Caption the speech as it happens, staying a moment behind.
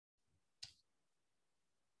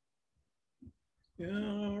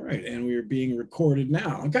All right, and we are being recorded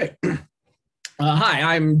now. Okay.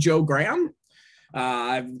 Hi, I'm Joe Graham.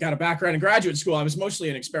 I've got a background in graduate school. I was mostly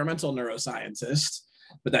an experimental neuroscientist,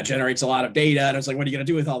 but that generates a lot of data. And I was like, what are you going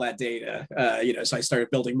to do with all that data? So I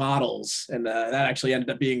started building models, and that actually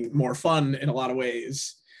ended up being more fun in a lot of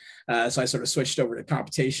ways. So I sort of switched over to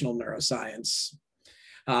computational neuroscience.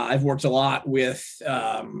 I've worked a lot with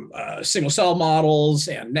single cell models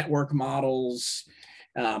and network models.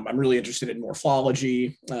 I'm really interested in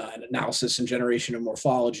morphology and analysis and generation of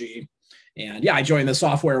morphology. And yeah, I joined the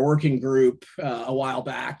software working group a while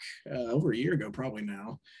back, over a year ago, probably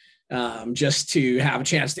now, just to have a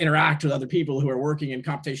chance to interact with other people who are working in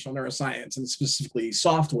computational neuroscience and specifically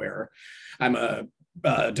software. I'm a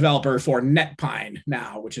developer for NetPine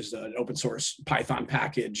now, which is an open source Python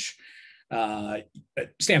package.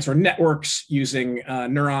 It stands for networks using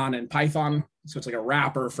Neuron and Python. So it's like a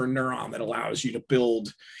wrapper for Neuron that allows you to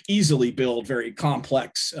easily build very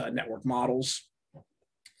complex network models.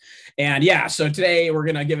 And yeah, so today we're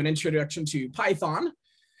going to give an introduction to Python.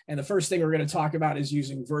 And the first thing we're going to talk about is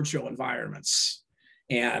using virtual environments.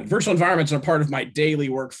 And virtual environments are part of my daily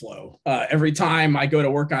workflow. Every time I go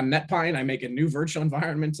to work on NetPine, I make a new virtual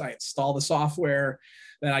environment. I install the software.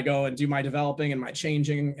 Then I go and do my developing and my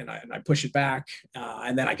changing, and I push it back.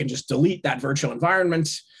 And then I can just delete that virtual environment.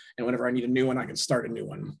 And whenever I need a new one, I can start a new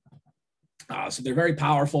one. So they're very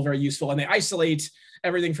powerful, very useful, and they isolate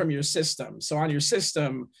everything from your system. So on your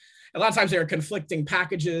system, a lot of times there are conflicting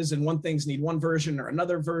packages and one things need one version or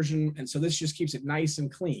another version. And so this just keeps it nice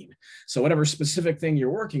and clean. So whatever specific thing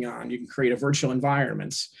you're working on, you can create a virtual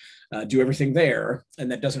environment, do everything there,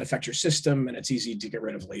 and that doesn't affect your system, and it's easy to get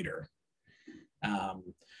rid of later.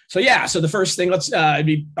 So the first thing, it'd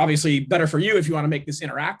be obviously better for you if you want to make this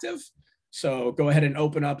interactive. So go ahead and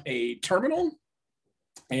open up a terminal,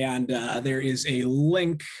 and there is a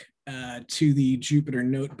link to the Jupyter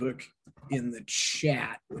notebook in the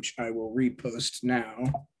chat, which I will repost now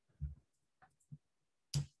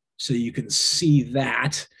so you can see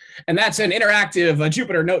that. And that's an interactive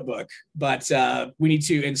Jupyter notebook, but we need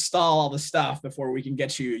to install all the stuff before we can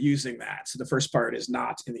get you using that. So the first part is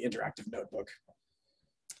not in the interactive notebook.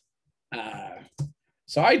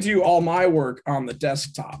 So I do all my work on the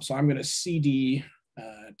desktop. So I'm going to CD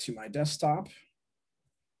to my desktop.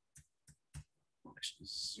 Actually,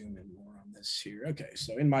 zoom in more on this here. Okay,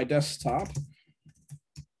 so in my desktop,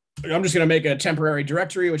 I'm just going to make a temporary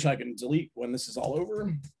directory, which I can delete when this is all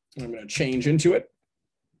over. I'm going to change into it.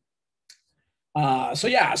 So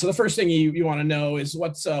the first thing you want to know is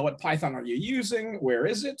what Python are you using? Where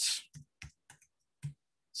is it?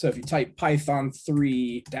 So if you type Python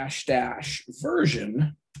 3 --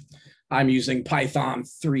 version, I'm using Python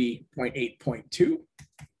 3.8.2.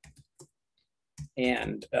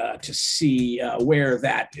 And to see where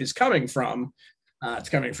that is coming from, it's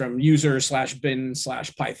coming from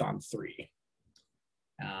user/bin/python3.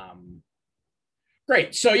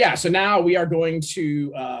 Great. So now we are going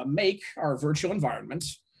to make our virtual environment.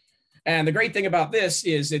 And the great thing about this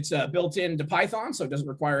is it's built into Python, so it doesn't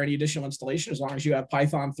require any additional installation. As long as you have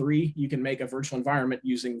Python 3, you can make a virtual environment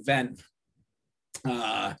using venv.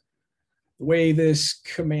 The way this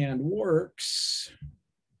command works.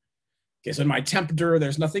 Okay, so in my tempter,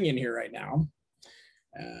 there's nothing in here right now.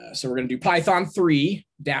 So we're going to do Python 3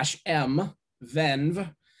 -m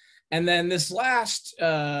venv. And then this last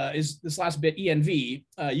bit, env.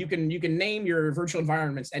 You can name your virtual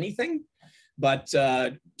environments anything. But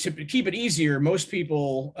to keep it easier, most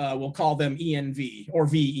people will call them env or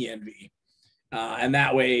venv. And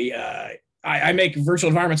that way, I make virtual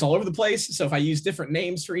environments all over the place. So if I use different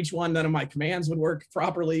names for each one, none of my commands would work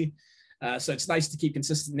properly. So it's nice to keep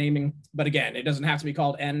consistent naming. But again, it doesn't have to be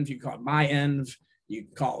called env. You can call it my-env. You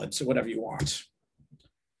can call it whatever you want.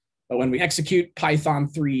 But when we execute Python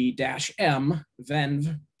 3 -m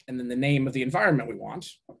venv, and then the name of the environment we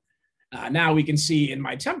want, now we can see in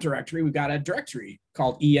my temp directory, we've got a directory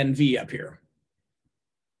called env up here.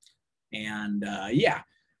 And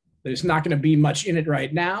there's not going to be much in it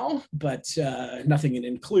right now, but nothing in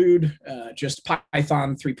include, just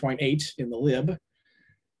Python 3.8 in the lib.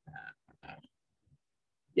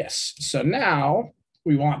 Yes, so now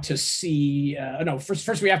we want to see,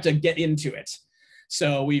 first we have to get into it.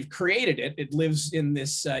 So we've created it. It lives in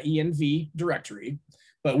this env directory,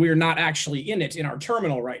 but we're not actually in it in our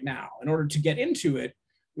terminal right now. In order to get into it,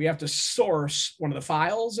 we have to source one of the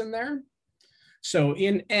files in there. So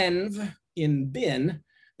in env, in bin,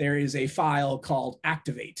 there is a file called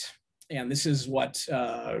activate. And this is what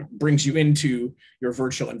brings you into your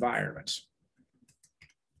virtual environment.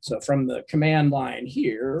 So from the command line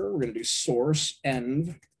here, we're going to do source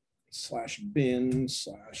env /bin/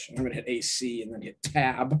 I'm going to hit AC and then hit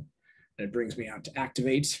tab. And it brings me out to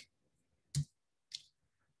activate.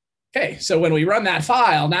 Okay, so when we run that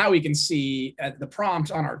file, now we can see the prompt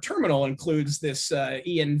on our terminal includes this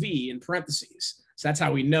env in parentheses. So that's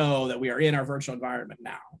how we know that we are in our virtual environment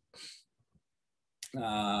now.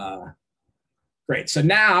 Great. So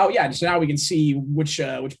now, now we can see which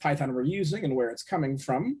Python we're using and where it's coming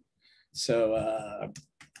from. So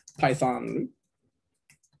Python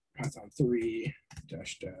 3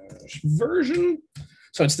 -- version.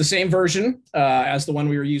 So it's the same version as the one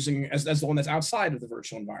we were using, as the one that's outside of the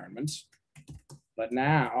virtual environment. But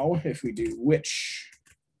now, if we do which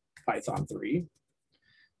Python 3,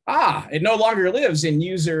 it no longer lives in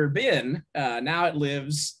user bin. Now it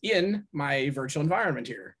lives in my virtual environment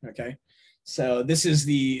here. Okay, so this is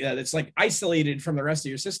it's like isolated from the rest of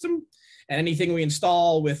your system, and anything we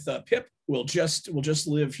install with pip will just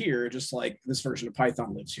live here, just like this version of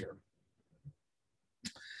Python lives here.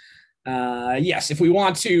 Yes, if we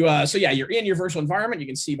want to, so yeah, you're in your virtual environment. You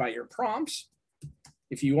can see by your prompt.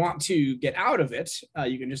 If you want to get out of it,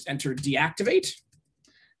 you can just enter deactivate,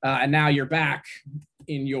 and now you're back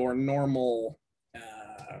in your normal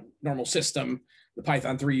system. The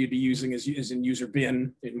Python 3 you'd be using is in user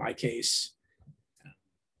bin in my case.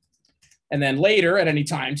 And then later, at any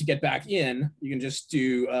time, to get back in, you can just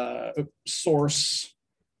do source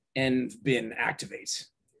env bin activate.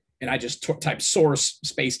 And I just type source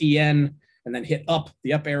space en and then hit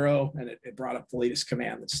the up arrow, and it brought up the latest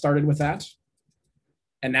command that started with that.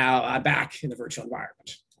 And now I'm back in the virtual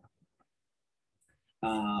environment.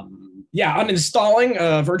 Uninstalling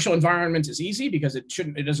a virtual environment is easy because it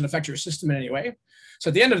doesn't affect your system in any way. So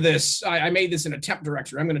at the end of this, I made this in a temp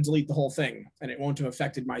directory. I'm going to delete the whole thing, and it won't have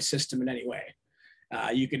affected my system in any way.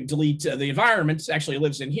 You can delete the environment actually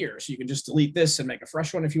lives in here, so you can just delete this and make a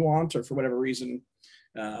fresh one if you want, or for whatever reason,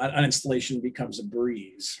 uninstallation becomes a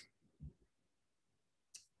breeze.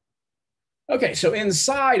 Okay, so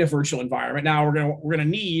inside a virtual environment, now we're gonna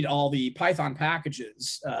need all the Python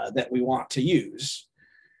packages that we want to use.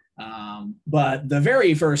 But the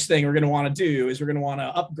very first thing we're gonna want to do is we're gonna want to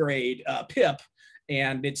upgrade pip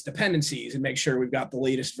and its dependencies and make sure we've got the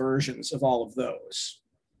latest versions of all of those.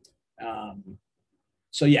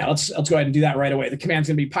 So yeah, let's go ahead and do that right away. The command's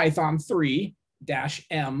gonna be Python 3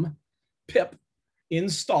 -m pip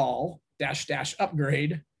install --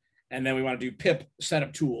 upgrade. And then we want to do pip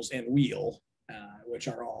setup tools and wheel, which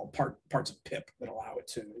are all parts of pip that allow it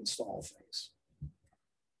to install things.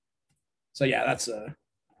 So yeah, that's a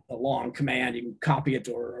long command. You can copy it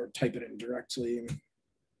or type it in directly.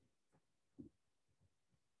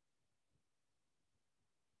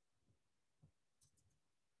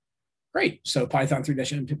 Great. So Python 3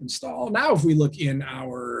 -m pip install. Now, if we look in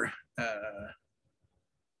our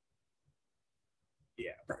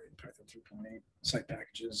probably Python 3.8 site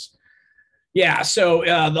packages. Yeah, so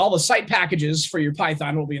all the site packages for your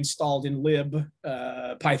Python will be installed in lib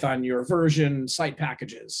Python your version site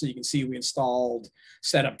packages. So you can see we installed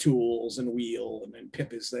setup tools and wheel, and then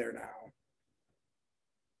pip is there now.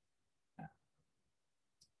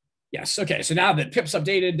 Yes, okay, so now that pip's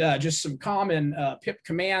updated, just some common pip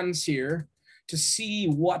commands here to see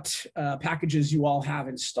what packages you all have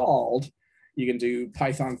installed. You can do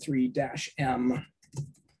Python 3 -m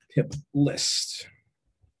pip list.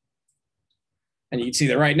 And you can see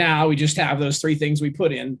that right now we just have those three things we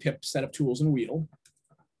put in: pip, setup tools, and wheel.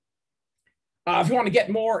 If you want to get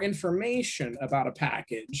more information about a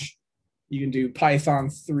package, you can do Python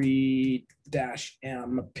 3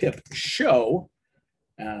 -m pip show.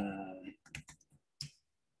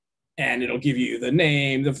 And it'll give you the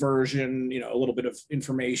name, the version, a little bit of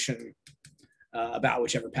information about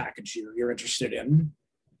whichever package you're interested in.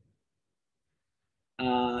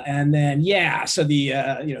 And then, yeah, so the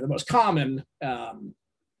most common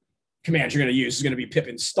command you're going to use is going to be pip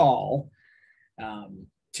install.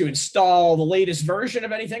 To install the latest version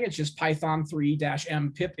of anything, it's just Python 3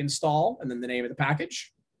 -m pip install, and then the name of the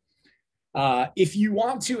package. If you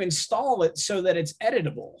want to install it so that it's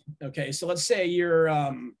editable, okay, so let's say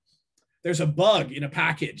there's a bug in a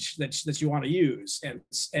package that you want to use, and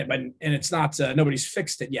it's not nobody's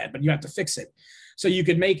fixed it yet, but you have to fix it. So you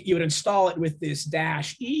would install it with this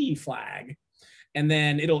 -e flag, and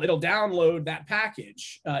then it'll download that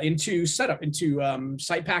package into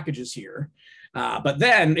site packages here. But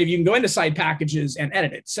then if you can go into site packages and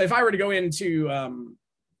edit it. So if I were to go into,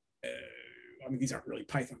 these aren't really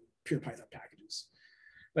pure Python packages.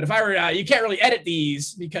 But if I were, you can't really edit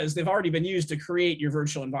these because they've already been used to create your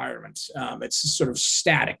virtual environment. It's sort of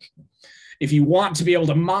static. If you want to be able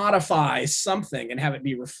to modify something and have it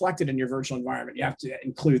be reflected in your virtual environment, you have to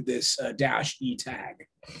include this -e tag.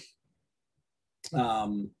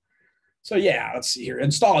 So yeah, let's see here.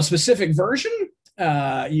 Install a specific version.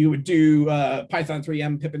 You would do Python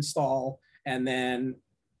 3m pip install, and then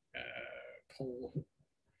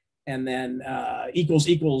equals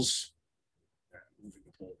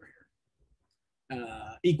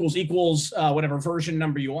whatever version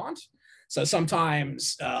number you want. So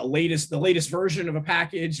sometimes the latest version of a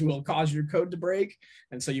package will cause your code to break,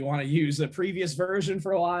 and so you want to use the previous version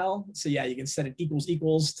for a while. So yeah, you can set it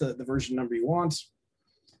equals to the version number you want.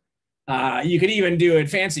 You can even do it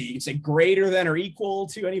fancy. You can say greater than or equal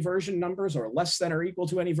to any version numbers, or less than or equal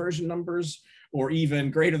to any version numbers, or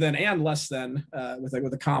even greater than and less than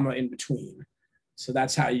with a comma in between. So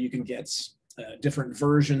that's how you can get different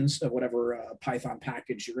versions of whatever Python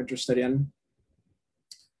package you're interested in.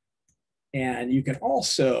 And you can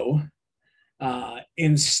also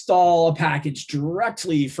install a package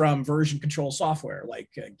directly from version control software like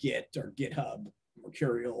Git or GitHub,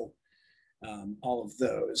 Mercurial, all of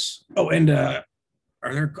those. Oh, and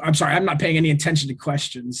I'm sorry, I'm not paying any attention to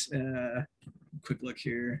questions. Quick look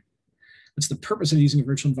here. What's the purpose of using a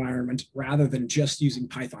virtual environment rather than just using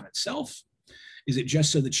Python itself? Is it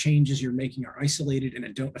just so the changes you're making are isolated and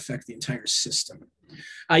it don't affect the entire system?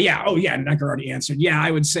 Yeah. Oh, yeah. Ankur already answered. Yeah, I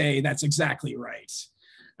would say that's exactly right.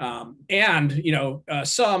 And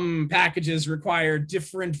some packages require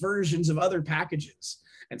different versions of other packages.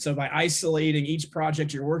 And so by isolating each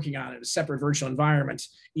project you're working on in a separate virtual environment,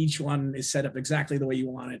 each one is set up exactly the way you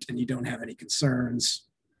want it, and you don't have any concerns.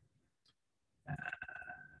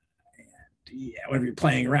 Yeah, whenever you're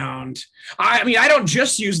playing around. I mean, I don't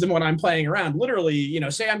just use them when I'm playing around. Literally,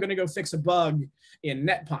 say I'm going to go fix a bug in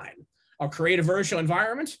NetPine. I'll create a virtual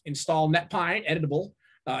environment, install NetPine, editable,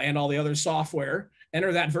 and all the other software,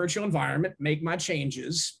 enter that virtual environment, make my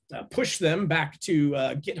changes, push them back to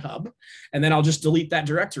GitHub, and then I'll just delete that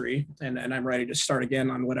directory, and I'm ready to start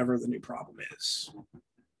again on whatever the new problem is.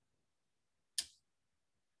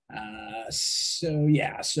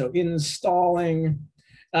 So installing.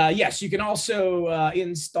 Yes, you can also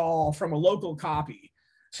install from a local copy.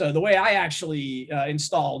 So the way I actually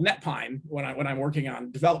install NetPine when I'm working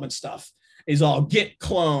on development stuff is I'll git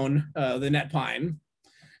clone the NetPine,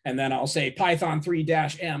 and then I'll say Python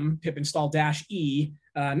 3-m pip install -e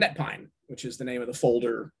NetPine, which is the name of the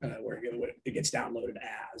folder where it gets downloaded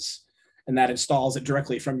as, and that installs it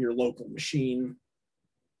directly from your local machine.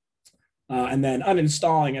 And then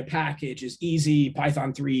uninstalling a package is easy.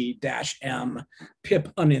 Python 3-m pip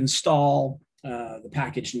uninstall the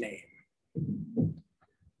package name.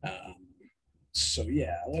 So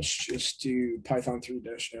yeah, let's just do Python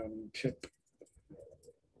 3-m pip.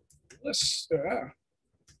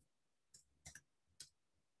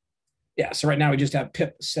 Yeah, so right now we just have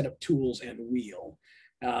pip setup tools and wheel.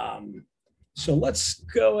 So let's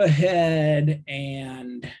go ahead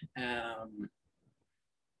and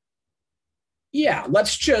yeah,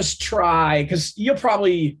 let's just try, because you'll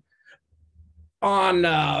probably on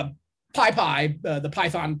PyPy, the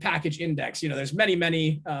Python package index, there's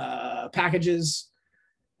many packages,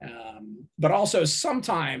 but also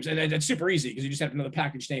sometimes, and it's super easy because you just have to know the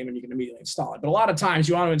package name and you can immediately install it. But a lot of times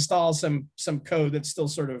you want to install some code that's still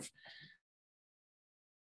sort of,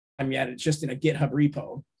 yet it's just in a GitHub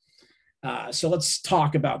repo. So let's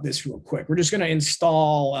talk about this real quick. We're just going to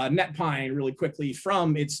install NetPine really quickly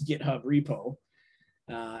from its GitHub repo,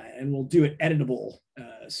 and we'll do it editable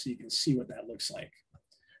so you can see what that looks like.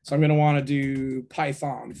 So I'm going to want to do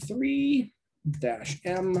Python 3-m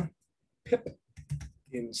pip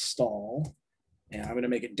install, and I'm going to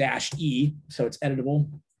make it -e so it's editable.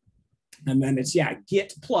 And then it's,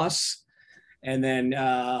 git plus, and then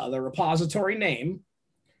the repository name.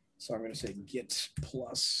 So I'm going to say git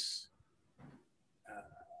plus.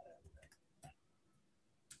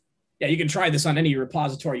 Yeah, you can try this on any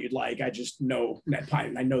repository you'd like. I just know NetPine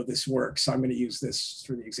and I know this works, so I'm going to use this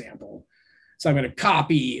for the example. So I'm going to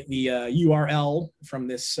copy the URL from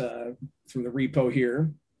this from the repo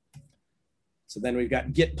here. So then we've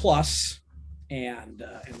got git plus and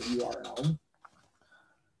the URL.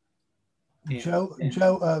 And,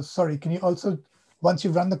 Joe, sorry, can you also, once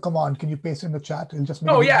you've run the command, can you paste it in the chat? It'll just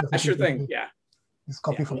make sure thing. Yeah. Just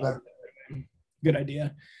copy from there. Good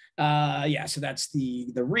idea. So that's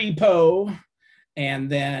the repo, and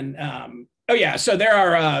then so there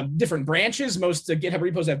are different branches. Most GitHub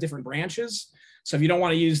repos have different branches. So if you don't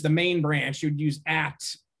want to use the main branch, you'd use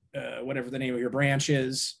whatever the name of your branch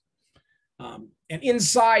is. And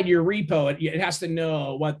inside your repo, it has to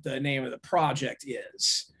know what the name of the project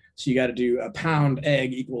is. So you got to do a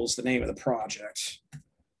 #egg equals the name of the project.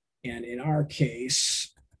 And in our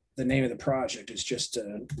case, the name of the project is just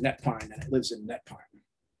NetPine, and it lives in NetPine.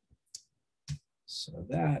 So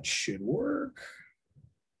that should work.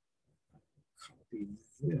 Copy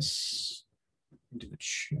this into the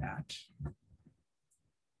chat.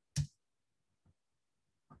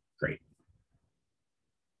 Great.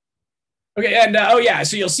 Okay, and oh yeah,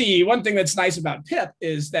 so you'll see one thing that's nice about pip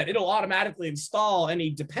is that it'll automatically install any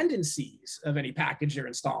dependencies of any package you're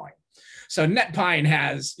installing. So NetPine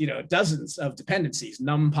has, dozens of dependencies,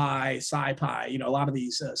 NumPy, SciPy, a lot of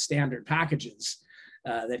these standard packages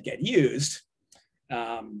that get used.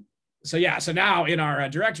 So yeah, so now in our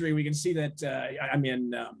directory, we can see that I'm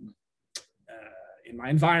in my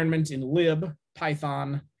environment in lib,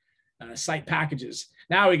 Python, site packages.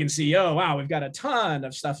 Now we can see, oh, wow, we've got a ton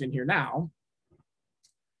of stuff in here now.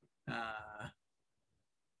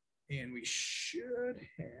 And we should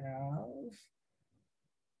have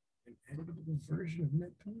an editable version of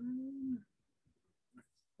NetPine. I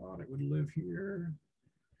thought it would live here.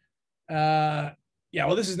 Yeah,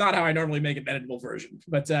 well, this is not how I normally make an editable version.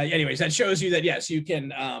 But anyways, that shows you that, yes, you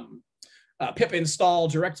can pip install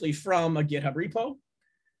directly from a GitHub repo.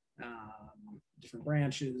 Different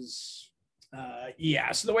branches.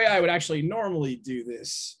 Yeah, so the way I would actually normally do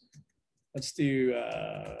this, let's do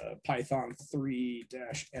Python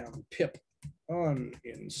 3-m pip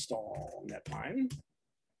uninstall NetPine.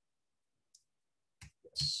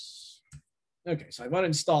 Yes. Okay, so I've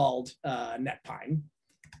uninstalled NetPine.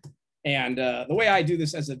 And the way I do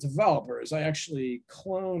this as a developer is I actually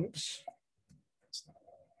clone, oops.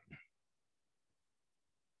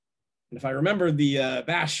 And if I remember the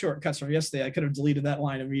bash shortcuts from yesterday, I could have deleted that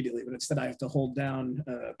line immediately, but instead I have to hold down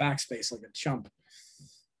backspace like a chump.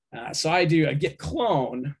 So I do a git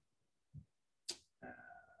clone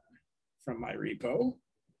from my repo.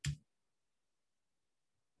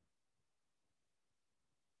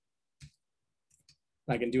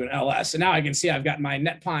 I can do an ls. And now I can see I've got my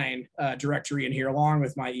NetPine directory in here along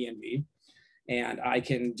with my env. And I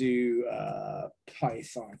can do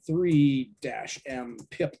Python 3-m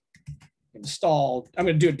pip install. I'm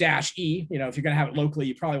going to do a -e. If you're going to have it locally,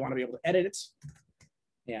 you probably want to be able to edit it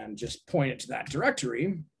and just point it to that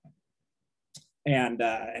directory. And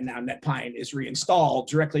now NetPine is reinstalled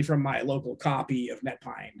directly from my local copy of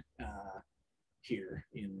NetPine here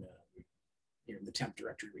in the temp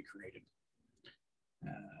directory we created.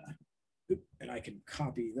 And I can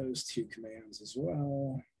copy those two commands as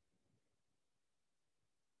well.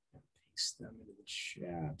 Paste them into the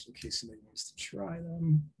chat in case somebody wants to try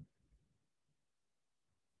them.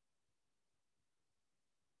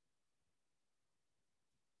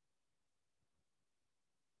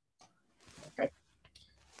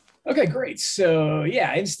 Okay, great. So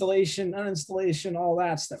yeah, installation, uninstallation, all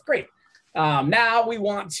that stuff. Great. Now we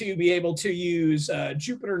want to be able to use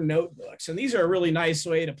Jupyter notebooks. And these are a really nice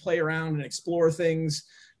way to play around and explore things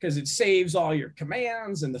because it saves all your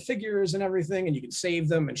commands and the figures and everything, and you can save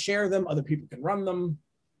them and share them. Other people can run them.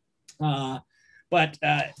 But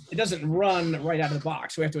it doesn't run right out of the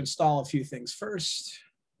box. We have to install a few things first.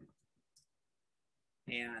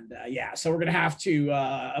 And yeah, so we're going to have to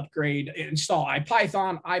install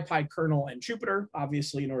IPython, IPyKernel, and Jupyter,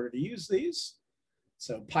 obviously, in order to use these.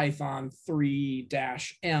 So Python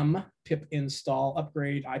 3-m pip install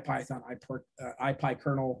upgrade IPython,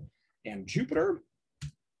 IPyKernel, and Jupyter.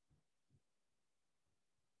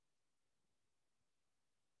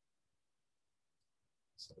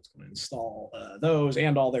 So it's going to install those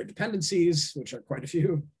and all their dependencies, which are quite a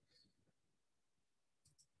few.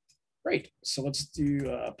 Great. So let's do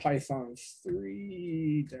Python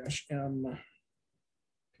 3-m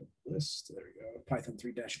pip list. There we go. Python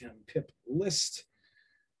 3-m pip list.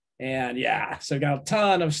 And yeah, so got a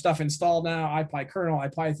ton of stuff installed now. IPyKernel,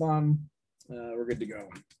 IPython. We're good to go.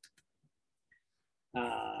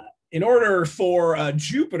 In order for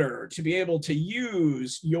Jupyter to be able to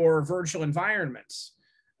use your virtual environments,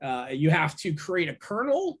 you have to create a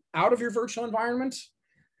kernel out of your virtual environment.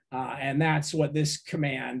 And that's what this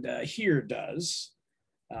command here does.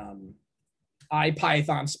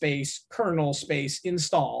 IPython space kernel space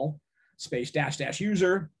install space --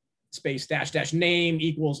 user space -- name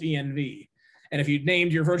equals env. And if you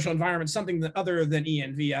named your virtual environment something other than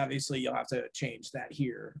env, obviously you'll have to change that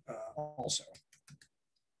here also.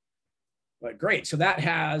 But great, so that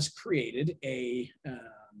has created a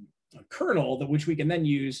kernel which we can then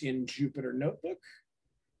use in Jupyter Notebook.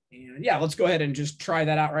 And yeah, let's go ahead and just try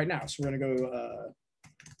that out right now. So we're going to go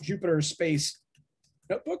Jupyter space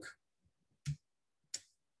notebook.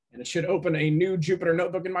 And it should open a new Jupyter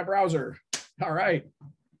Notebook in my browser. All right.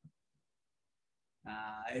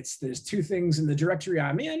 There's two things in the directory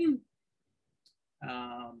I'm in.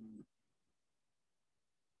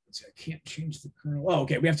 Let's see, I can't change the kernel. Oh,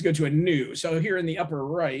 okay, we have to go to a new. So here in the upper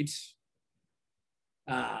right,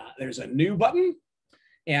 There's a new button.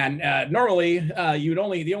 And normally,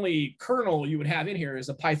 the only kernel you would have in here is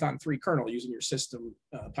a Python 3 kernel using your system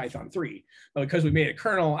Python 3. But because we made a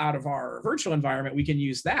kernel out of our virtual environment, we can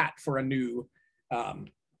use that for a new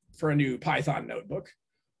Python notebook.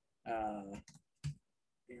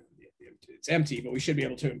 It's empty, but we should be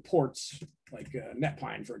able to import like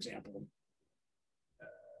NetPine, for example.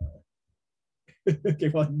 Okay,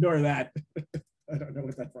 well, ignore that. I don't know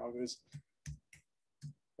what that problem is.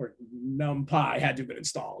 Or NumPy had to have been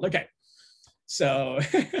installed. Okay, so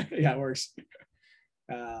yeah, it works.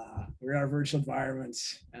 We're in our virtual environment.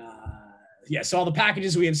 Yeah, so all the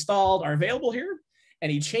packages we installed are available here.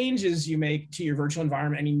 Any changes you make to your virtual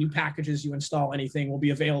environment, any new packages you install, anything will be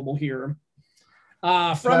available here.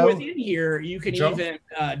 From within here, you can even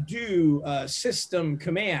do system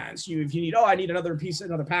commands. If you need, I need another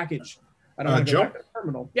package. I don't want to go back to the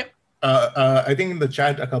terminal. Yep. I think in the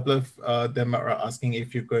chat, a couple of them are asking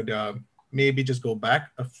if you could maybe just go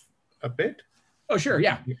back a bit. Oh, sure.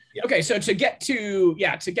 Yeah. Okay. So to get to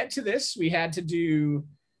this, we had to do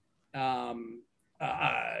the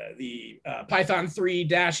Python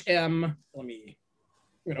 3-M. I'm going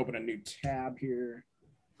to open a new tab here.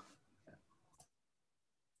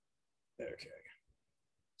 Okay.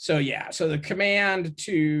 So yeah, so the command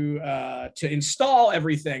to install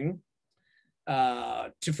everything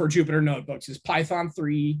for Jupyter notebooks is Python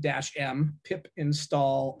 3-M pip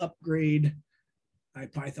install upgrade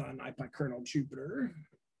IPython IPyKernel Jupyter.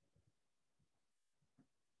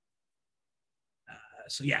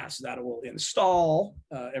 So yeah, so that will install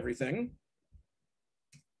everything.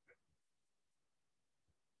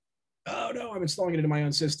 Oh no, I'm installing it into my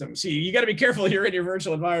own system. See, you got to be careful here in your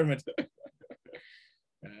virtual environment. All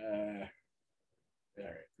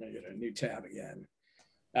right, let me get a new tab again.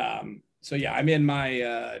 So yeah, I'm in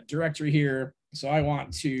my directory here. So I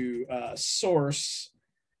want to source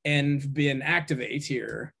and bin activate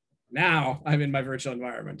here. Now I'm in my virtual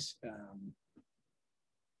environment. And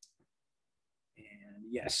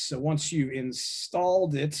yes, so once you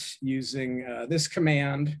installed it using this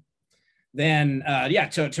command, then yeah,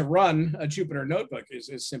 to run a Jupyter notebook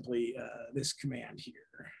is simply this command here.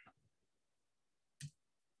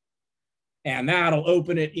 And that'll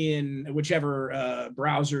open it in whichever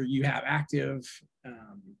browser you have active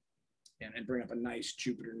and bring up a nice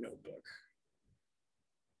Jupyter notebook.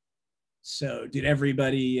 So did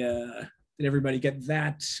everybody get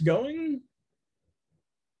that going?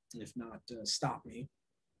 If not, stop me.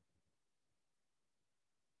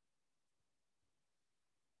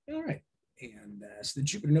 All right. And so the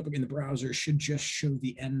Jupyter notebook in the browser should just show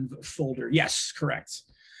the env folder. Yes, correct.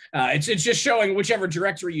 It's just showing whichever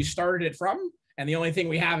directory you started it from. And the only thing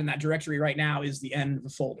we have in that directory right now is the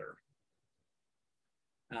env folder.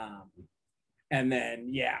 And then,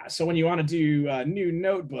 yeah, so when you want to do a new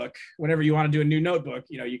notebook, whenever you want to do a new notebook,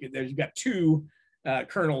 you've got two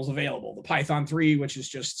kernels available, the Python 3, which is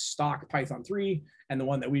just stock Python 3, and the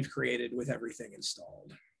one that we've created with everything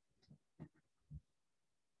installed.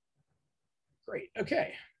 Great,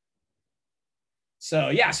 okay. So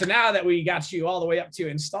yeah, so now that we got you all the way up to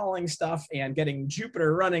installing stuff and getting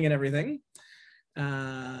Jupyter running and everything,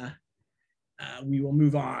 we will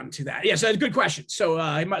move on to that. Yeah, so that's a good question. So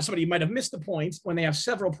somebody might have missed the point when they have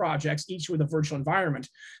several projects, each with a virtual environment,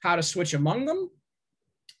 how to switch among them.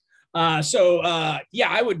 Yeah,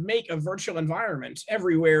 I would make a virtual environment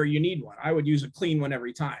everywhere you need one. I would use a clean one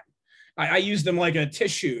every time. I use them like a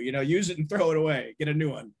tissue, use it and throw it away, get a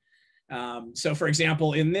new one. So for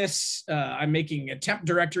example, in this, I'm making a temp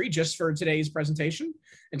directory just for today's presentation,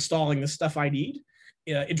 installing the stuff I need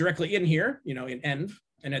directly in here, in env.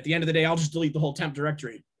 And at the end of the day, I'll just delete the whole temp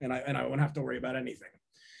directory and I won't have to worry about anything.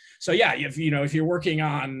 So yeah, if you're working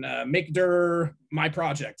on make dir my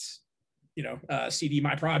project, cd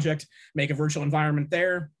my project, make a virtual environment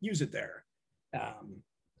there, use it there.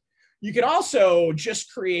 You could also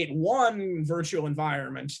just create one virtual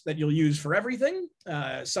environment that you'll use for everything.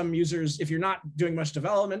 Some users, if you're not doing much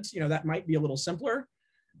development, that might be a little simpler.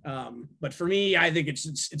 But for me, I think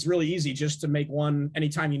it's really easy just to make one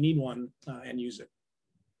anytime you need one and use it.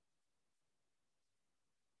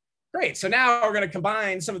 Great. So now we're going to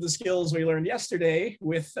combine some of the skills we learned yesterday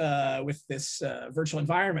with this virtual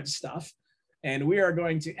environment stuff. And we are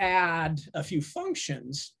going to add a few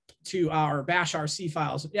functions to our bash RC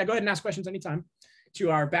files. Yeah, go ahead and ask questions anytime.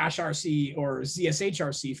 To our bash RC or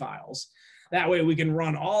ZSHRC files. That way we can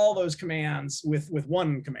run all those commands with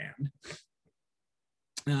one command.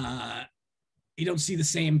 You don't see the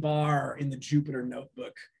same bar in the Jupyter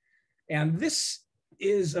notebook. And this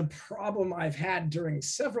is a problem I've had during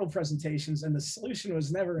several presentations, and the solution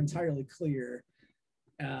was never entirely clear.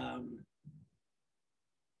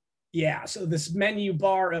 Yeah, so this menu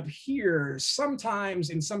bar up here sometimes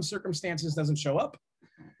in some circumstances doesn't show up.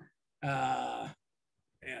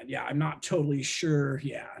 And yeah, I'm not totally sure.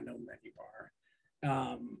 Yeah, no menu bar.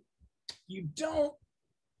 You don't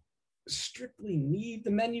strictly need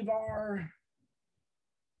the menu bar.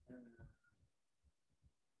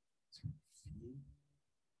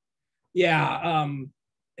 Yeah,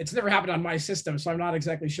 it's never happened on my system, so I'm not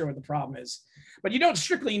exactly sure what the problem is. But you don't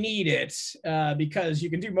strictly need it because you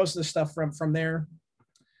can do most of the stuff from there.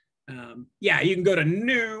 Yeah, you can go to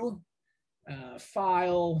new,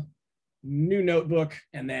 file, new notebook,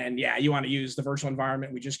 and then, yeah, you want to use the virtual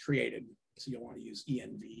environment we just created. So you'll want to use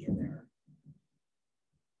env in there.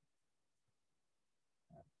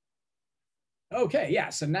 Okay, yeah,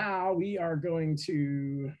 so now we are going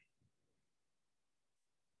to,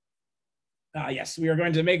 yes, we are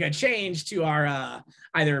going to make a change to our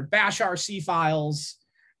either bash RC files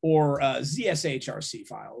or ZSH RC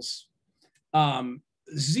files.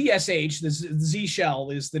 ZSH, the Z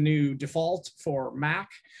shell, is the new default for Mac,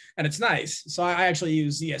 and it's nice. So I actually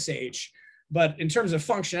use ZSH, but in terms of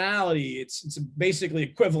functionality, it's basically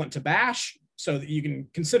equivalent to bash, so that you can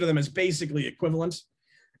consider them as basically equivalent.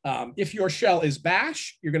 If your shell is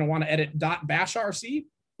bash, you're going to want to edit .bashrc.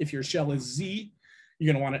 If your shell is Z,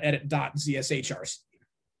 you're going to want to edit .zshrc.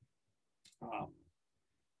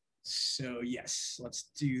 So yes,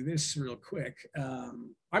 let's do this real quick.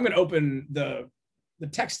 I'm going to open the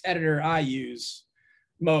text editor I use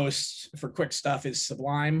most for quick stuff is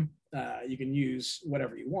Sublime. You can use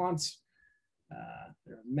whatever you want.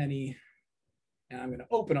 There are many. And I'm going to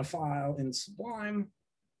open a file in Sublime.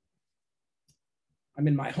 I'm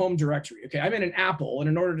in my home directory. Okay, I'm in an Apple, and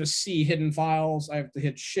in order to see hidden files, I have to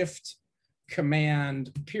hit Shift,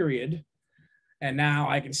 Command, period. And now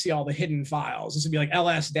I can see all the hidden files. This would be like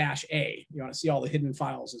ls-a. You want to see all the hidden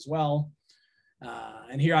files as well.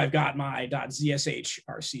 And here I've got my .zsh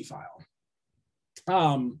rc file.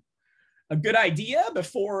 A good idea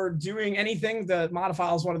before doing anything that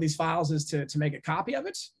modifies one of these files is to make a copy of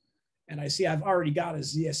it. And I see I've already got a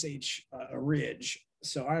ZSH orig.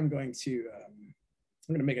 So I'm going to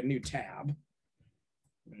make a new tab.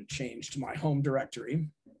 I'm going to change to my home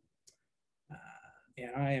directory.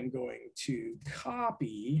 And I am going to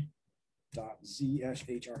copy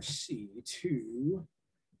 .zshrc to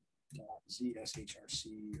 .zshrc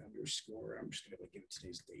underscore, I'm just going to give it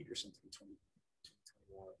today's date or something,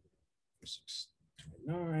 2021,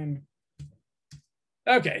 6/29.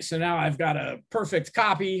 Okay, so now I've got a perfect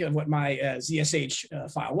copy of what my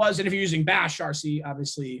ZSH file was. And if you're using bash RC,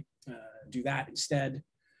 obviously do that instead.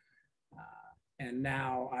 And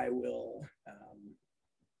now I will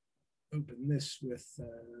open this with,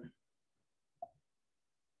 oh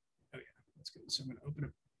yeah, that's good. So I'm going to open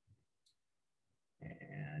it.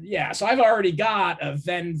 And yeah, so I've already got a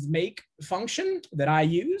venv make function that I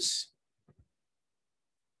use.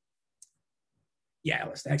 Yeah,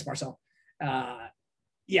 thanks, Marcel.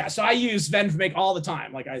 Yeah, so I use venv make all the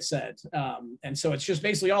time, like I said. And so it's just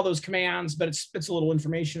basically all those commands, but it spits a little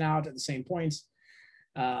information out at the same points.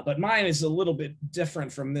 But mine is a little bit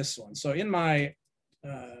different from this one. So in my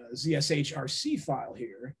ZSH RC file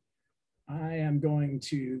here, I am going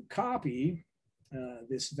to copy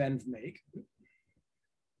this venv make.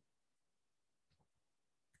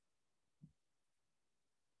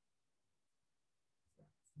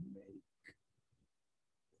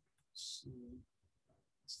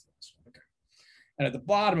 Okay. And at the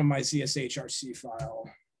bottom of my ZSH RC file,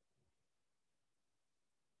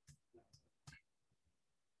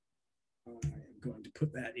 I'm going to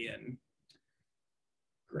put that in.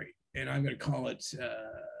 Great. And I'm going to call it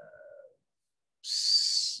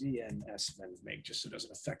CNS venv just so it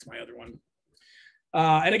doesn't affect my other one.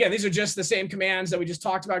 And again, these are just the same commands that we just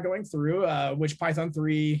talked about going through, which Python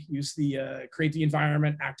 3, use the create the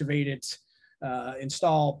environment, activate it,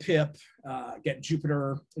 install pip, get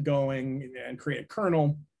Jupyter going, and create a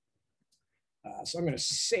kernel. So I'm going to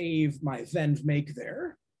save my venv make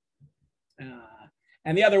there.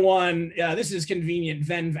 And the other one, this is convenient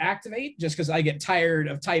venv activate, just because I get tired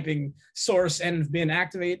of typing source env bin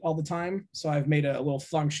activate all the time. So I've made a little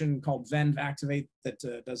function called venv activate that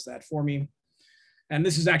does that for me. And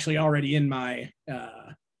this is actually already in my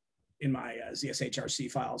ZSH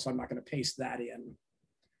RC file, so I'm not going to paste that in.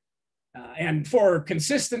 And for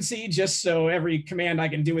consistency, just so every command I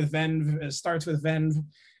can do with venv starts with venv,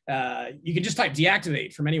 you can just type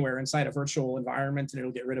deactivate from anywhere inside a virtual environment and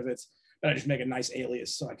it'll get rid of it. But I just make a nice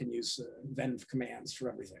alias so I can use venv commands for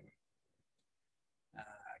everything.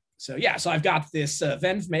 So yeah, so I've got this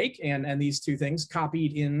venv make and these two things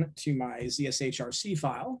copied into my ZSH RC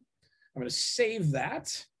file. I'm going to save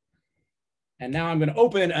that. And now I'm going to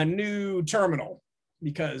open a new terminal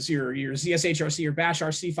because your ZSHRC or bash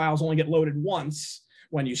RC files only get loaded once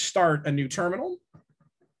when you start a new terminal.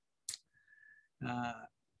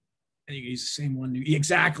 And you can use the same one.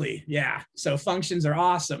 Exactly. Yeah. So functions are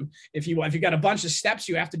awesome. If you got a bunch of steps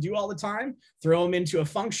you have to do all the time, throw them into a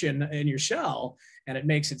function in your shell, and it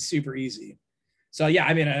makes it super easy. So yeah,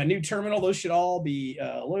 I mean, a new terminal, those should all be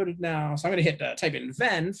loaded now. So I'm going to hit type in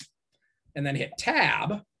venv and then hit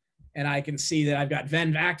tab. And I can see that I've got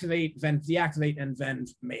venv activate, venv deactivate, and venv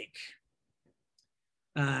make.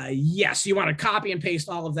 Yes, you want to copy and paste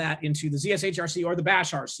all of that into the ZSHRC or the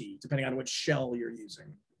bash RC, depending on which shell you're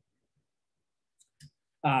using.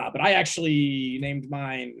 But I actually named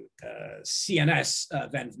mine CNS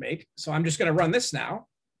venv make. So I'm just going to run this now.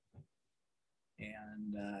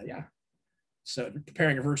 And yeah, so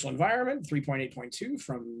preparing a virtual environment, 3.8.2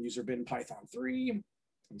 from user bin Python 3,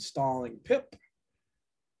 installing pip.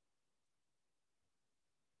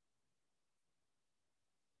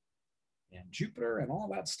 And Jupyter and all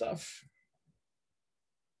that stuff.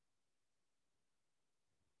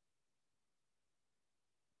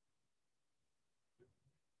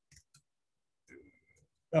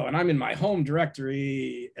 Oh, and I'm in my home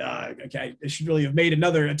directory. Okay, I should really have made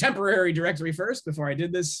a temporary directory first before I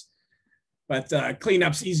did this. But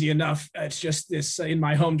cleanup's easy enough. It's just this in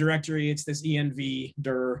my home directory. It's this env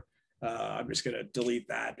dir. I'm just going to delete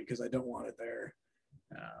that because I don't want it there.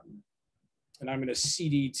 And I'm going to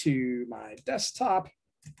cd to my desktop,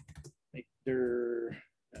 make dir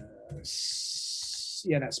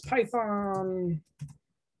CNS Python,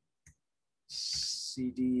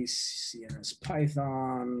 cd CNS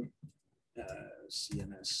Python,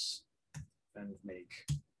 CNS venv make.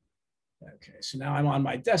 Okay, so now I'm on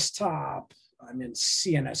my desktop. I'm in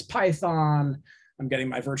CNS Python. I'm getting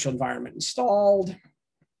my virtual environment installed.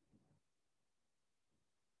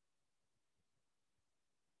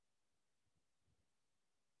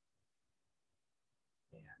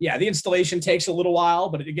 Yeah, the installation takes a little while,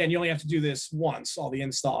 but again, you only have to do this once, all the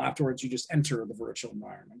install. Afterwards, you just enter the virtual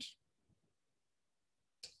environment.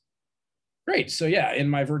 Great, so yeah, in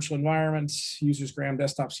my virtual environment, users gram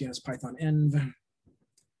desktop CNS Python env. So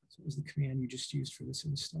what was the command you just used for this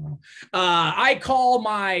install? I call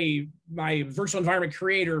my virtual environment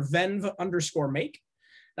creator venv underscore make.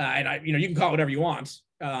 And you can call it whatever you want.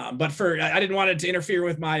 But I didn't want it to interfere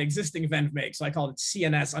with my existing venv make, so I called it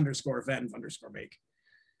CNS underscore venv underscore make.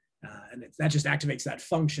 And that just activates that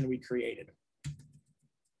function we created.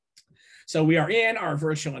 So we are in our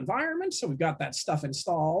virtual environment. So we've got that stuff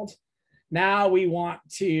installed. Now we want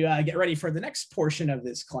to get ready for the next portion of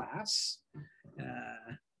this class.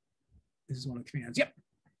 This is one of the commands. Yep.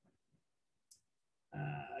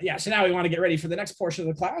 Yeah, so now we want to get ready for the next portion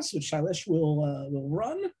of the class, which Shailesh will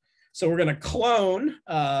run. So we're going to clone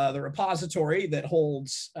the repository that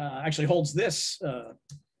actually holds this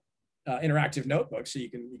interactive notebook, so you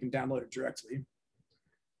can download it directly.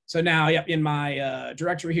 So now, yep, in my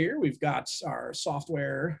directory here, we've got our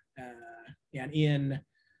software, and in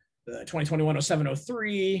the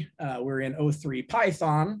 2021-07-03, we're in 03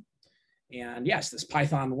 Python, and yes, this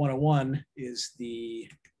Python 101 is the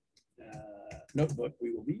notebook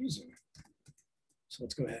we will be using. So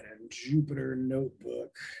let's go ahead and Jupyter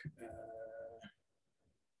Notebook.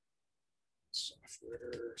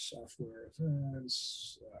 Software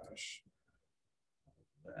events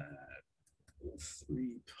 / that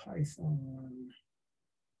 03 Python.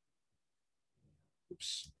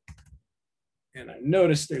 Oops. And I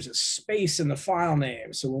noticed there's a space in the file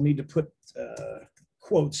name, so we'll need to put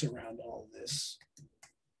quotes around all of this.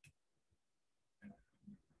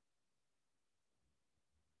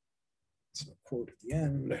 So quote at the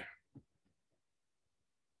end.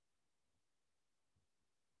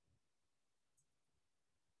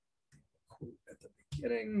 Quote at the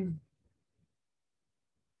beginning.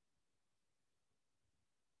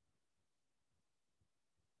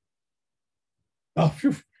 Oh,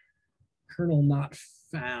 phew. Kernel not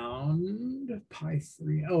found.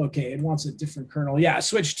 Py3. Oh, okay. It wants a different kernel. Yeah,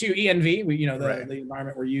 switch to env. The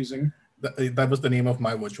environment we're using. That was the name of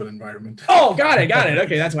my virtual environment. Oh, got it.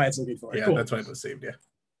 Okay, that's why it's looking for it. Yeah, cool. That's why it was saved.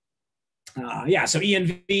 Yeah. Yeah. So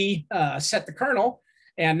env set the kernel,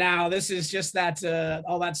 and now this is just that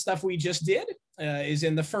all that stuff we just did is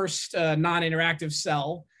in the first non-interactive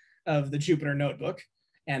cell of the Jupyter Notebook.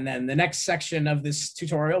 And then the next section of this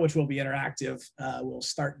tutorial, which will be interactive, will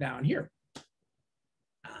start down here.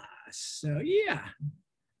 So yeah.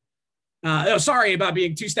 Oh, sorry about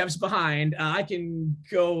being 2 steps behind. I can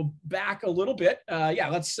go back a little bit. Yeah,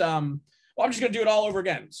 let's. Well, I'm just going to do it all over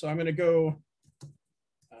again. So I'm going to go.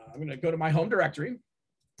 I'm going to go to my home directory.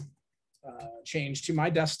 Change to my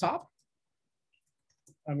desktop.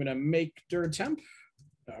 I'm going to make dir temp.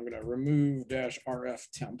 I'm going to remove -rf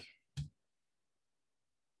temp.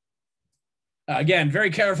 Again,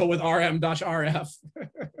 very careful with rm-rf.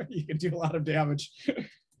 You can do a lot of damage.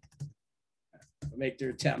 Make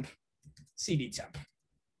dir temp, cd temp.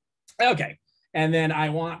 Okay, and then I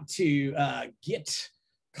want to git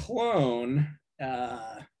clone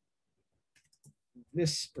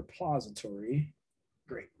this repository.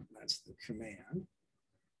 Great, that's the command.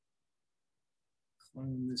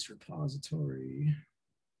 Clone this repository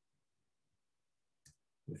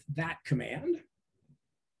with that command.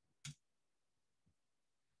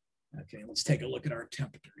 Okay, let's take a look at our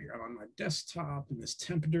temperature here. I'm on my desktop in this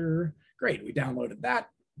temperature. Great, we downloaded that.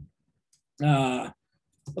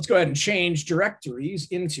 Let's go ahead and change directories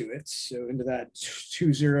into it. So into that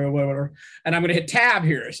 20 whatever. And I'm going to hit tab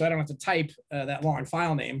here so I don't have to type that long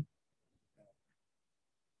file name.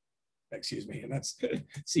 Excuse me, and that's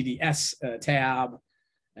CDS tab,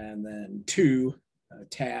 and then 2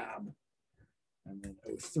 tab, and then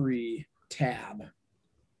 03 tab.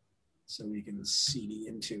 So we can CD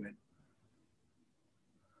into it.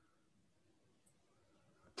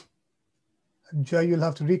 Joe, you'll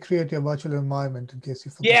have to recreate your virtual environment in case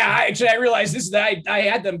you forgot. Yeah, I realized this. I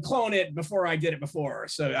had them clone it before I did it before.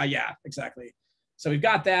 So yeah, exactly. So we've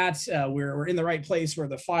got that. We're in the right place where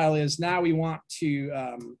the file is. Now we want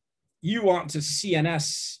to, you want to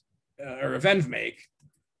CNS or venv make.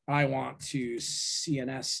 I want to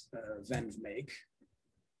CNS venv make.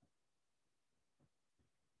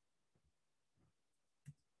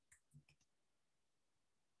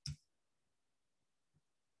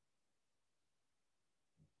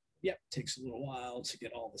 Yep, takes a little while to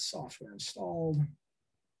get all the software installed.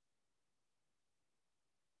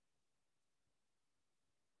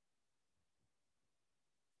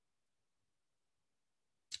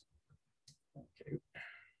 Okay.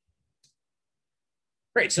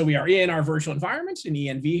 Great, so we are in our virtual environment in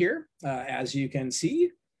env here, as you can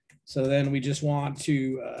see. So then we just want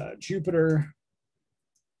to Jupyter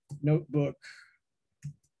notebook.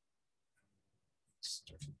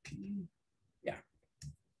 Start with P. Yeah.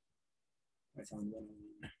 Python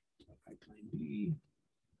 1, pipeline B.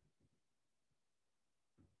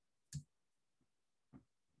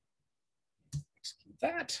 Execute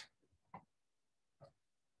that.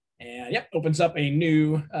 And yep, opens up a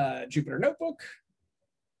new Jupyter notebook,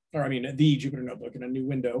 or I mean the Jupyter notebook in a new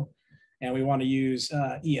window. And we want to use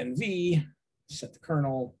env, set the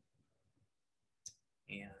kernel,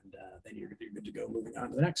 and then you're good to go. Moving on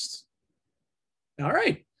to the next. All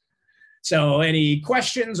right. So any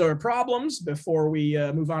questions or problems before we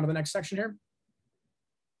move on to the next section here?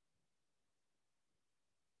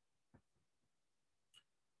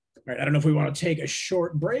 All right, I don't know if we want to take a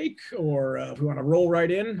short break or if we want to roll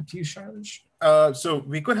right in. Up to you, Shailesh. So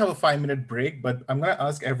we could have a 5-minute break, but I'm going to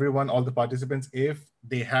ask everyone, all the participants, if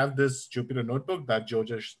they have this Jupyter notebook that Joe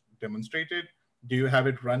just demonstrated, do you have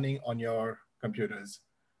it running on your computers?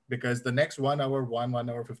 Because the next 1 hour, 1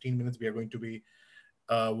 hour, 15 minutes, we are going to be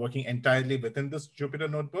working entirely within this Jupyter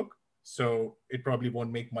notebook. So it probably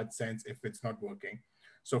won't make much sense if it's not working.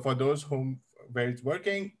 So for those where it's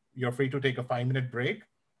working, you're free to take a 5-minute break.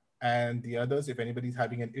 And the others, if anybody's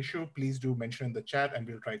having an issue, please do mention in the chat and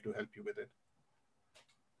we'll try to help you with it.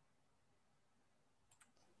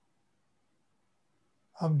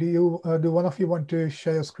 Do one of you want to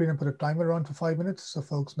share your screen and put a timer on for 5 minutes so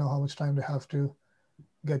folks know how much time they have to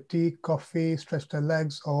get tea, coffee, stretch their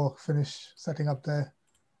legs, or finish setting up their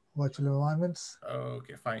virtual environments?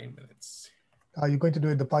 Okay, 5 minutes. Are you going to do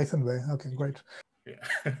it the Python way? Okay, great. Yeah.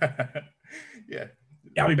 Yeah.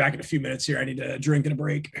 I'll be back in a few minutes here. I need a drink and a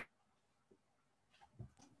break.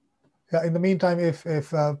 Yeah, in the meantime,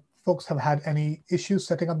 if folks have had any issues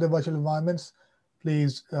setting up their virtual environments,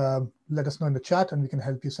 please let us know in the chat and we can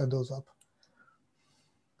help you set those up.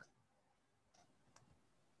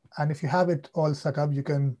 And if you have it all set up, you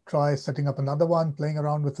can try setting up another one, playing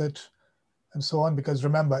around with it, and so on. Because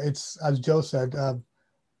remember, it's, as Joe said,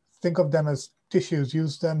 think of them as tissues.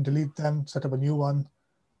 Use them, delete them, set up a new one.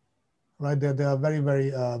 Right? They are very,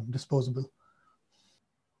 very disposable.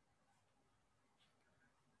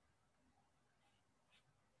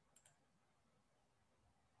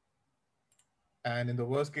 And in the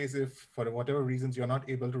worst case, if for whatever reasons you're not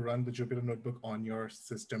able to run the Jupyter Notebook on your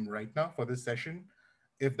system right now for this session,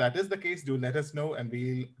 if that is the case, do let us know and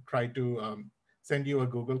we'll try to send you a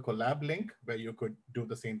Google Colab link where you could do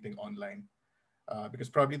the same thing online. Because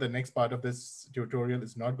probably the next part of this tutorial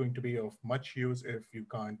is not going to be of much use if you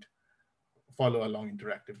can't follow along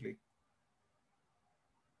interactively.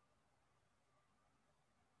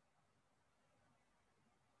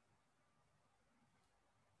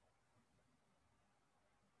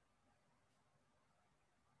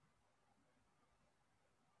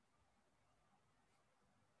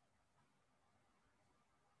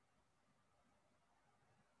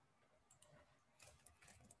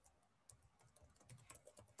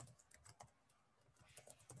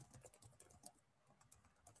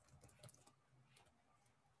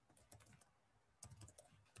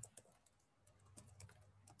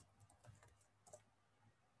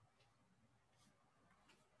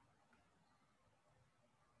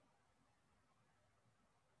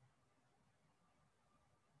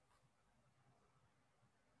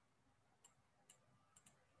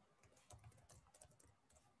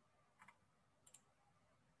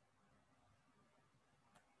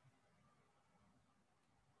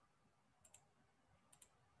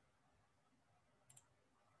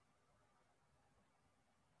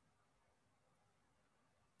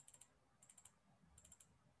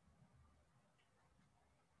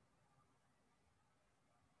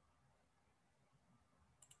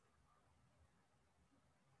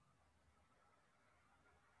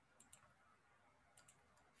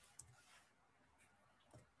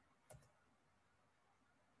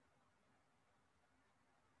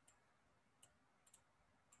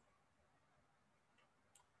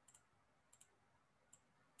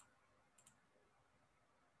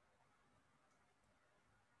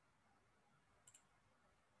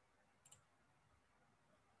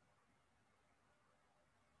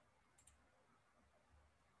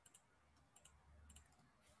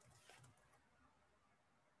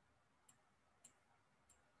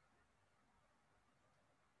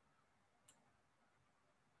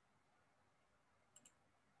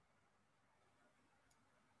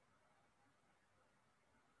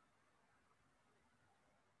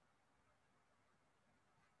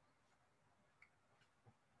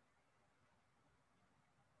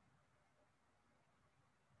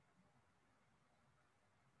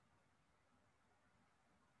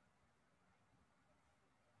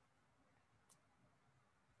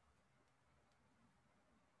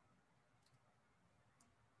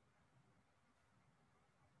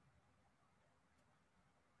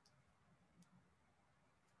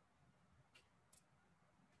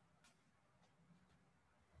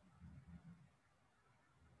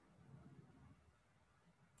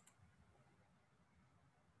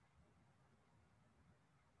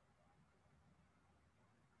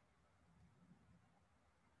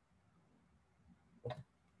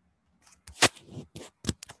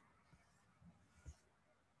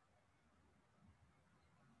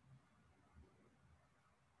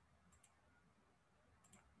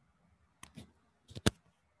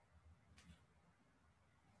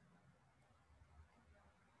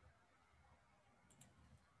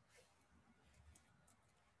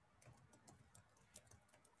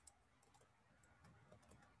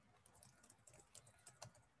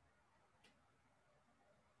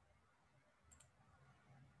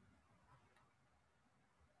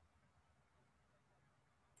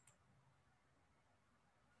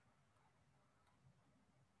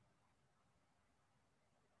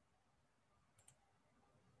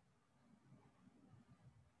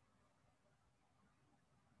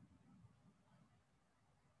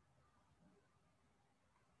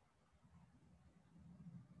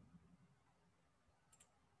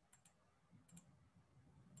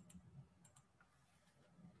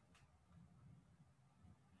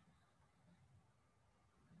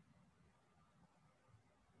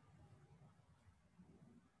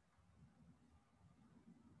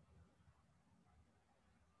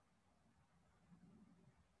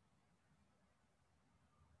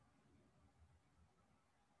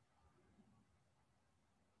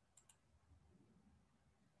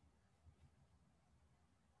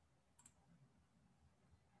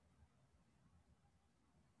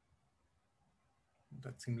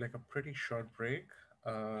 That seemed like a pretty short break.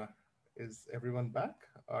 Is everyone back?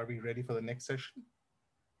 Are we ready for the next session?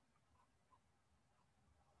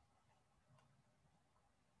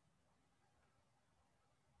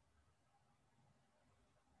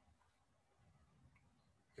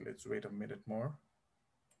 Okay, let's wait a minute more.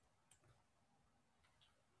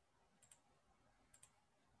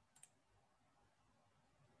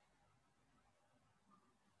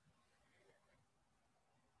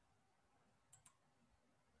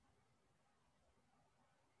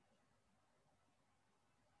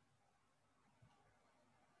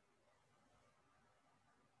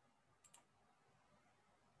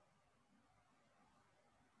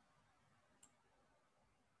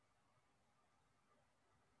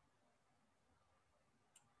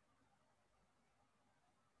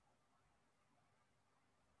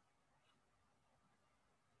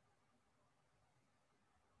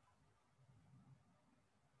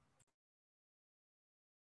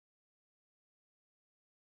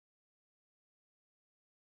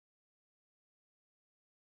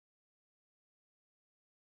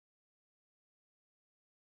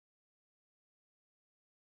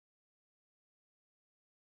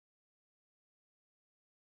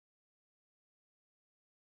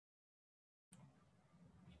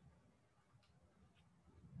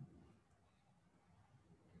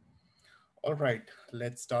 All right,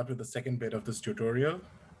 let's start with the second bit of this tutorial.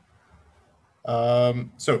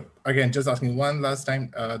 So again, just asking one last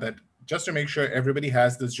time that just to make sure everybody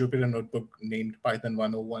has this Jupyter notebook named Python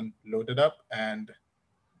 101 loaded up and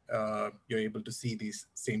you're able to see these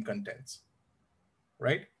same contents,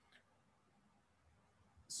 right?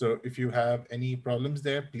 So if you have any problems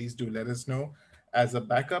there, please do let us know. As a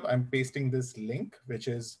backup, I'm pasting this link, which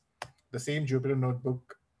is the same Jupyter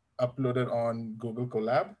notebook uploaded on Google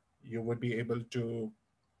Colab. You would be able to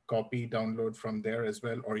copy, download from there as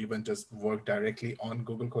well, or even just work directly on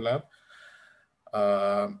Google Colab.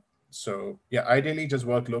 So yeah, ideally just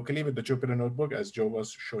work locally with the Jupyter notebook as Joe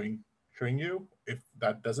was showing you. If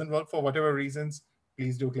that doesn't work for whatever reasons,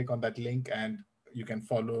 please do click on that link and you can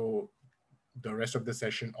follow the rest of the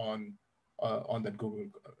session on that Google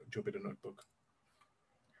Jupyter notebook.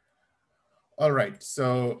 All right,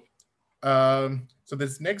 so so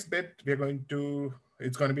this next bit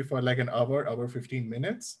it's going to be for like an hour 15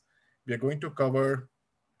 minutes. We are going to cover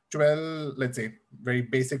 12, let's say, very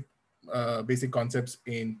basic concepts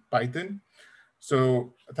in Python.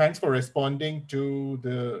 So thanks for responding to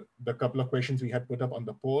the couple of questions we had put up on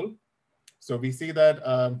the poll. So we see that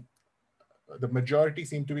the majority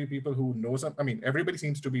seem to be people who know some. I mean, everybody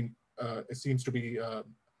seems to be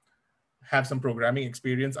have some programming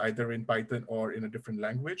experience either in Python or in a different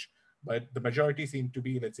language. But the majority seem to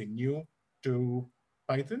be, let's say, new to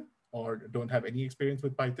Python or don't have any experience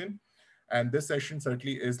with Python. And this session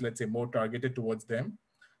certainly is, let's say, more targeted towards them.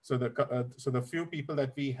 So the few people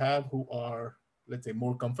that we have who are, let's say,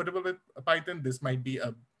 more comfortable with Python, this might be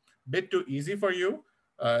a bit too easy for you.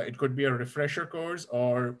 It could be a refresher course,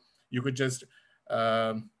 or you could just,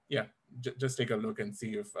 just take a look and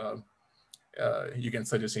see if you can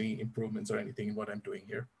suggest any improvements or anything in what I'm doing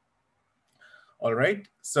here. All right,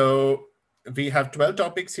 so we have 12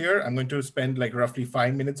 topics here. I'm going to spend like roughly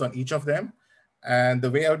 5 minutes on each of them. And the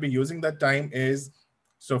way I'll be using that time is,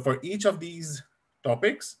 so for each of these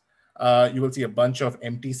topics, you will see a bunch of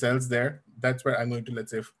empty cells there. That's where I'm going to, let's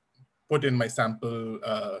say, put in my sample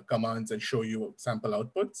commands and show you sample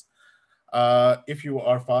outputs. If you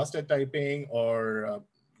are fast at typing or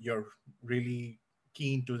you're really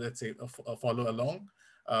keen to, let's say, follow along,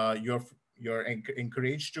 you're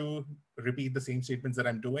encouraged to repeat the same statements that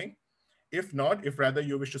I'm doing. If not, if rather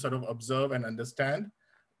you wish to sort of observe and understand,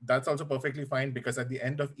 that's also perfectly fine, because at the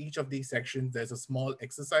end of each of these sections, there's a small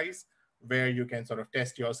exercise where you can sort of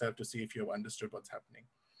test yourself to see if you've understood what's happening.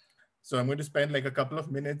 So I'm going to spend like a couple of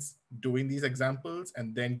minutes doing these examples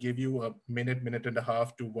and then give you a minute and a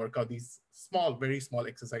half to work out these small, very small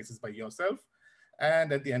exercises by yourself.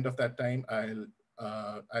 And at the end of that time, I'll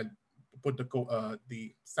put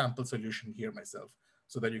the sample solution here myself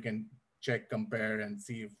so that you can check, compare, and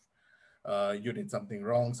see if you did something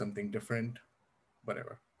wrong, something different,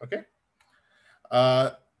 whatever, okay?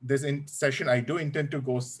 This session, I do intend to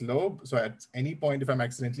go slow. So at any point, if I'm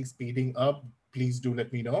accidentally speeding up, please do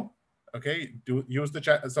let me know. Okay, do use the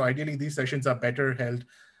chat. So ideally, these sessions are better held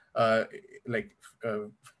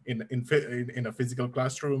in a physical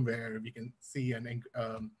classroom where we can see and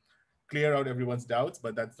clear out everyone's doubts,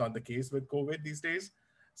 but that's not the case with COVID these days.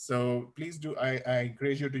 So please do, I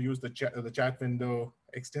encourage you to use the chat window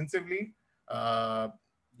extensively.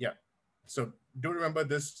 Yeah, so do remember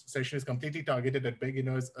this session is completely targeted at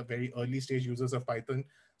beginners, very early stage users of Python.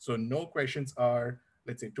 So no questions are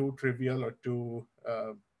let's say, too trivial or too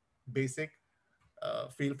basic,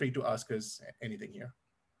 feel free to ask us anything here.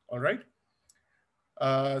 All right.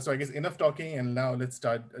 So I guess enough talking, and now let's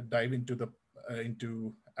start dive into the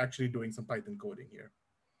into actually doing some Python coding here.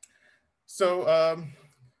 So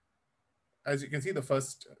as you can see, the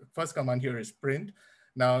first command here is print.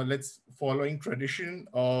 Now let's, following tradition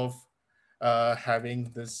of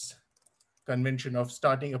having this convention of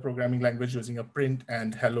starting a programming language using a print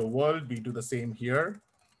and hello world, we do the same here.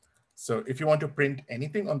 So if you want to print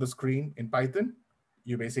anything on the screen in Python,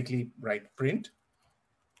 you basically write print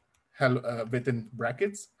hello within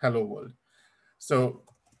brackets hello world. So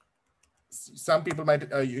some people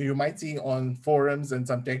might you might see on forums and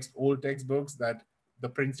some old textbooks that the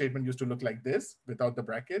print statement used to look like this without the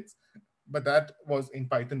brackets, but that was in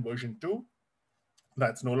Python version 2.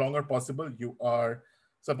 That's no longer possible. You are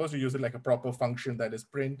supposed to use it like a proper function that is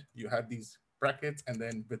print. You have these brackets, and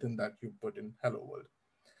then within that you put in hello world.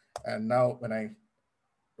 And now when I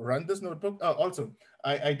run this notebook, also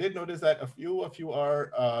I did notice that a few of you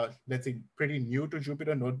are let's say pretty new to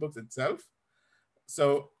Jupyter Notebooks itself.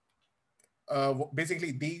 So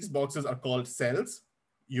basically these boxes are called cells.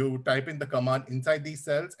 You type in the command inside these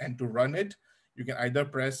cells, and to run it, you can either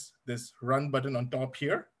press this run button on top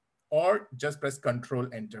here, or just press Control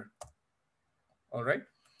Enter. All right.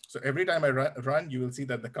 So every time I run, you will see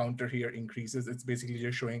that the counter here increases. It's basically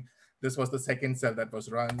just showing this was the second cell that was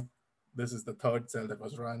run. This is the third cell that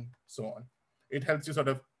was run, so on. It helps you sort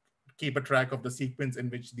of keep a track of the sequence in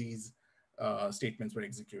which these statements were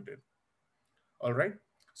executed. All right.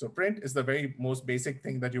 So print is the very most basic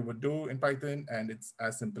thing that you would do in Python, and it's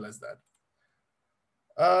as simple as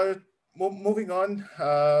that. Moving on,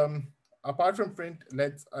 apart from print,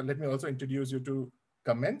 let me also introduce you to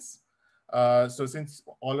comments. So since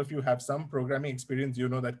all of you have some programming experience, you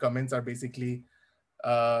know that comments are basically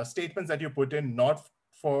statements that you put in not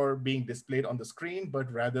for being displayed on the screen, but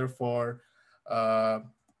rather for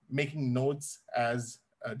making notes as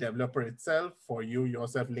a developer itself, for you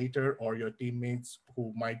yourself later, or your teammates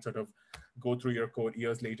who might sort of go through your code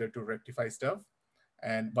years later to rectify stuff.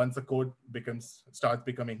 And once the code starts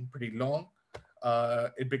becoming pretty long,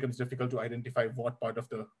 it becomes difficult to identify what part of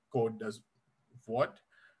the code does what.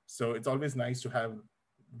 So it's always nice to have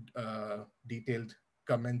detailed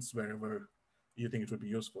comments wherever you think it would be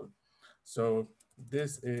useful. So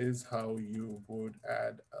this is how you would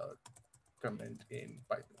add a comment in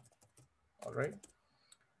Python. All right.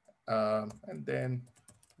 And then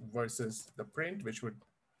versus the print,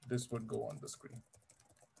 this would go on the screen.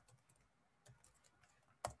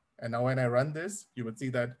 And now when I run this, you would see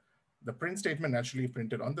that the print statement actually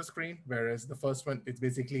printed on the screen, whereas the first one, it's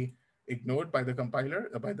basically ignored by the compiler,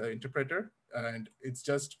 by the interpreter, and it's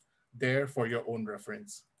just there for your own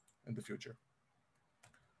reference in the future.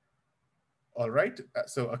 All right,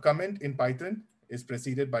 so a comment in Python is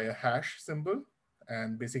preceded by a hash symbol,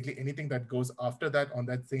 and basically anything that goes after that on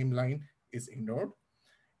that same line is ignored.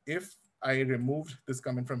 If I removed this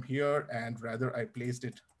comment from here and rather I placed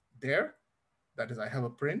it there, that is, I have a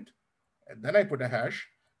print, and then I put a hash,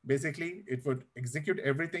 basically it would execute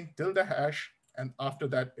everything till the hash, and after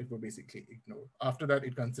that it would basically ignore. After that,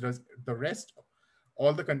 it considers the rest,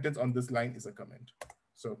 all the contents on this line is a comment.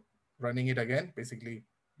 So running it again, basically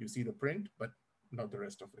you see the print, but not the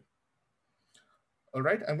rest of it. All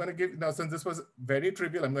right, I'm gonna give, now since this was very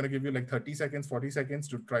trivial, I'm gonna give you like 30 seconds, 40 seconds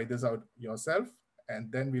to try this out yourself, and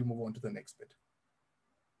then we'll move on to the next bit.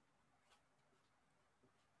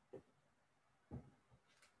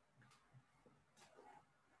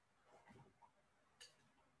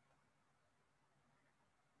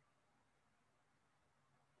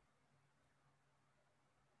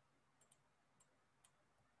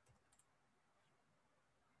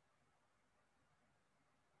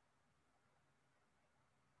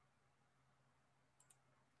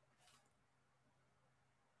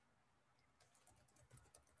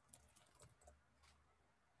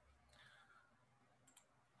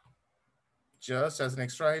 Just as an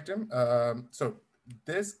extra item, so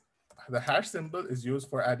the hash symbol is used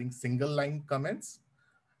for adding single line comments.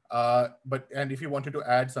 And if you wanted to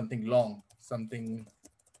add something long,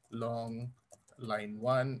 line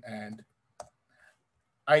 1, and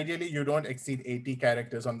ideally you don't exceed 80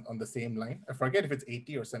 characters on the same line. I forget if it's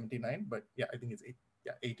 80 or 79, but yeah, I think it's 80,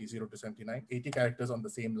 yeah, 80, 0 to 79, 80 characters on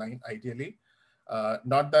the same line, ideally.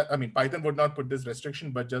 Not that, I mean, Python would not put this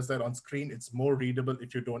restriction, but just that on screen, it's more readable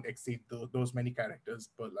if you don't exceed those many characters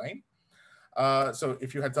per line. So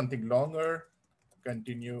if you had something longer,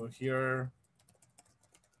 continue here,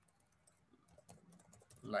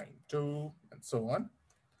 line 2, and so on.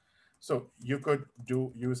 So you could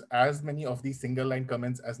use as many of these single line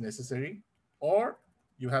comments as necessary, or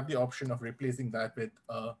you have the option of replacing that with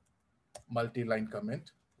a multi-line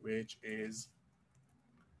comment, which is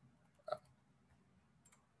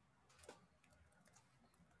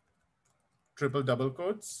triple double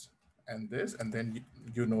quotes and this, and then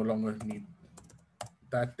you no longer need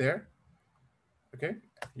that there. Okay,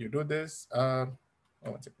 you do this. Oh,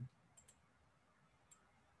 1 second.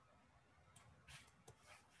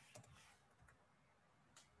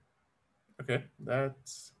 Okay,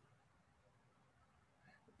 that's,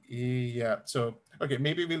 yeah. So, okay,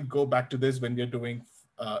 maybe we'll go back to this when we're doing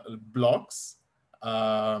blocks.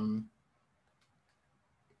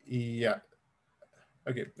 Yeah.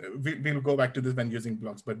 Okay, we'll go back to this when using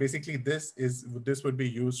blocks, but basically this would be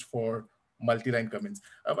used for multi-line comments.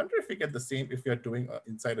 I wonder if we get the same if we are doing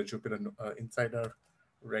inside a Jupyter, inside a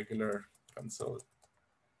regular console.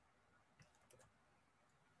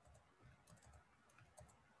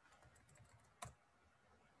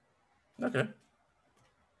 Okay,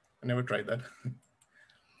 I never tried that.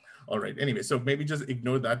 All right, anyway, so maybe just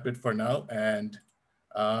ignore that bit for now, and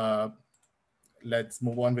let's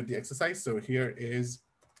move on with the exercise. So here is,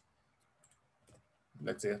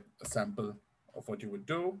 let's say, a sample of what you would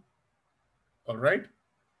do. All right.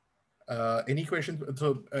 Any questions?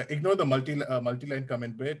 So ignore the multi-line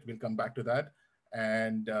comment bit. We'll come back to that.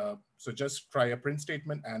 And so just try a print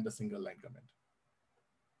statement and a single line comment.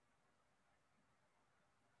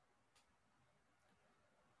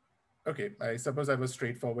 Okay, I suppose I was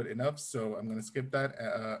straightforward enough, so I'm going to skip that.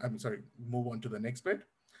 I'm sorry, move on to the next bit.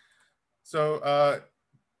 So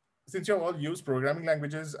since you all use programming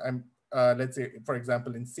languages, let's say, for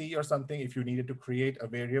example, in C or something, if you needed to create a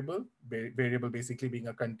variable basically being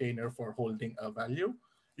a container for holding a value,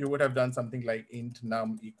 you would have done something like int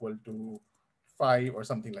num equal to 5 or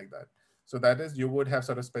something like that. So that is, you would have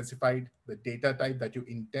sort of specified the data type that you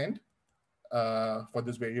intend for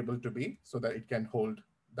this variable to be, so that it can hold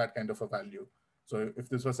that kind of a value. So if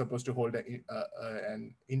this was supposed to hold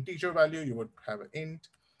an integer value, you would have an int.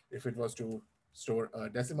 If it was to store a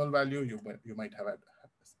decimal value, you might have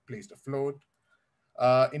placed a float.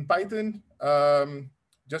 In Python,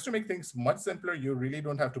 just to make things much simpler, you really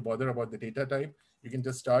don't have to bother about the data type. You can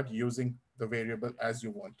just start using the variable as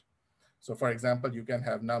you want. So for example, you can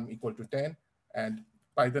have num equal to 10, and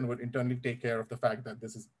Python would internally take care of the fact that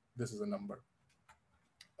this is a number.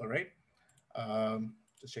 All right.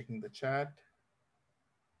 Just checking the chat.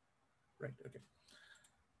 Right, okay.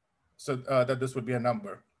 So that this would be a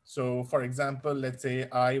number. So for example, let's say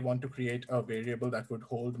I want to create a variable that would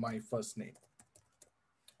hold my first name.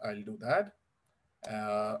 I'll do that.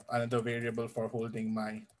 Another variable for holding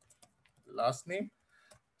my last name.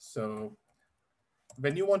 So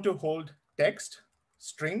when you want to hold text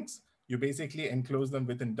strings, you basically enclose them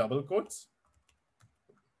within double quotes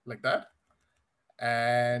like that.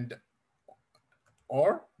 And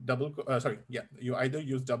you either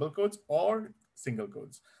use double quotes or single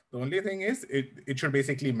quotes. The only thing is it should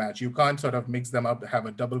basically match. You can't sort of mix them up, have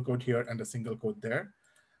a double quote here and a single quote there.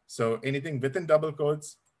 So anything within double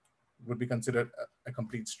quotes would be considered a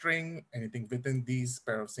complete string. Anything within these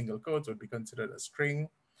pair of single quotes would be considered a string.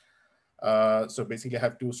 So basically I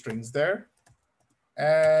have two strings there.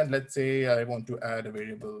 And let's say I want to add a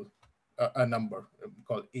variable, a number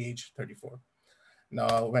called age 34.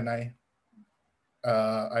 Now, when I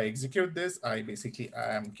execute this, I basically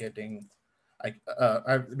am getting,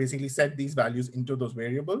 I basically set these values into those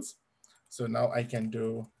variables. So now I can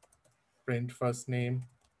do print first name,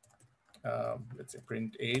 let's say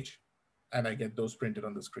print age, and I get those printed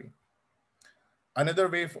on the screen. Another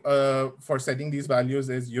way for setting these values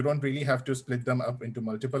is you don't really have to split them up into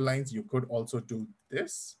multiple lines. You could also do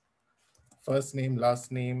this, first name,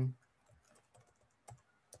 last name,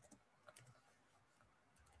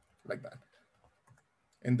 like that.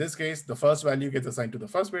 In this case, the first value gets assigned to the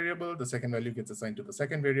first variable, the second value gets assigned to the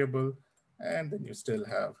second variable, and then you still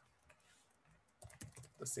have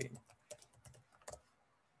the same,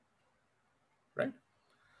 right?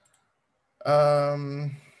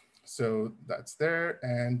 So that's there.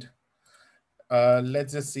 And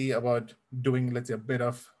let's just see about doing, let's say, a bit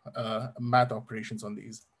of math operations on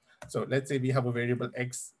these. So let's say we have a variable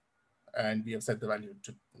x, and we have set the value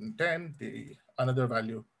to 10, the another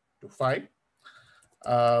value to 5.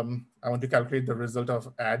 I want to calculate the result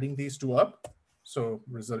of adding these two up. So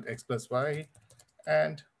result x plus y,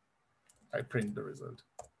 and I print the result.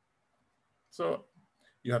 So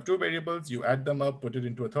you have two variables, you add them up, put it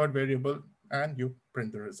into a third variable, and you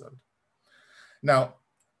print the result. Now,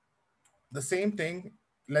 the same thing,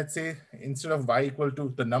 let's say instead of y equal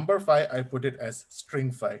to the number 5, I put it as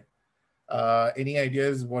string 5. Any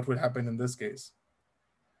ideas what would happen in this case?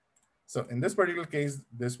 So in this particular case,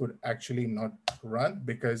 this would actually not run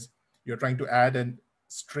because you're trying to add a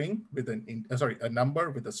string with a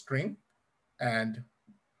number with a string, and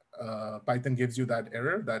Python gives you that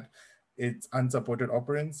error that it's unsupported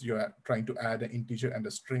operands. You're trying to add an integer and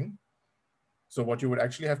a string. So what you would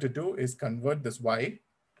actually have to do is convert this y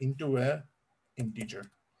into an integer.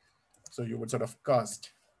 So you would sort of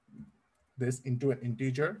cast this into an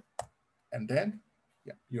integer, and then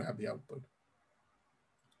yeah, you have the output,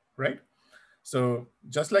 right? So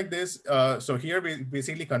just like this, so here we're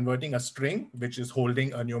basically converting a string, which is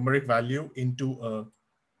holding a numeric value into a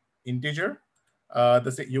integer.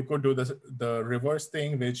 You could do the reverse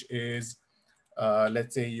thing, which is,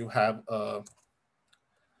 let's say you have a,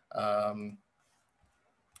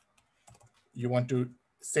 you want to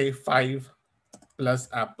say 5 plus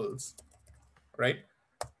apples, right?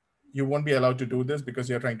 You won't be allowed to do this because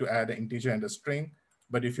you're trying to add an integer and a string.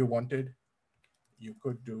 But if you wanted, you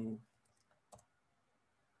could do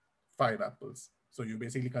 5 apples. So you're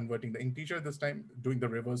basically converting the integer this time, doing the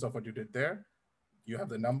reverse of what you did there. You have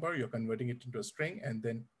the number, you're converting it into a string, and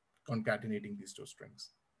then concatenating these two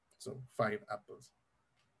strings. So 5 apples,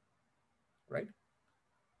 right?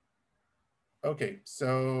 Okay,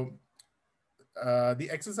 so the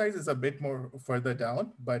exercise is a bit more further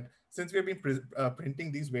down, but since we've been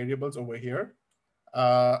printing these variables over here,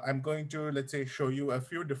 I'm going to, let's say, show you a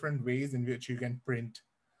few different ways in which you can print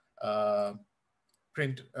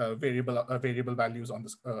variable values on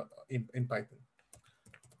this in Python.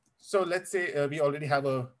 So let's say we already have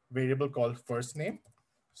a variable called first name.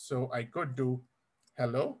 So I could do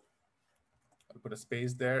hello. I'll put a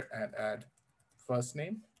space there and add first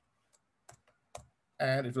name,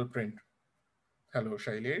 and it will print hello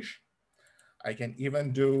Shailesh. I can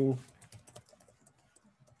even do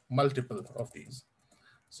multiple of these.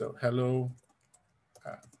 So hello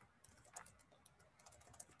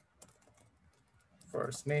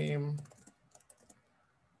first name,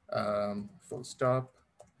 full stop,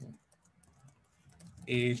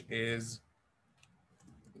 age is,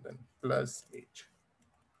 then plus age.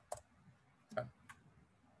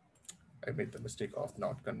 I made the mistake of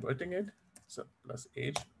not converting it. So plus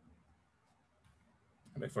age,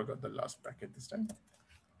 and I forgot the last bracket this time,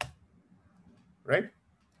 right?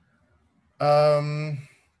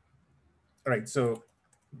 All right, so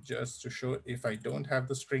just to show, if I don't have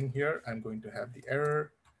the string here, I'm going to have the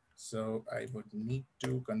error. So I would need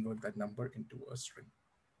to convert that number into a string,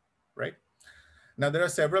 right? Now there are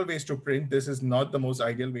several ways to print. This is not the most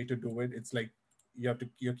ideal way to do it. It's like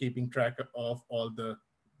you're keeping track of all the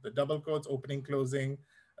double quotes, opening, closing,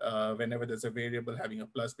 whenever there's a variable having a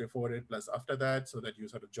plus before it, plus after that, so that you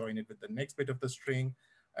sort of join it with the next bit of the string.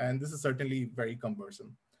 And this is certainly very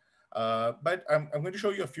cumbersome. But I'm going to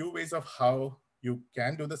show you a few ways of how you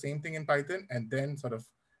can do the same thing in Python, and then sort of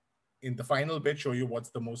in the final bit, show you what's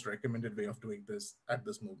the most recommended way of doing this at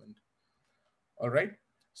this moment. All right,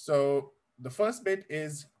 so the first bit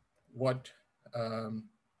is what,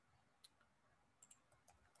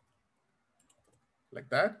 like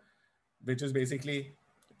that, which is basically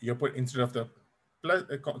you put, instead of the plus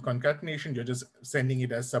concatenation, you're just sending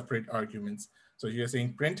it as separate arguments. So you're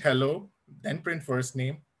saying print hello, then print first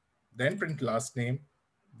name, then print last name,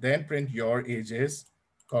 then print your ages,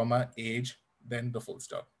 comma, age, then the full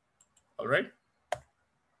stop. All right.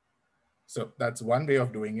 So that's one way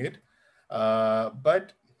of doing it,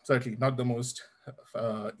 but certainly not the most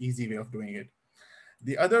easy way of doing it.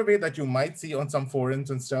 The other way that you might see on some forums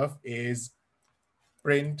and stuff is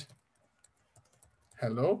print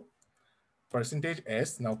hello,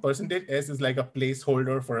 %s. Now %s is like a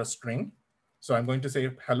placeholder for a string. So I'm going to say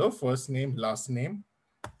hello, first name, last name,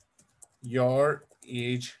 your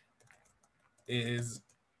age is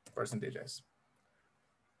 %s.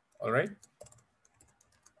 All right.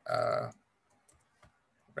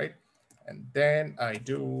 Right. And then I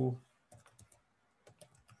do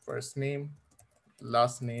first name,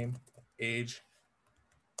 last name, age,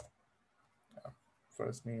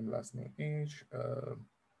 first name, last name, age.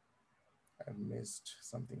 I missed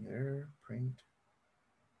something there, print.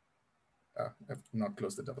 I've not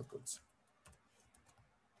closed the double quotes.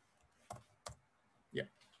 Yeah,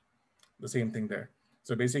 the same thing there.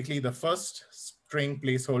 So basically the first string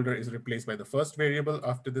placeholder is replaced by the first variable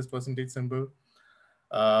after this % symbol.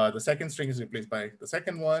 The second string is replaced by the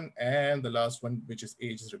second one, and the last one, which is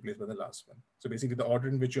age, is replaced by the last one. So basically the order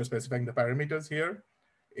in which you're specifying the parameters here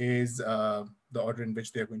is the order in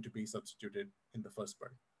which they're going to be substituted in the first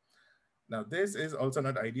part. Now this is also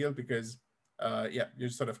not ideal because yeah, you're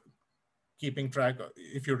sort of keeping track.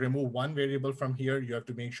 If you remove one variable from here, you have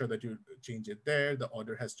to make sure that you change it there. The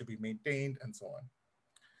order has to be maintained and so on.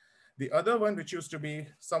 The other one, which used to be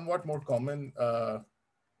somewhat more common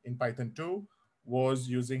in Python 2, was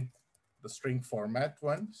using the string format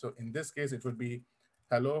one. So in this case, it would be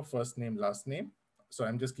hello, first name, last name. So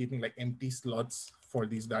I'm just keeping like empty slots for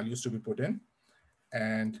these values to be put in.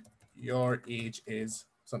 And your age is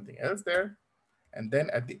something else there. And then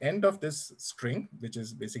at the end of this string, which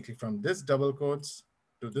is basically from this double quotes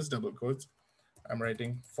to this double quotes, I'm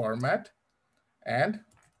writing format. And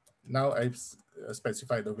now I've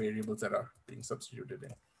specified the variables that are being substituted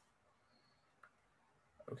in.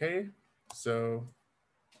 Okay, so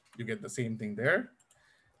you get the same thing there.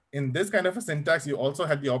 In this kind of a syntax, you also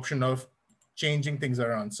had the option of changing things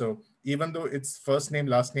around. So even though it's first name,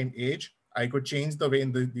 last name, age, I could change the way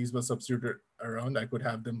these were substituted around. I could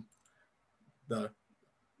have them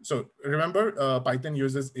so remember, Python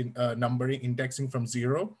uses numbering indexing from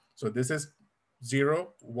 0. So this is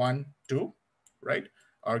 0, 1, 2, right?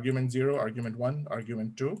 Argument 0, argument 1,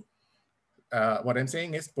 argument 2. What I'm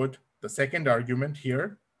saying is put the second argument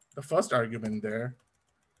here, the first argument there,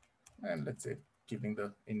 and let's say keeping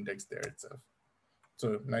the index there itself.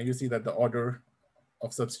 So now you see that the order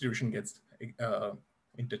of substitution gets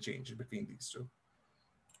interchanged between these two.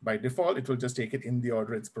 By default, it will just take it in the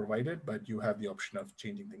order it's provided, but you have the option of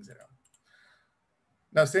changing things around.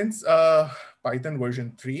 Now, since Python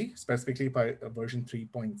version 3, specifically version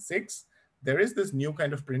 3.6, there is this new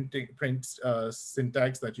kind of print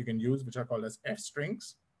syntax that you can use, which are called as F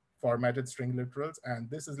strings, formatted string literals. And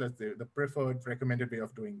this is, let's say, the preferred recommended way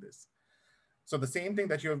of doing this. So the same thing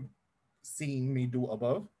that you've seen me do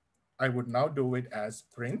above, I would now do it as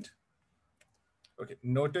print. Okay,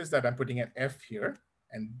 notice that I'm putting an F here,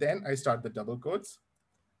 and then I start the double quotes.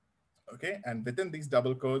 Okay, and within these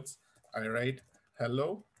double quotes, I write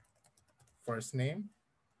hello, first name,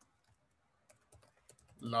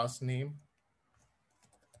 last name,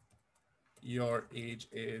 your age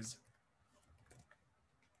is,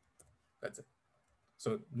 that's it.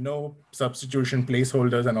 So no substitution,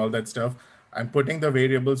 placeholders, and all that stuff. I'm putting the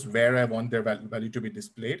variables where I want their value to be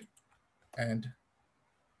displayed, and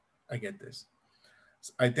I get this.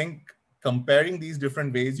 So I think comparing these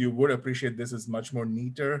different ways, you would appreciate this is much more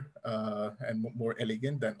neater and more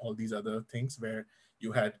elegant than all these other things where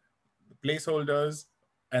you had placeholders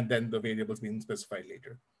and then the variables being specified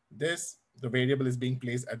later. This, the variable is being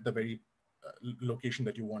placed at the very location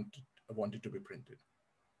that you want it to be printed,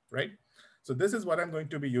 right? So this is what I'm going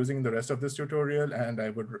to be using in the rest of this tutorial, and I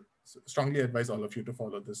would strongly advise all of you to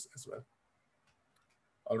follow this as well.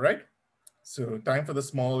 All right, so time for the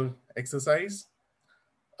small exercise.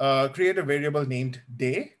 Create a variable named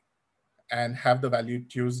day and have the value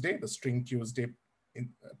Tuesday, the string Tuesday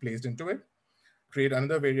placed into it. Create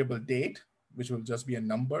another variable date, which will just be a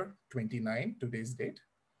number, 29, today's date.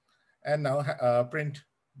 And now print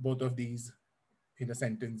both of these in a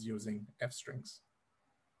sentence using F strings.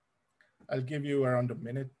 I'll give you around a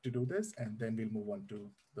minute to do this, and then we'll move on to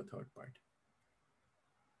the third part.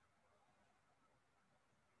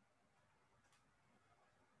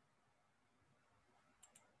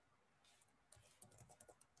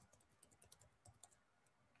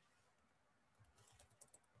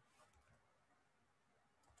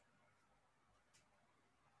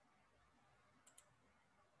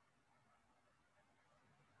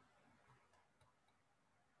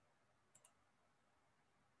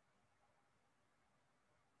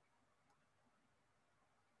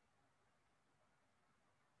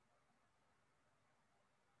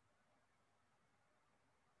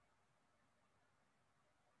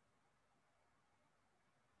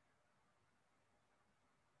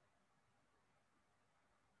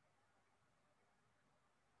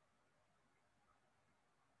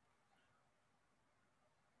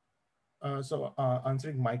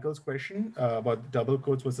 Answering Michael's question about double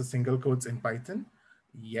quotes versus single quotes in Python,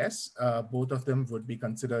 yes, both of them would be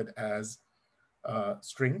considered as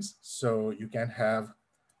strings. So you can have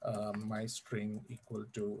my string equal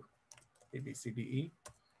to ABCDE,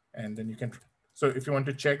 and then you can, so if you want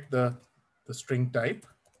to check the string type,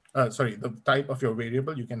 the type of your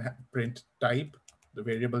variable, you can print type, the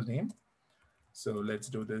variable name. So let's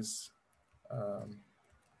do this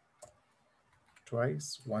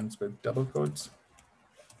twice, once with double quotes.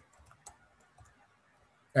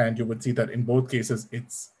 And you would see that in both cases,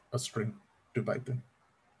 it's a string to Python.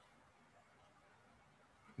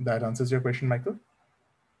 That answers your question, Michael?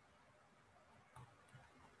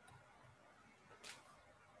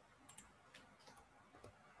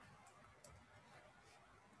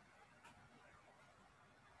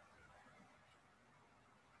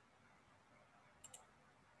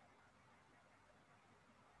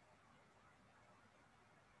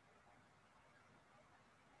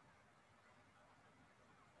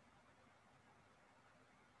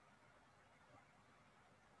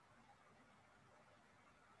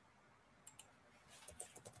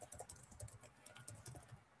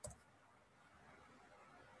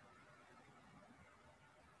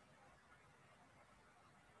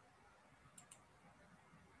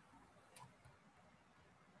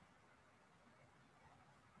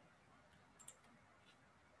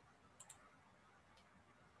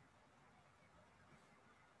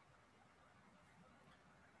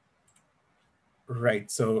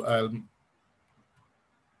 Right. So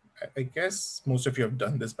I guess most of you have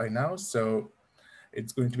done this by now. So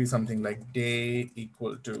it's going to be something like day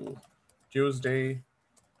equal to Tuesday,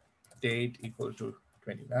 date equal to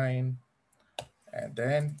 29, and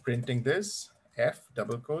then printing this F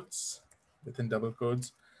double quotes within double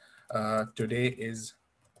quotes. Today is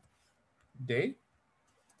day,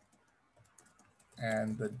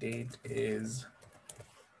 and the date is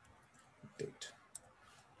date.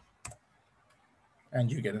 And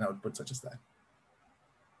you get an output such as that.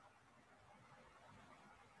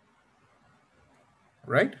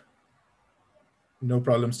 Right? No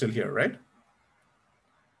problem still here, right?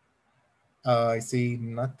 I see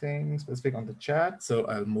nothing specific on the chat, so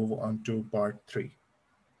I'll move on to part 3.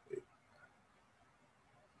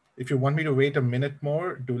 If you want me to wait a minute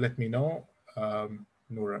more, do let me know. No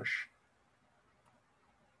rush.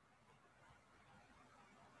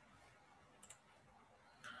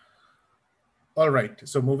 All right,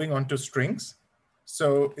 so moving on to strings.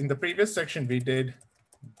 So in the previous section, we did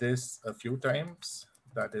this a few times.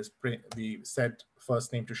 That is, we set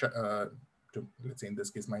first name to, let's say in this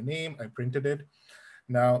case, my name, I printed it.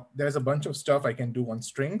 Now there's a bunch of stuff I can do on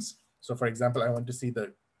strings. So for example, I want to see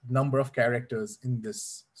the number of characters in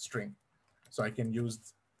this string. So I can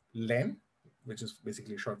use len, which is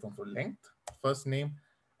basically short form for length, first name,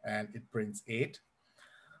 and it prints 8.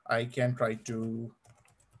 I can try to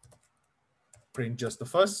print just the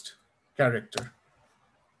first character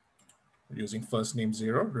using first name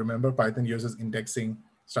 0. Remember, Python uses indexing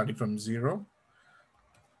starting from 0.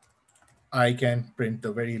 I can print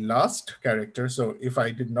the very last character. So if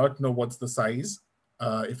I did not know what's the size,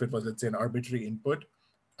 if it was, let's say, an arbitrary input,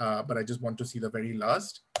 but I just want to see the very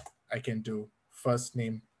last, I can do first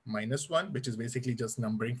name -1, which is basically just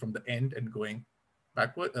numbering from the end and going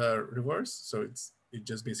backward, reverse. So it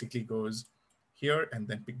just basically goes here and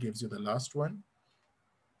then it gives you the last one.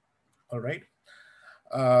 All right.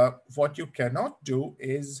 What you cannot do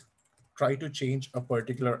is try to change a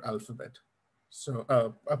particular alphabet. So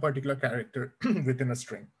a particular character within a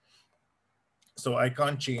string. So I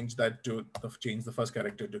can't change that to change the first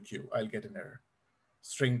character to Q. I'll get an error.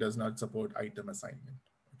 String does not support item assignment.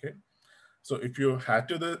 Okay. So if you had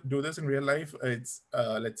to do this in real life, it's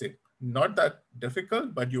let's say not that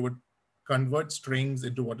difficult, but you would convert strings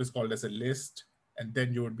into what is called as a list, and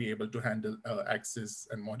then you would be able to handle access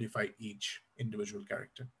and modify each individual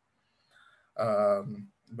character.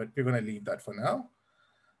 But we're going to leave that for now.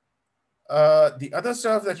 The other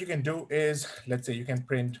stuff that you can do is, let's say you can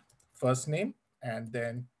print first name and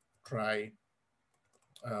then try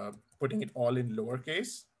putting it all in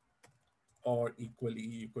lowercase, or equally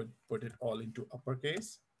you could put it all into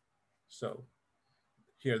uppercase. So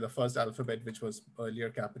here the first alphabet, which was earlier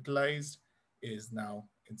capitalized, is now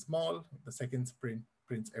in small. The second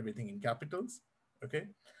prints everything in capitals. Okay,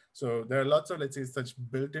 so there are lots of, let's say, such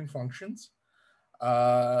built-in functions.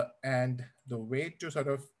 And the way to sort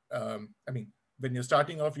of, I mean, when you're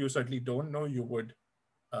starting off, you certainly don't know, you would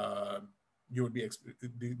be,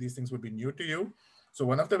 these things would be new to you. So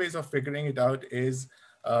one of the ways of figuring it out is,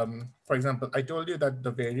 for example, I told you that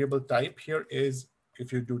the variable type here is,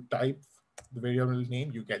 if you do type the variable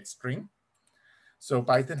name, you get string. So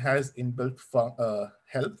Python has inbuilt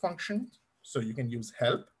help function. So you can use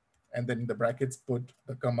help, and then in the brackets, put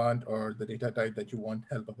the command or the data type that you want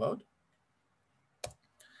help about.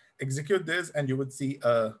 Execute this, and you would see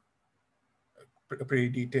a pretty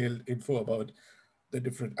detailed info about the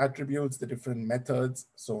different attributes, the different methods,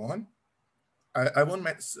 so on. I won't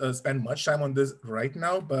spend much time on this right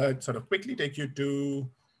now, but sort of quickly take you to,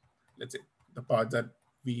 let's say, the part that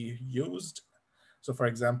we used. So for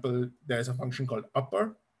example, there's a function called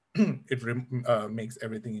upper. It makes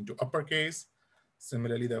everything into uppercase.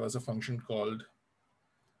 Similarly, there was a function called,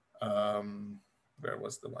 where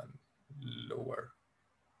was the one? Lower.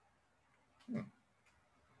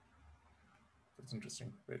 That's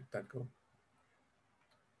interesting. Where did that go?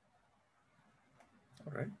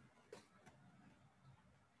 All right.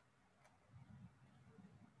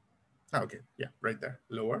 Okay, yeah, right there,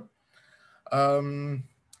 lower.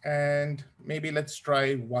 And maybe let's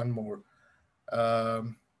try one more.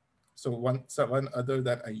 So one other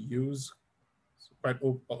that I use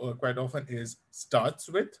quite often is starts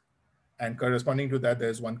with, and corresponding to that,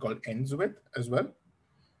 there's one called ends with as well.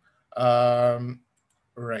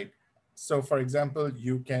 Right. So for example,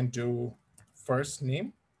 you can do first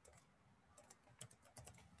name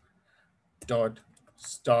dot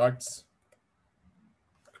starts.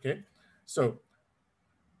 Okay. So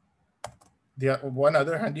the one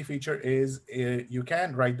other handy feature is you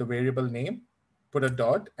can write the variable name, put a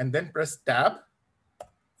dot, and then press tab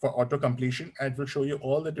for auto completion, and it will show you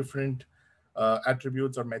all the different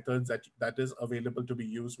attributes or methods that is available to be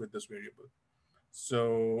used with this variable.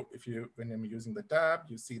 So when I'm using the tab,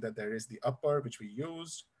 you see that there is the upper, which we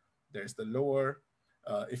used. There's the lower.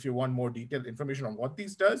 If you want more detailed information on what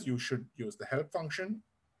these does, you should use the help function.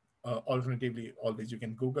 Alternatively, always you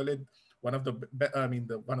can Google it. One of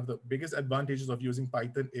the biggest advantages of using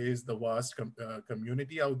Python is the vast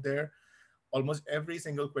community out there. Almost every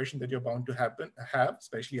single question that you're bound to have,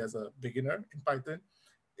 especially as a beginner in Python,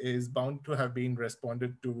 is bound to have been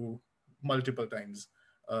responded to multiple times,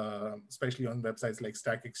 especially on websites like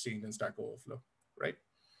Stack Exchange and Stack Overflow, right?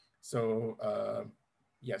 So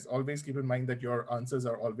yes, always keep in mind that your answers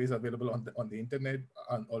are always available on the internet,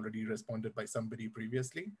 already responded by somebody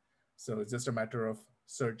previously. So it's just a matter of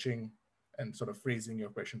searching and sort of phrasing your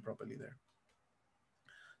question properly there.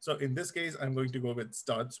 So in this case, I'm going to go with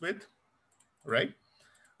starts with, right?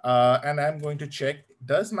 And I'm going to check,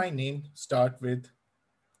 does my name start with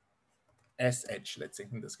SH, let's say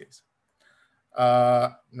in this case.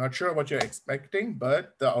 Not sure what you're expecting,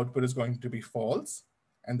 but the output is going to be false.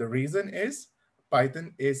 And the reason is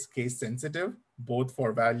Python is case sensitive, both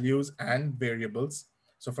for values and variables.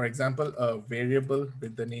 So for example, a variable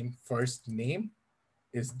with the name first name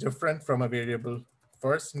is different from a variable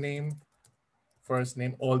first name,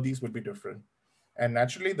 all these would be different. And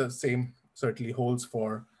naturally the same certainly holds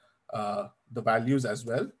for the values as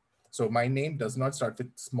well. So my name does not start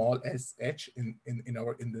with small sh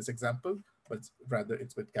in this example, but rather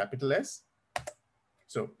it's with capital S.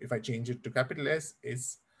 So if I change it to capital S,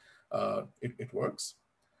 it works.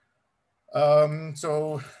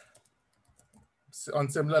 So on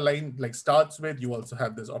similar line, like starts with, you also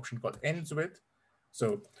have this option called ends with.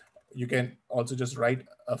 So you can also just write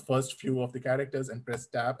a first few of the characters and press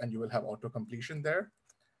tab, and you will have auto completion there.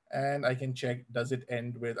 And I can check, does it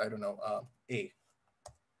end with, I don't know, A?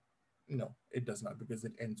 No, it does not, because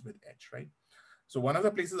it ends with H, right? So one of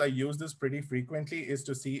the places I use this pretty frequently is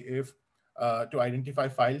to see if, to identify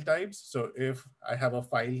file types. So if I have a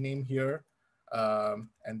file name here,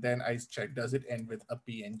 and then I check, does it end with a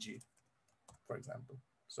PNG, for example?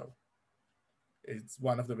 So it's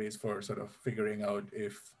one of the ways for sort of figuring out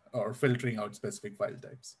or filtering out specific file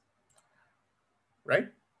types, right?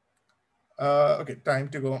 Okay, time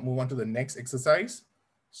to move on to the next exercise.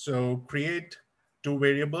 So create two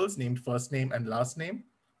variables named first name and last name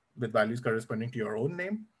with values corresponding to your own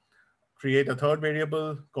name. Create a third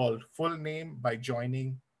variable called full name by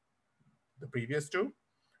joining the previous two.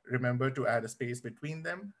 Remember to add a space between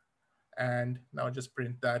them. And now just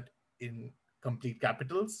print that in complete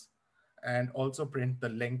capitals, and also print the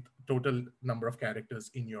length, total number of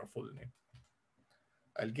characters in your full name.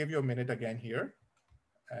 I'll give you a minute again here,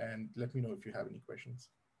 and let me know if you have any questions.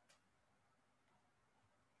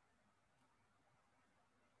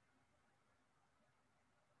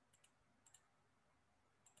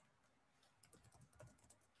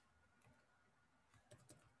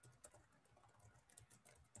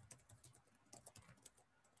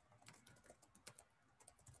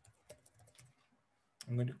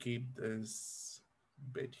 I'm going to keep this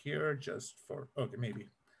bit here just for, okay, maybe.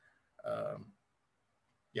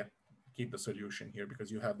 Yeah, keep the solution here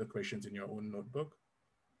because you have the questions in your own notebook.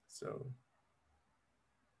 So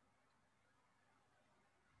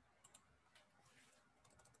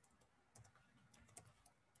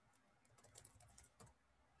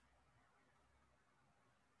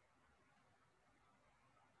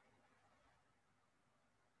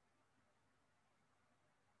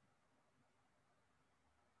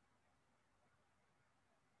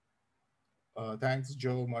thanks,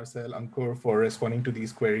 Joe, Marcel, Ankur, for responding to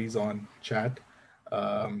these queries on chat.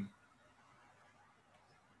 Yeah,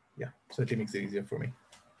 certainly makes it easier for me.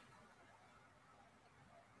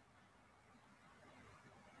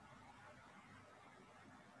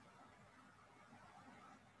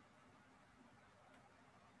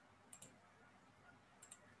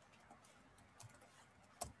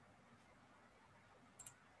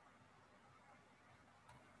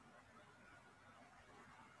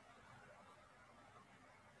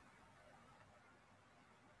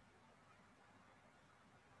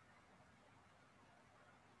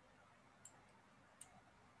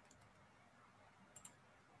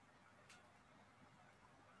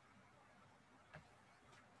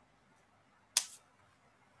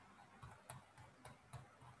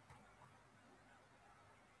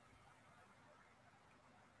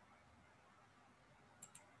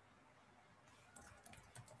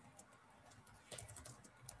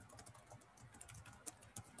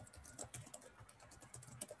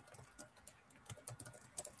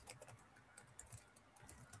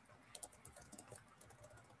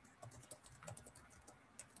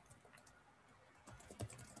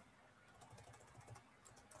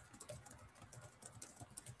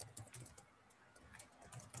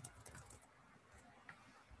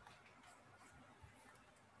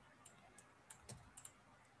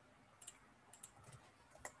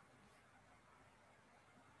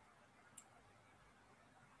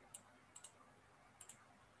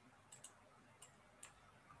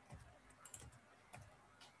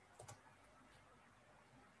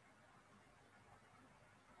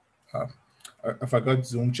 I forgot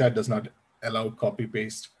Zoom chat does not allow copy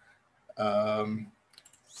paste.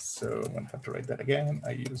 So I'm gonna have to write that again.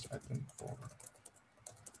 I used admin for.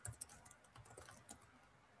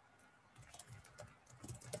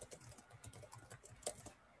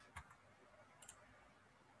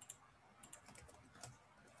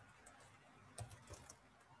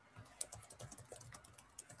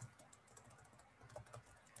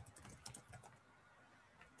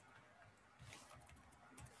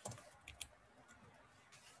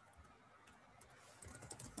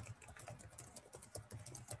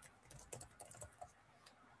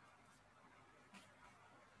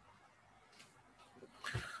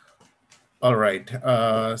 All right,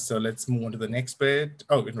 so let's move on to the next bit.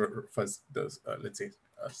 Oh, first, there's, let's say,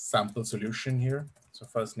 a sample solution here. So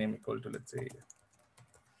first name equal to, let's say,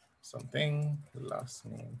 something, last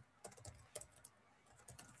name.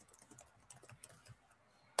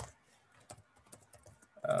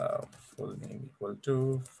 Full name equal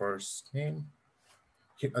to first name.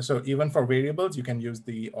 So even for variables, you can use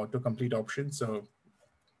the autocomplete option. So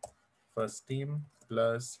first name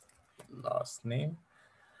plus last name.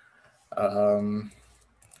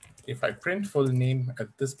 If I print full name at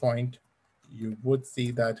this point, you would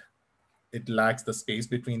see that it lacks the space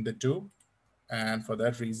between the two. And for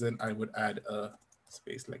that reason, I would add a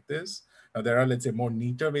space like this. Now there are, let's say, more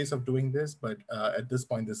neater ways of doing this, but at this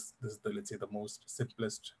point, this is the, let's say, the most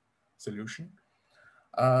simplest solution.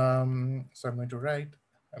 So I'm going to write,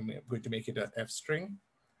 I'm going to make it a F string,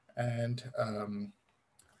 and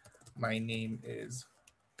my name is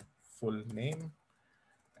full name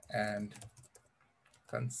and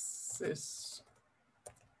consists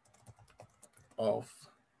of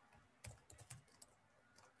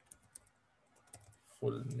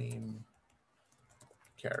full name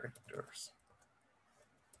characters,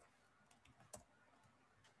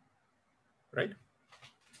 right?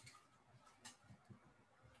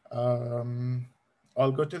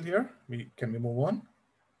 All good till here? Can we move on?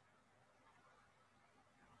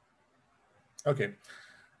 Okay,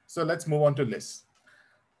 so let's move on to lists.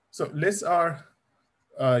 So lists are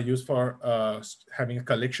used for having a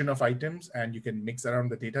collection of items, and you can mix around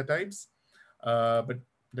the data types. But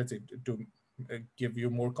let's say to give you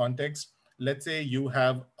more context, let's say you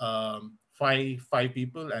have five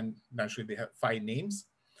people, and naturally they have 5 names.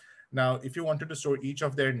 Now, if you wanted to store each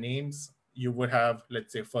of their names, you would have,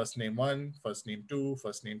 let's say, first name 1, first name 2,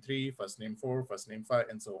 first name 3, first name 4, first name 5,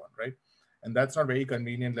 and so on, right? And that's not very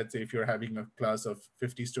convenient. Let's say if you're having a class of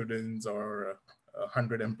 50 students or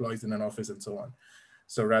 100 employees in an office and so on.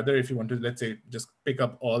 So rather, if you want to, let's say, just pick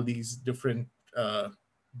up all these different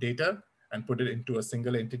data and put it into a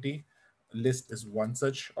single entity, list is one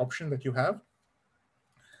such option that you have.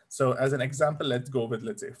 So as an example, let's go with,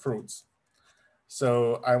 let's say, fruits.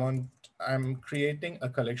 So I'm creating a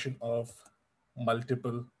collection of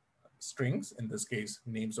multiple strings, in this case,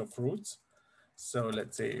 names of fruits. So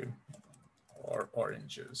let's say,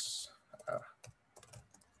 oranges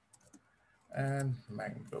and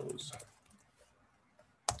mangoes.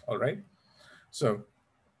 All right. So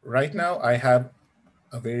right now I have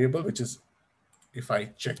a variable, which is, if I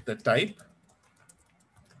check the type,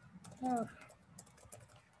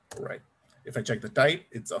 right. If I check the type,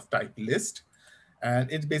 it's of type list,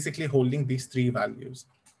 and it's basically holding these 3 values.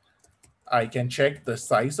 I can check the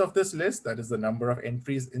size of this list, that is the number of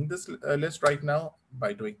entries in this list right now,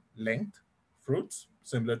 by doing length fruits,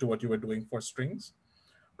 similar to what you were doing for strings,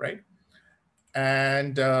 right?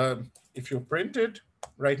 And if you print it,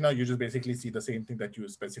 right now you just basically see the same thing that you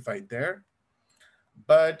specified there.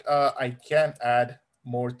 But I can add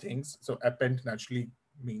more things. So append naturally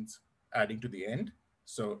means adding to the end.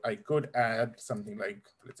 So I could add something like,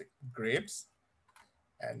 let's say, grapes.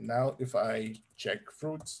 And now if I check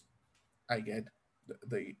fruits, I get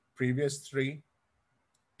the previous 3,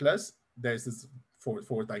 plus there's this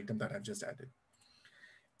fourth item that I've just added.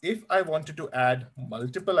 If I wanted to add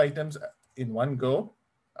multiple items in one go,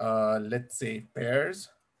 let's say pears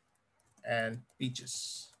and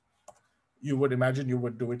peaches, you would imagine you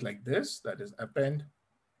would do it like this, that is append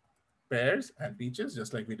pears and peaches,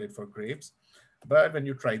 just like we did for grapes. But when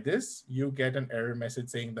you try this, you get an error message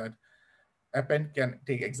saying that append can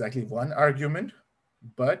take exactly 1 argument,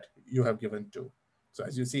 but you have given 2. So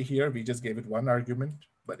as you see here, we just gave it 1 argument,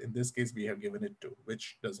 but in this case, we have given it 2,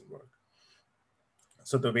 which doesn't work.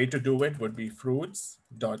 So the way to do it would be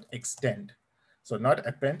fruits.extend. So not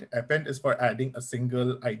append. Append is for adding a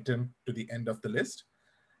single item to the end of the list.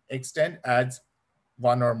 Extend adds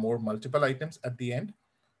 1 or more multiple items at the end.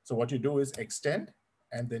 So what you do is extend,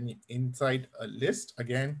 and then inside a list,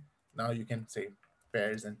 again, now you can say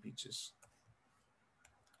pears and peaches.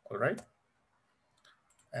 All right.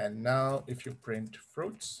 And now if you print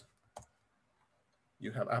fruits,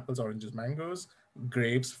 you have apples, oranges, mangoes,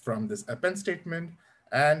 grapes from this append statement.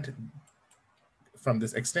 And from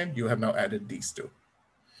this extent, you have now added these two.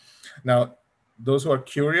 Now, those who are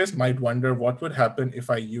curious might wonder what would happen if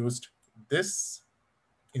I used this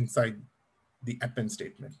inside the append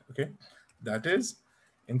statement, okay? That is,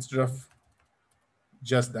 instead of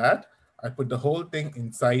just that, I put the whole thing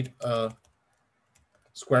inside a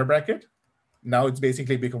square bracket. Now it's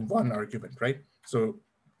basically become one argument, right? So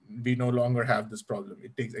we no longer have this problem.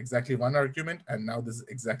 It takes exactly one argument, and now this is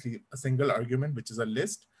exactly a single argument, which is a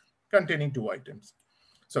list containing two items.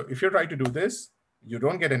 So if you try to do this, you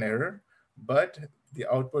don't get an error, but the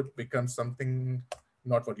output becomes something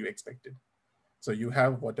not what you expected. So you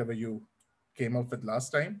have whatever you came up with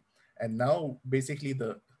last time. And now basically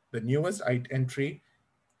the newest entry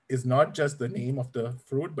is not just the name of the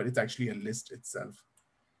fruit, but it's actually a list itself.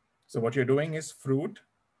 So what you're doing is fruit,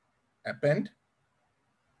 append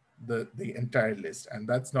the entire list. And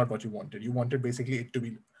that's not what you wanted. You wanted basically it to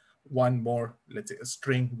be one more, let's say a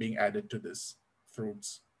string being added to this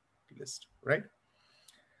fruits list, right?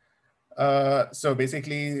 So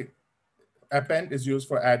basically append is used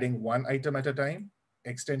for adding one item at a time.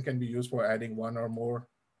 Extend can be used for adding one or more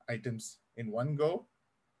items in one go.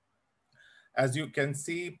 As you can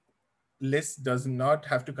see, list does not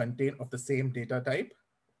have to contain of the same data type,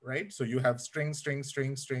 right? So you have string, string,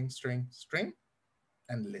 string, string, string, string,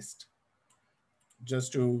 and list.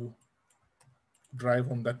 Just to drive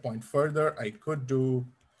home that point further, I could do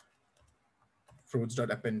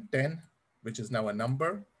fruits.append 10, which is now a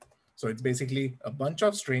number. So it's basically a bunch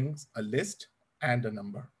of strings, a list, and a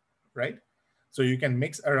number, right? So you can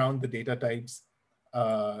mix around the data types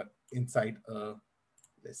inside a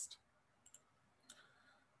list.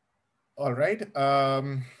 All right.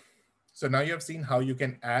 So now you have seen how you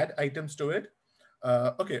can add items to it.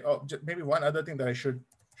 Okay, maybe one other thing that I should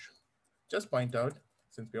just point out,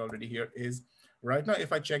 since we're already here, is right now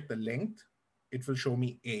if I check the length, it will show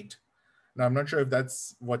me 8. Now I'm not sure if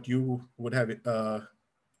that's what you would have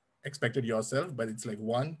expected yourself, but it's like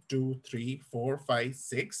 1, 2, 3, 4, 5,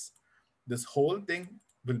 6. This whole thing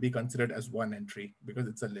will be considered as one entry because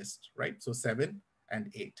it's a list, right? So 7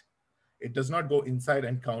 and 8. It does not go inside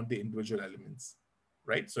and count the individual elements,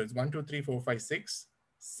 right? So it's 1, 2, 3, 4, 5, 6,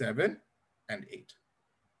 7, and 8.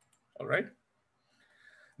 All right.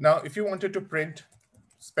 Now, if you wanted to print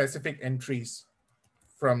specific entries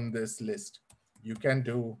from this list, you can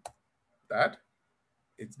do that.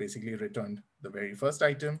 It's basically returned the very first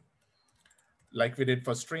item. Like we did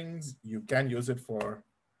for strings, you can use it for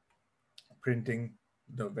printing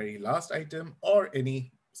the very last item or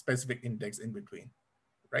any specific index in between,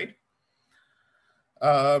 right?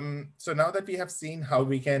 So now that we have seen how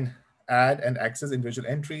we can add and access individual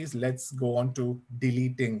entries, let's go on to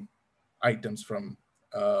deleting items from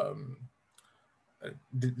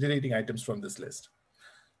this list.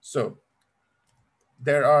 So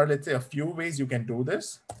there are, let's say, a few ways you can do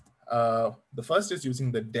this. The first is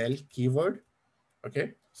using the del keyword.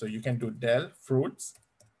 Okay, so you can do del fruits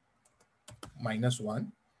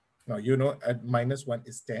 -1. Now, you know, at -1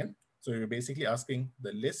 is 10. So you're basically asking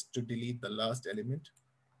the list to delete the last element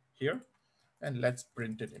here. And let's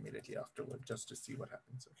print it immediately afterward just to see what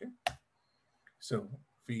happens, okay? So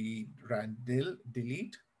we ran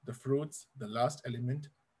delete the fruits, the last element,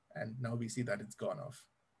 and now we see that it's gone off,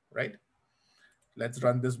 right? Let's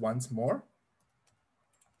run this once more.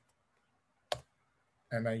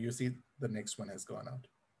 And now you see the next one has gone out,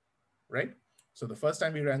 right? So the first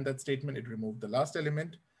time we ran that statement, it removed the last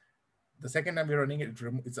element. The second time we're running it,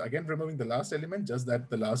 it's again removing the last element, just that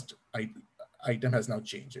the last item has now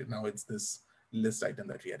changed. Now it's this list item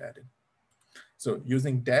that we had added. So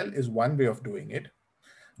using del is one way of doing it.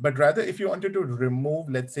 But rather, if you wanted to remove,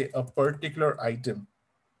 let's say, a particular item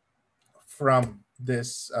from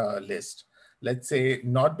this list, let's say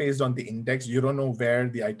not based on the index, you don't know where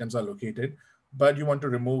the items are located, but you want to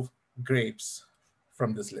remove grapes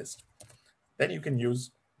from this list, then you can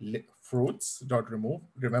use fruits.remove.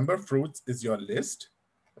 Remember, fruits is your list,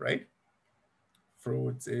 right?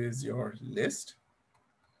 Fruits is your list.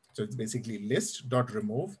 So it's basically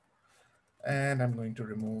list.remove. And I'm going to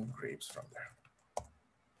remove grapes from there.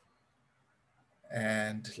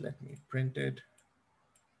 And let me print it.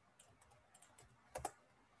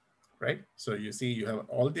 Right? So you see you have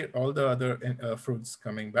all the other fruits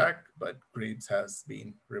coming back, but grapes has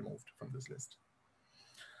been removed from this list.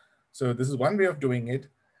 So this is one way of doing it.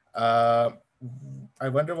 I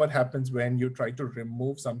wonder what happens when you try to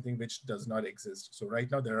remove something which does not exist. So right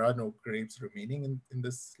now there are no grapes remaining in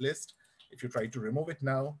this list. If you try to remove it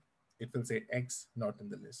now, it will say X not in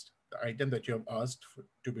the list. the item that you have asked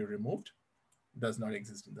to be removed does not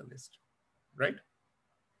exist in the list, right?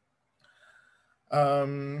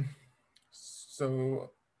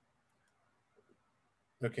 So,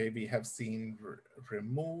 okay, we have seen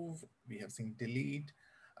remove, we have seen delete.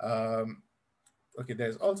 Okay,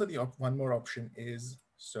 there's also the one more option is,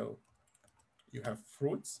 so you have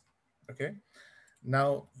fruits, okay?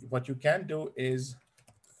 Now, what you can do is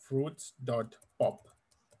fruits.pop.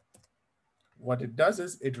 What it does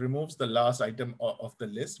is it removes the last item of the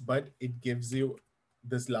list, but it gives you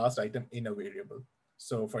this last item in a variable.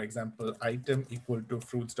 So for example, item equal to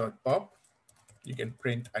fruits.pop, you can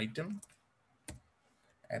print item,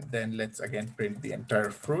 and then let's again print the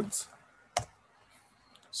entire fruits.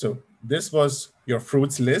 So this was your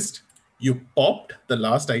fruits list. You popped the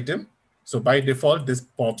last item. So by default, this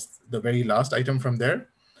pops the very last item from there.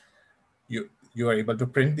 You are able to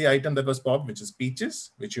print the item that was popped, which is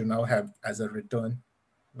peaches, which you now have as a return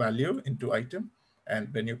value into item. And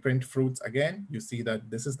when you print fruits again, you see that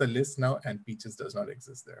this is the list now and peaches does not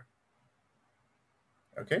exist there.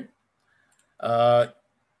 Okay.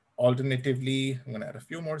 Alternatively, I'm going to add a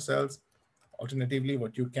few more cells. Alternatively,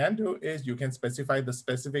 what you can do is you can specify the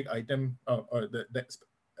specific item or the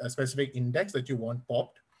specific index that you want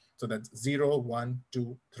popped. So that's 0, 1,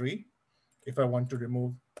 2, 3. If I want to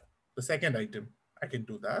remove the second item, I can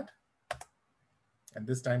do that. And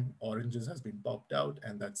this time oranges has been popped out,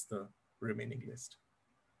 and that's the remaining list.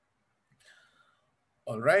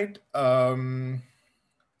 All right.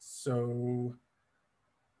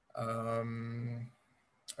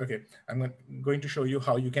 Okay, I'm going to show you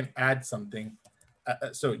how you can add something.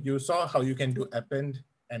 So you saw how you can do append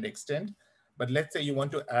and extend, but let's say you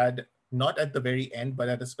want to add not at the very end, but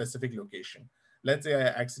at a specific location. Let's say I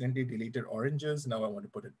accidentally deleted oranges. Now I want to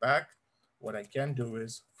put it back. What I can do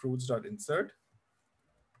is fruits.insert,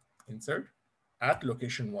 insert at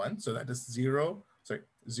location 1. So that is 0,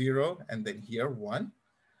 and then here 1.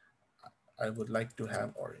 I would like to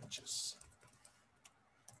have oranges.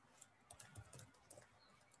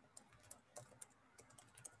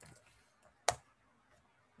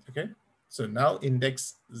 Okay, so now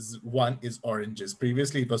index 1 is oranges.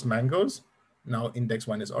 Previously it was mangoes. Now index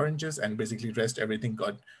 1 is oranges, and basically rest everything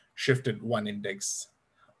got shifted 1 index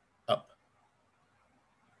up.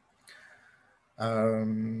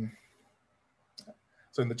 So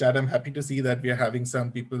in the chat, I'm happy to see that we are having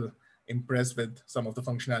some people impressed with some of the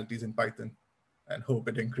functionalities in Python, and hope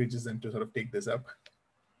it encourages them to sort of take this up.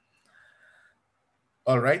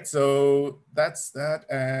 All right, so that's that.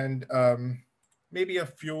 And maybe a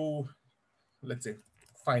few, let's say,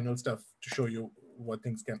 final stuff to show you what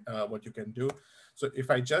things can, what you can do. So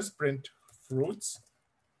if I just print fruits,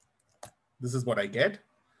 this is what I get.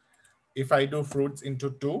 If I do fruits into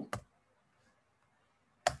 2,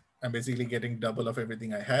 I'm basically getting double of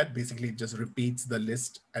everything I had. Basically, it just repeats the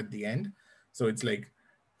list at the end. So it's like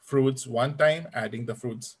fruits one time, adding the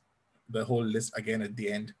fruits, the whole list again at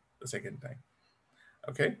the end, the second time.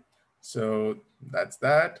 Okay, so that's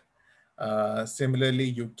that. Similarly,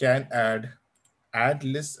 you can add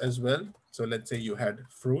lists as well. So let's say you had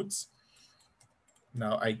fruits.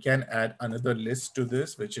 Now I can add another list to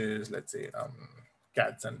this, which is, let's say,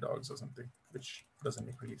 cats and dogs or something, which doesn't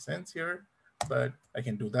make really sense here, but I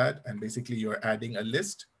can do that. And basically you're adding a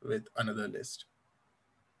list with another list.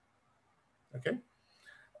 Okay.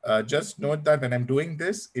 Just note that when I'm doing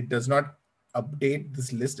this, it does not update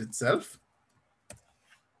this list itself,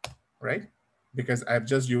 right? Because I've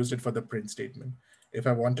just used it for the print statement. If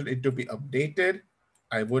I wanted it to be updated,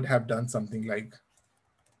 I would have done something like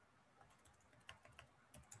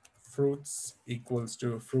fruits equals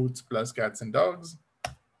to fruits plus cats and dogs.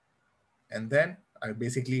 And then I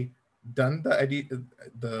basically done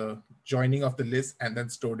the joining of the list and then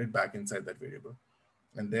stored it back inside that variable.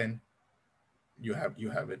 And then you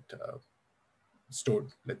have it stored,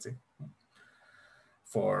 let's say,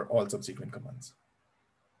 for all subsequent commands.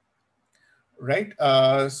 Right,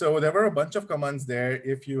 so there were a bunch of commands there.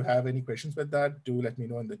 If you have any questions with that, do let me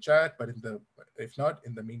know in the chat. But if not,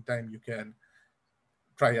 in the meantime, you can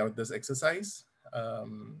try out this exercise.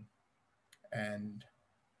 And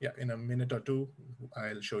yeah, in a minute or two,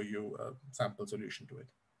 I'll show you a sample solution to it.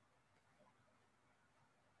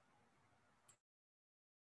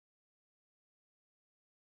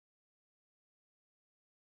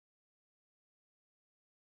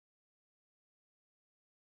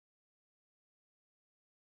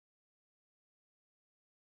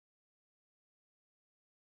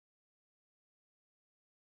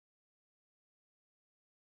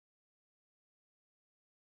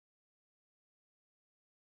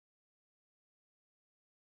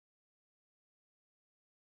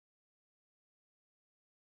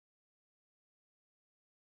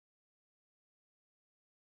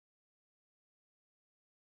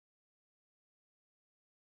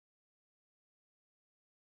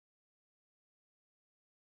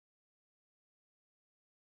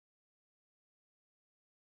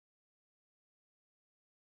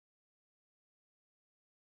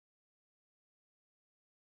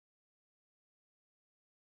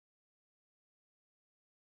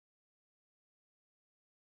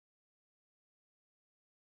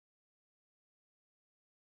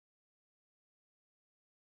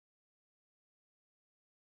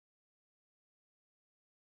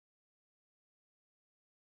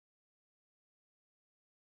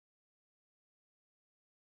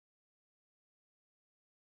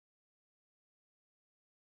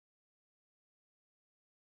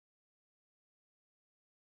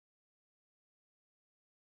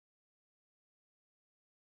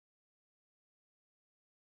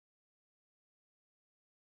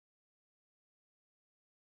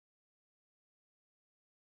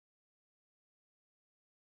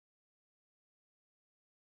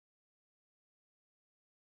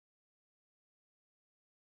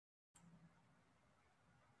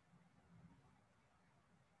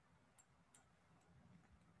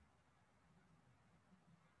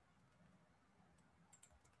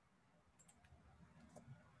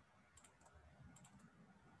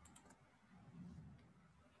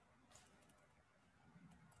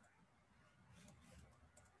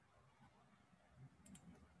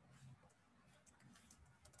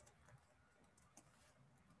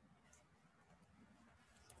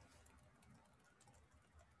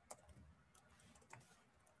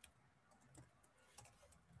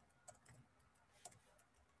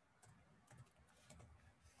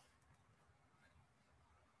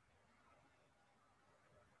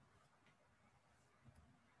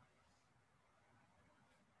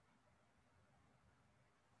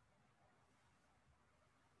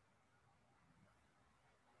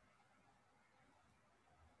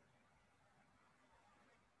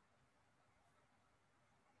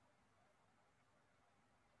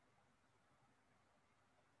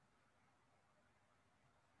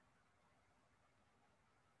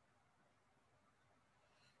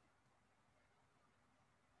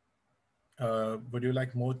 Would you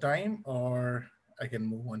like more time, or I can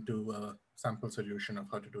move on to a sample solution of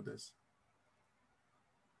how to do this?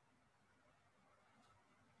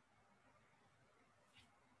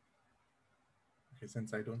 Okay,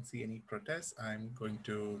 since I don't see any protests, I'm going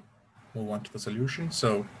to move on to the solution.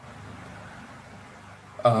 So,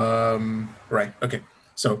 right, okay.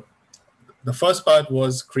 So the first part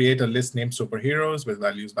was create a list named superheroes with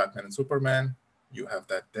values Batman and Superman. You have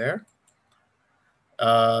that there.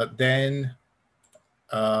 Then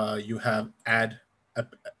you have add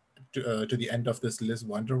to the end of this list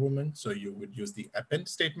Wonder Woman. So you would use the append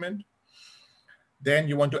statement. Then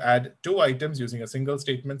you want to add 2 items using a single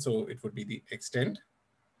statement. So it would be the extend.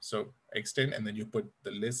 So extend, and then you put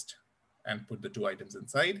the list and put the 2 items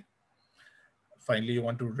inside. Finally, you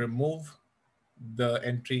want to remove the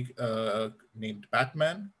entry named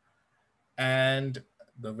Batman. And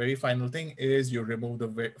the very final thing is you remove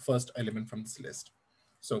the first element from this list.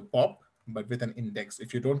 So pop, but with an index.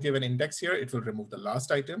 If you don't give an index here, it will remove the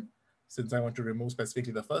last item. Since I want to remove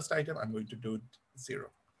specifically the first item, I'm going to do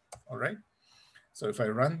 0. All right. So if I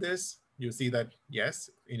run this, you see that, yes,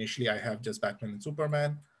 initially I have just Batman and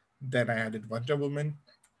Superman. Then I added Wonder Woman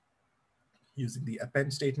using the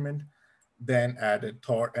append statement. Then added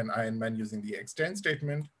Thor and Iron Man using the extend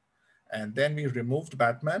statement. And then we removed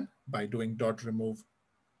Batman by doing .remove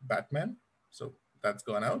Batman. So that's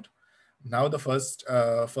gone out. Now the first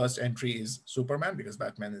entry is Superman because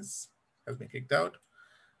Batman has been kicked out.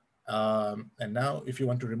 And now if you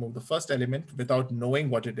want to remove the first element without knowing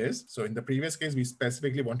what it is. So in the previous case, we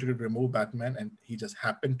specifically wanted to remove Batman and he just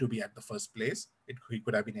happened to be at the first place. He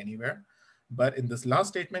could have been anywhere. But in this last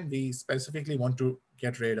statement, we specifically want to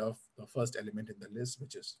get rid of the first element in the list,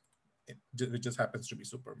 which just happens to be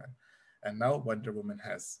Superman. And now Wonder Woman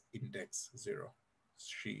has index 0.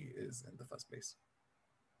 She is in the first place.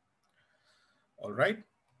 All right.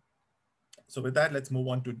 So with that, let's move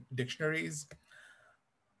on to dictionaries.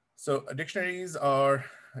 So dictionaries are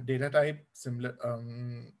a data type similar.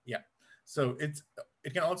 Yeah. So it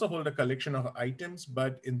can also hold a collection of items,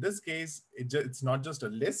 but in this case, it's not just a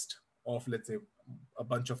list of, let's say, a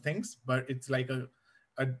bunch of things, but it's like a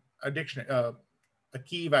dictionary, a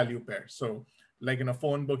key value pair. So like in a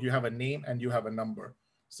phone book, you have a name and you have a number.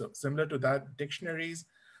 So similar to that, dictionaries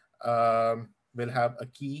will have a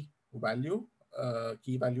key value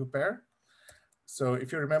pair. So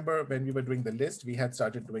if you remember when we were doing the list, we had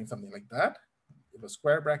started doing something like that. It was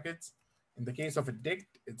square brackets. In the case of a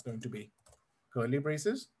dict, it's going to be curly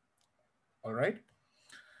braces. All right.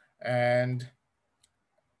 And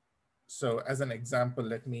so as an example,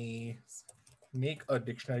 let me make a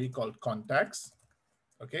dictionary called contacts.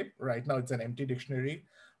 Okay, right now it's an empty dictionary,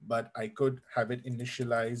 but I could have it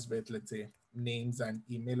initialized with, let's say, names and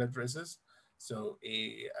email addresses. So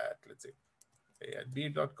let's say,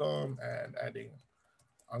 a@b.com and adding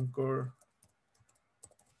Ankur,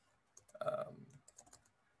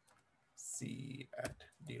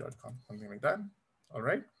 c@d.com, something like that. All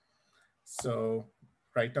right. So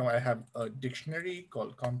right now I have a dictionary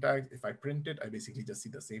called contact. If I print it, I basically just see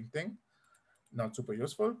the same thing. Not super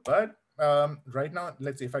useful, but right now,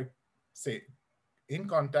 let's say if I say in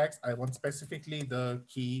contacts, I want specifically the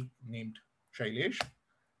key named Shailesh,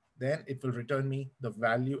 then it will return me the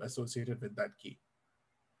value associated with that key.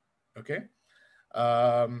 Okay.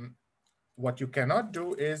 What you cannot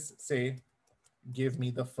do is say, give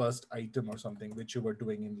me the first item or something, which you were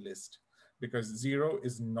doing in list, because 0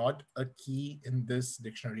 is not a key in this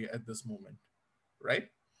dictionary at this moment, right?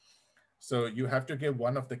 So you have to give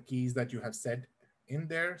one of the keys that you have set in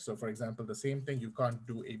there. So for example, the same thing, you can't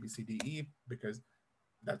do A, B, C, D, E because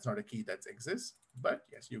that's not a key that exists. But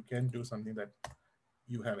yes, you can do something that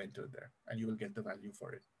you have entered there and you will get the value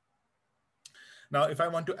for it. Now, if I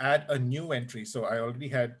want to add a new entry, so I already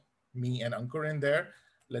had me and Ankur in there.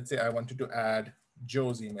 Let's say I wanted to add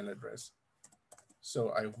Joe's email address. So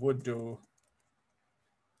I would do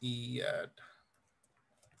e@.com,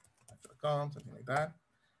 something like that.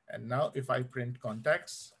 And now if I print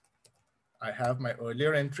contacts, I have my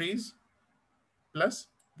earlier entries plus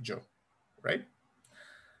Joe, right?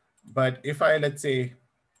 But if I, let's say,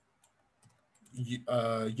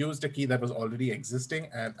 used a key that was already existing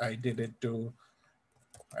and I did it to,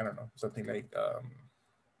 I don't know, something like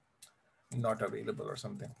not available or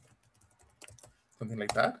something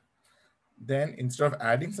like that, then instead of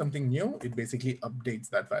adding something new, it basically updates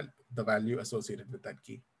that value, the value associated with that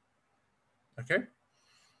key. Okay.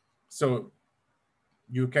 So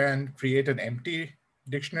you can create an empty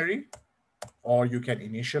dictionary, or you can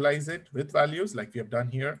initialize it with values like we have done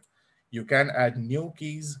here. You can add new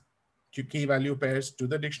key value pairs to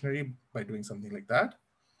the dictionary by doing something like that.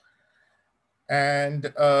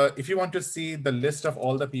 And if you want to see the list of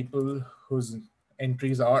all the people whose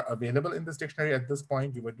entries are available in this dictionary at this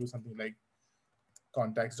point, you would do something like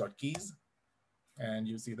contacts.keys, and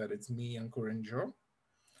you see that it's me, Ankur, and Joe.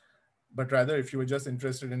 But rather, if you were just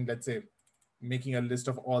interested in, let's say, making a list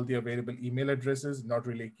of all the available email addresses, not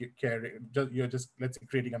really caring, you're just, let's say,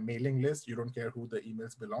 creating a mailing list, you don't care who the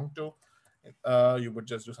emails belong to, you would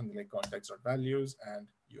just do something like contacts.values, and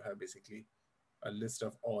you have basically a list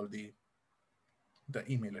of all the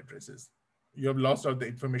email addresses. You have lost out the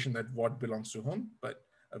information that what belongs to whom, but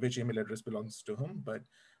which email address belongs to whom, but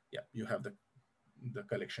yeah, you have the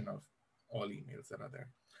collection of all emails that are there.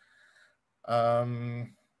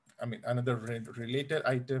 I mean, another related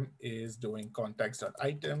item is doing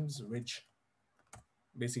contacts.items, which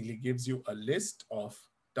basically gives you a list of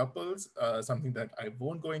tuples, something that I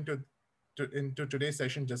won't go into today's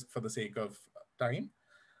session just for the sake of time.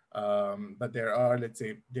 But there are, let's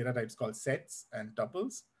say, data types called sets and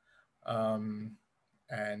tuples.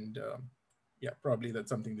 Yeah, probably that's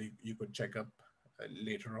something that you could check up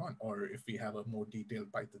later on, or if we have a more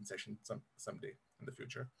detailed Python session someday in the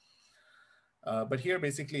future. But here,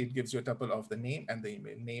 basically, it gives you a tuple of the name and the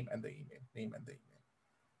email, name and the email, name and the email.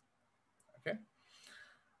 Okay.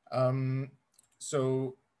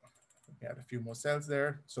 So we have a few more cells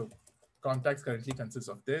there. So contacts currently consists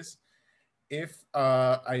of this. If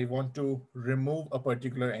I want to remove a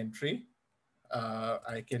particular entry,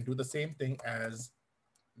 I can do the same thing as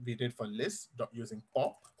we did for lists using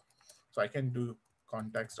pop. So I can do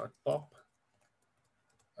contacts.pop.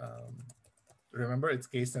 Remember, it's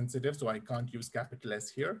case sensitive, so I can't use capital S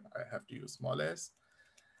here. I have to use small s.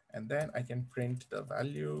 And then I can print the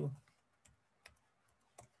value.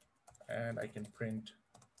 And I can print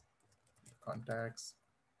contacts.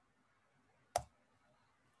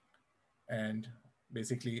 And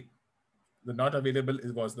basically, the not available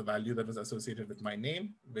was the value that was associated with my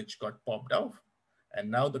name, which got popped out. And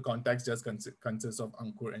now the contacts just consists of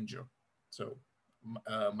Ankur and Joe. So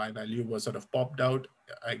my value was sort of popped out.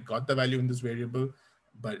 I got the value in this variable,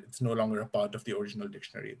 but it's no longer a part of the original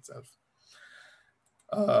dictionary itself.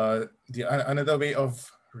 Another way of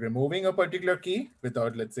removing a particular key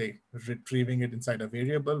without, let's say, retrieving it inside a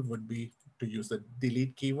variable would be to use the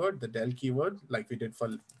delete keyword, the del keyword, like we did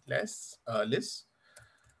for lists.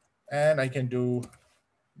 And I can do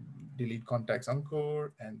delete contacts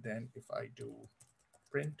Ankur, and then if I do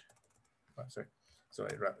print, sorry, so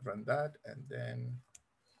I run that, and then,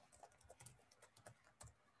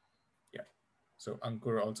 yeah. So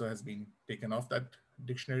Ankur also has been taken off that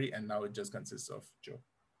dictionary, and now it just consists of Joe.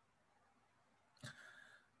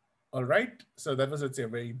 All right, so that was, let's say, a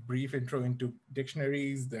very brief intro into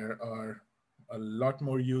dictionaries. There are a lot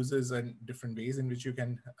more uses and different ways in which you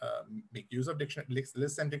can make use of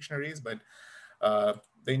lists and dictionaries, but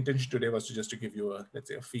the intention today was to give you a, let's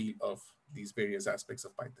say, a feel of these various aspects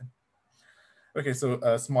of Python. Okay, so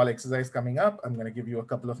a small exercise coming up. I'm going to give you a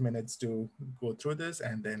couple of minutes to go through this,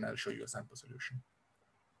 and then I'll show you a sample solution.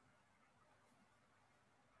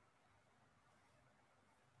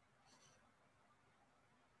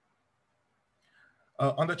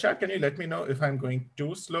 On the chat, can you let me know if I'm going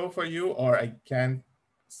too slow for you, or I can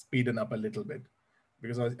speed it up a little bit?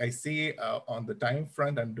 Because I see on the time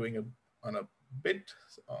front, I'm doing on a bit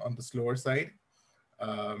on the slower side.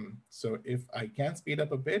 So if I can speed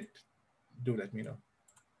up a bit, do let me know.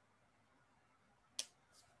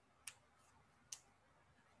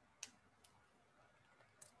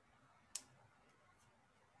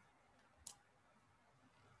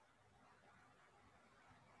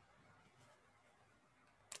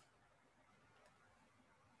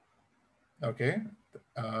 Okay.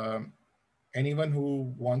 Anyone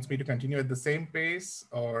who wants me to continue at the same pace,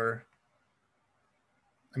 or,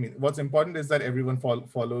 I mean, what's important is that everyone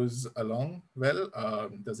follows along well,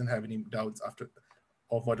 doesn't have any doubts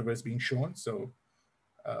of whatever is being shown. So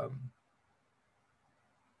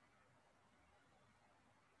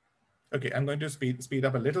okay, I'm going to speed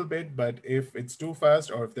up a little bit, but if it's too fast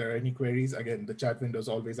or if there are any queries, again, the chat window is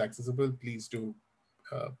always accessible. Please do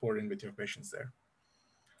pour in with your questions there.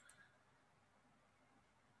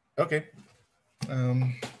 Okay.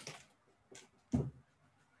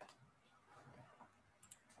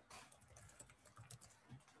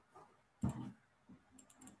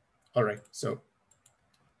 All right, so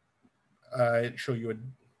I'll show you a,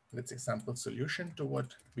 let's say, sample solution to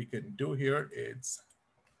what we can do here. It's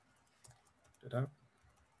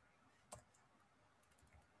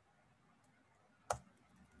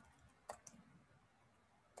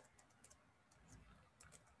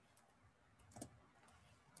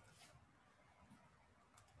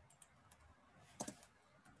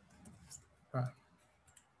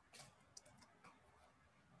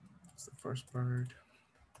That's the first part.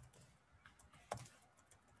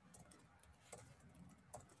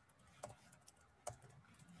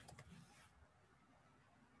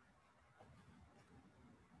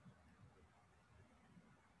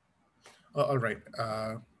 Oh, all right.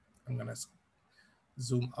 I'm going to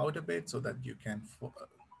zoom out a bit so that you can.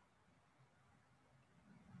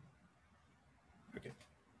 Okay.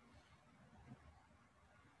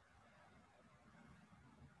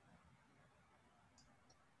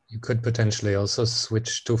 You could potentially also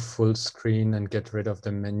switch to full screen and get rid of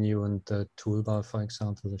the menu and the toolbar, for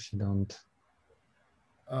example, if you don't.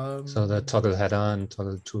 So the toggle header and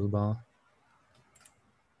toggle toolbar.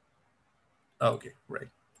 Okay, right.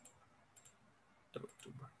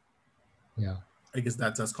 Yeah. I guess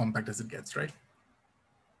that's as compact as it gets, right?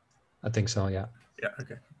 I think so, yeah. Yeah,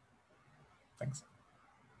 okay. Thanks.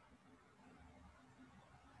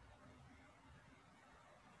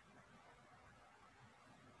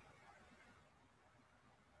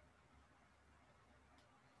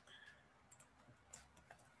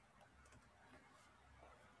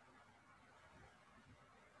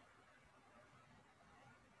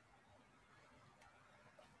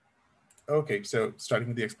 Okay, so starting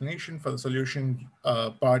with the explanation for the solution,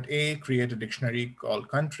 part A, create a dictionary called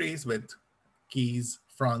countries with keys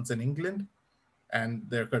France and England and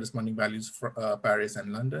their corresponding values for Paris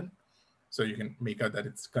and London. So you can make out that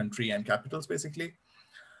it's country and capitals basically.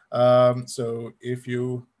 So if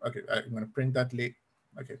you, okay, I'm gonna print that late.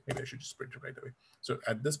 Okay, maybe I should just print it right away. So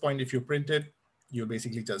at this point, if you print it, you'll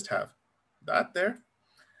basically just have that there.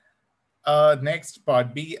 Next,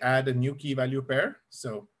 part B, add a new key value pair.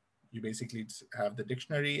 So you basically have the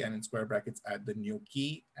dictionary and in square brackets, add the new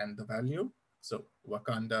key and the value. So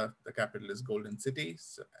Wakanda, the capital is Golden City.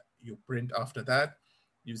 So you print after that.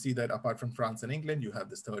 You see that apart from France and England, you have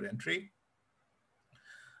this third entry.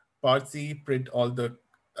 Part C, print all the,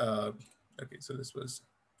 okay, so this was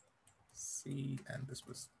C and this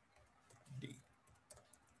was D.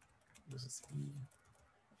 This is E,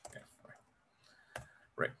 F,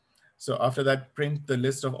 right. So after that, print the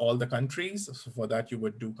list of all the countries. So for that, you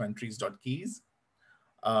would do countries.keys.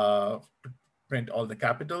 Print all the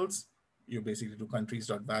capitals. You basically do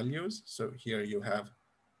countries.values. So here you have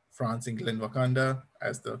France, England, Wakanda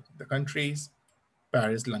as the countries,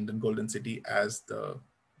 Paris, London, Golden City as the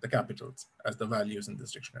capitals, as the values in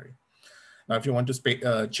this dictionary. Now, if you want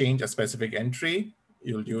to change a specific entry,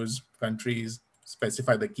 you'll use countries,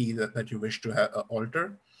 specify the key that you wish to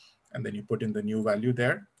alter, and then you put in the new value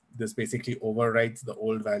there. This basically overwrites the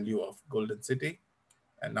old value of Golden City.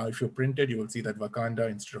 And now if you print it, you will see that Wakanda,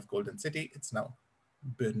 instead of Golden City, it's now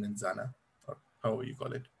Birnenzana, or however you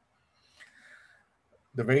call it.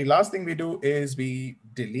 The very last thing we do is we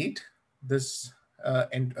delete this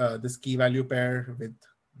this key value pair with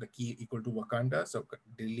the key equal to Wakanda. So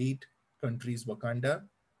delete countries Wakanda,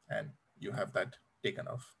 and you have that taken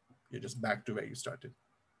off. You're just back to where you started.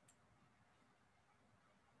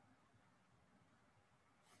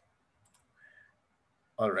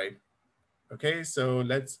 All right. Okay, so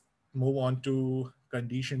let's move on to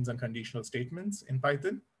conditions and conditional statements in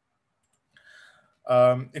Python.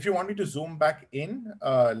 If you want me to zoom back in,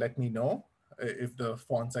 let me know if the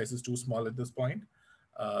font size is too small at this point.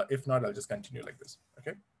 If not, I'll just continue like this,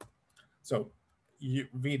 okay? So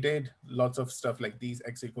we did lots of stuff like these,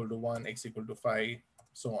 x equal to 1, x equal to 5,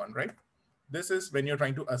 so on, right? This is when you're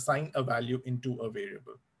trying to assign a value into a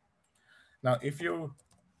variable. Now, if you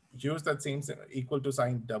use that same equal to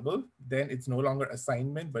sign double, then it's no longer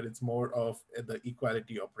assignment, but it's more of the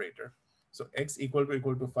equality operator. So x equal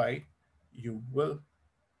to 5, you will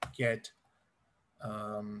get,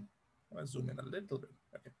 I'll zoom in a little bit.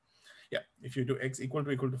 Okay. Yeah, if you do x equal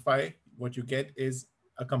to 5, what you get is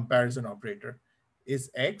a comparison operator.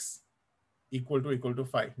 Is x equal to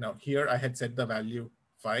 5? Now here I had set the value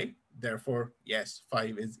 5. Therefore, yes,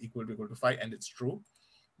 5 is equal to 5, and it's true.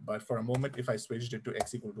 But for a moment, if I switched it to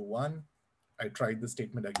x equal to 1, I tried the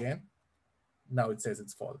statement again. Now it says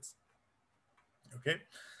it's false. Okay,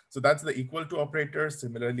 so that's the equal to operator.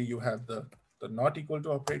 Similarly, you have the not equal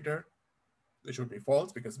to operator, which would be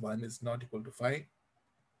false because 1 is not equal to 5.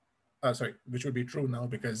 Sorry, which would be true now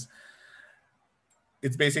because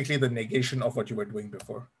it's basically the negation of what you were doing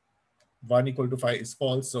before. 1 equal to 5 is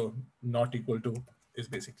false, so not equal to is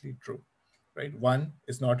basically true, right? 1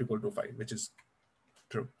 is not equal to 5, which is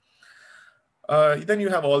true. Then you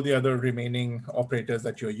have all the other remaining operators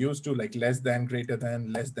that you're used to, like less than, greater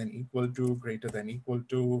than, less than equal to, greater than equal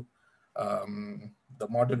to, the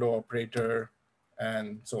modulo operator,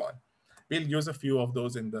 and so on. We'll use a few of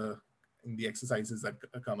those in the exercises that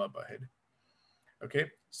come up ahead.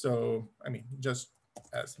 Okay, so I mean, just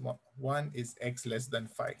as 1 is x less than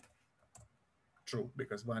 5. true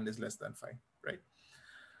because 1 is less than 5, right?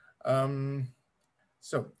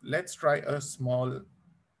 So let's try a small,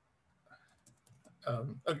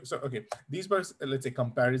 okay, these were, let's say,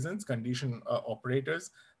 comparisons, condition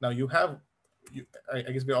operators. Now you have, I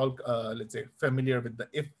guess we're all, let's say, familiar with the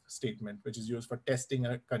if statement, which is used for testing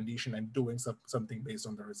a condition and doing something based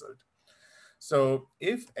on the result. So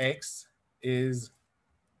if X is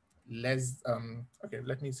less, okay,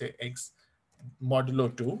 let me say X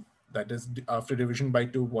modulo 2, that is after division by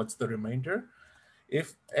 2, what's the remainder?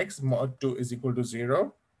 If X mod 2 is equal to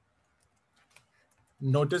 0,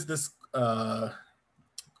 notice this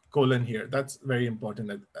colon here. That's very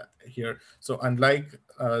important here. So unlike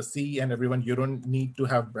C and everyone, you don't need to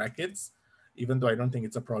have brackets, even though I don't think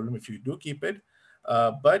it's a problem if you do keep it.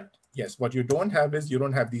 But yes, what you don't have is you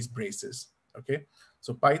don't have these braces, okay?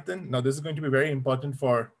 So Python, now this is going to be very important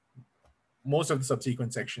for most of the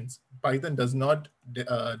subsequent sections. Python does not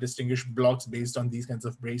distinguish blocks based on these kinds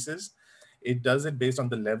of braces. It does it based on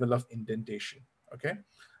the level of indentation, okay?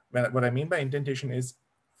 What I mean by indentation is,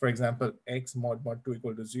 for example, X mod 2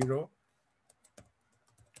 equal to 0.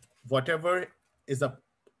 Whatever is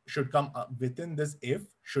should come up within this if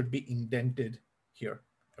should be indented here,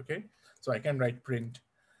 okay? So I can write print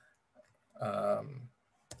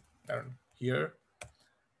here,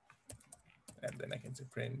 and then I can say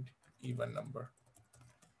print even number,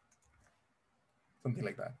 something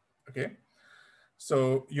like that, okay?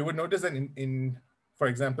 So you would notice that for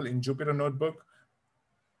example, in Jupyter Notebook,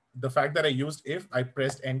 the fact that I used if, I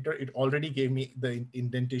pressed enter, it already gave me the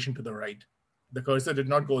indentation to the right. The cursor did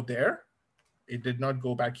not go there. It did not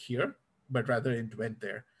go back here, but rather it went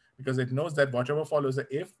there because it knows that whatever follows the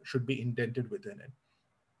if should be indented within it.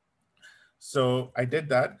 So I did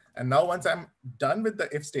that. And now once I'm done with the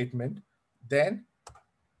if statement, then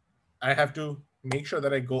I have to make sure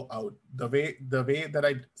that I go out. The way that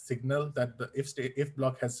I signal that the if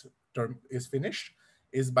block is finished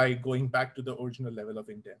is by going back to the original level of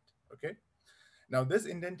indent, okay? Now this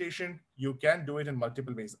indentation, you can do it in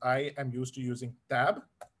multiple ways. I am used to using tab,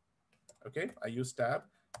 okay? I use tab.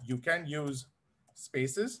 You can use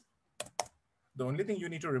spaces. The only thing you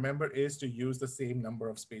need to remember is to use the same number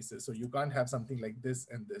of spaces. So you can't have something like this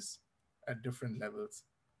and this at different levels,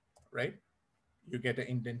 right? You get an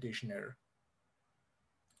indentation error.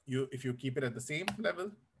 If you keep it at the same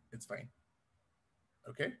level, it's fine,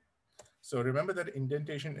 okay? So remember that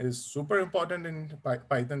indentation is super important in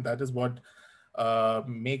Python. That is what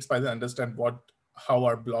makes Python understand how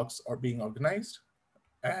our blocks are being organized.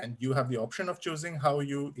 And you have the option of choosing how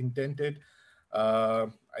you indent it. I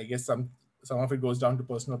guess some of it goes down to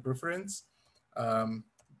personal preference.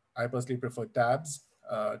 I personally prefer tabs,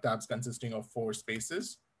 tabs consisting of 4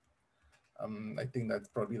 spaces. I think that's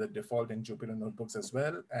probably the default in Jupyter Notebooks as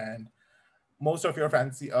well. And most of our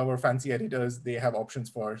fancy editors, they have options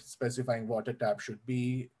for specifying what a tab should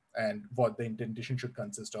be and what the indentation should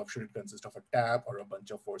consist of. Should it consist of a tab or a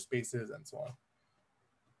bunch of 4 spaces and so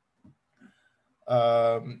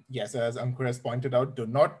on? Yes, as Ankur has pointed out, do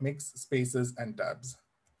not mix spaces and tabs,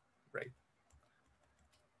 right?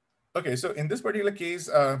 Okay, so in this particular case,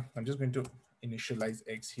 I'm just going to initialize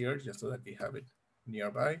X here just so that we have it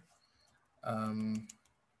nearby. And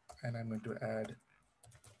I'm going to add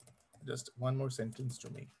just one more sentence to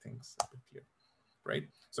make things a bit clear, right?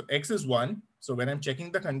 So X is 1. So when I'm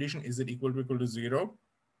checking the condition, is it equal to 0?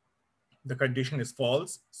 The condition is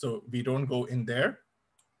false. So we don't go in there.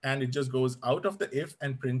 And it just goes out of the if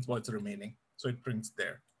and prints what's remaining. So it prints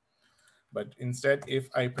there. But instead, if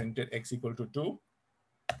I printed X equal to 2,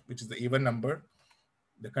 which is the even number,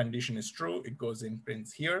 the condition is true. It goes in,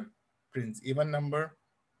 prints here, prints even number.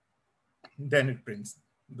 Then it prints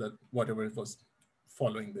whatever it was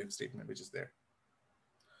following the if statement, which is there.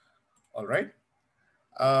 All right.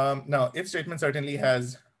 Now, if statement certainly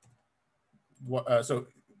has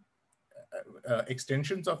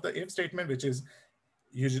extensions of the if statement, which is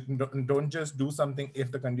you don't just do something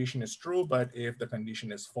if the condition is true, but if the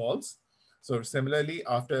condition is false. So similarly,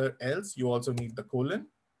 after else, you also need the colon.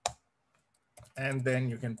 And then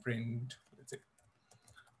you can print, let's say,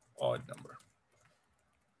 odd number.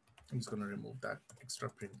 I'm just going to remove that extra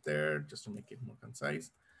print there just to make it more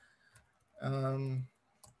concise.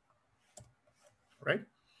 Right?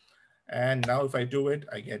 And now if I do it,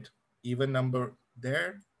 I get even number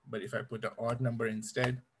there. But if I put an odd number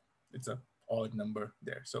instead, it's an odd number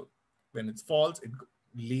there. So when it's false, it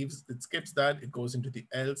skips that, it goes into the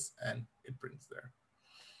else, and it prints there.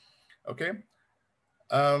 Okay.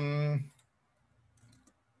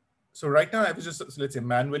 So right now I was just, let's say,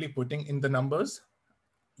 manually putting in the numbers.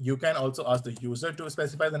 You can also ask the user to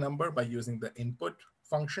specify the number by using the input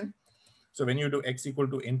function. So when you do X equal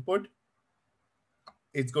to input,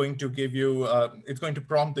 it's going to give you, it's going to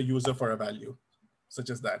prompt the user for a value, such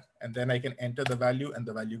as that. And then I can enter the value and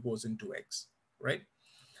the value goes into X, right?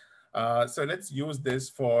 So let's use this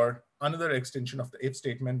for another extension of the if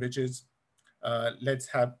statement, which is, let's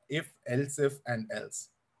have if, else if, and else,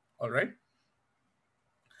 all right?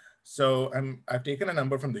 So I've taken a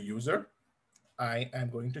number from the user. I am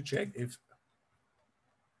going to check if,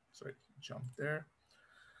 sorry, jump there.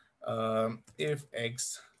 If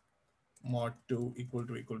X mod 2 equal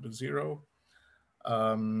to 0,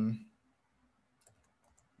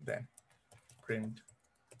 then print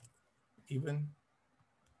even.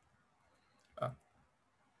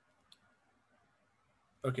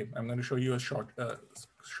 Okay, I'm going to show you a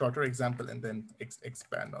shorter example and then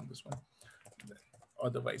expand on this one.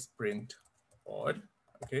 Otherwise, print odd.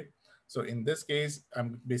 Okay, so in this case,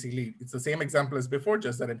 it's the same example as before,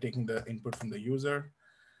 just that I'm taking the input from the user.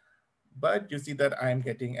 But you see that I'm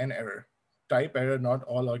getting an error. Type error, not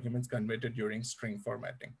all arguments converted during string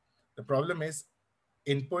formatting. The problem is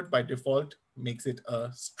input by default makes it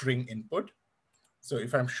a string input. So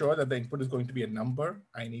if I'm sure that the input is going to be a number,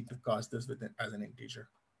 I need to cast this with it as an integer.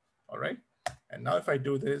 All right. And now if I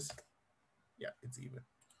do this, yeah, it's even.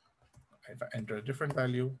 If I enter a different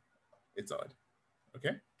value, it's odd.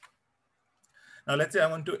 Okay. Now let's say I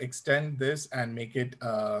want to extend this and make it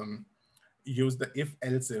use the if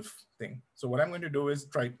else if thing. So what I'm going to do is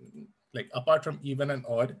try, like, apart from even and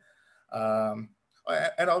odd,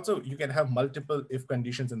 and also you can have multiple if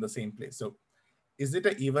conditions in the same place. So is it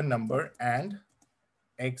an even number and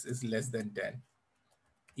X is less than 10,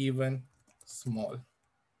 even small,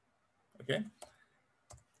 okay?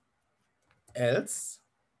 Else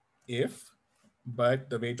if,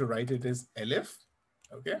 but the way to write it is elif,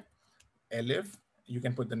 okay? Elif, you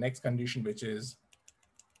can put the next condition, which is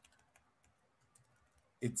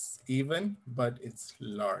it's even, but it's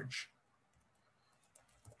large.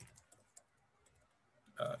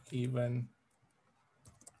 Even,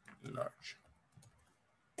 large,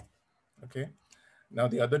 okay? Now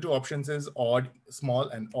the other two options is odd, small,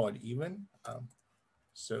 and odd, even.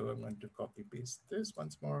 So I'm going to copy paste this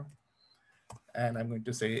once more. And I'm going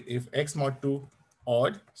to say if X mod 2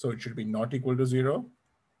 odd, so it should be not equal to 0,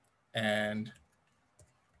 and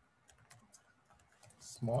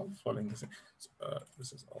small following the same.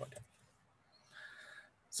 This is odd.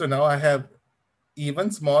 So now I have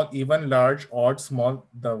even, small, even, large, odd, small.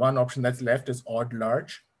 The one option that's left is odd,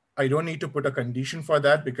 large. I don't need to put a condition for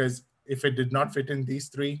that because if it did not fit in these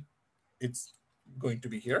three, it's going to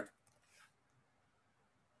be here.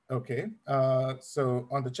 Okay, so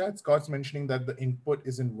on the chat, Scott's mentioning that the input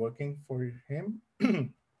isn't working for him.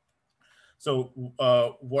 So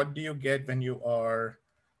what do you get when you are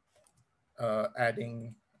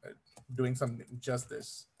doing something just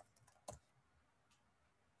this?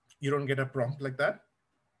 You don't get a prompt like that?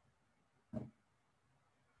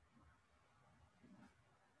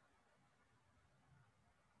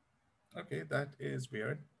 Okay, that is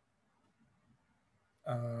weird.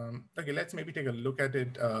 Okay, let's maybe take a look at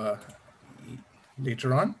it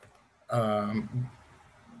later on.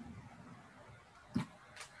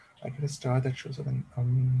 I get a star that shows up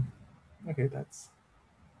in, okay, that's,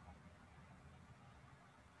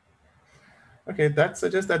 okay, that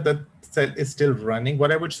suggests that the cell is still running.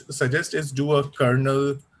 What I would suggest is do a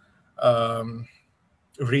kernel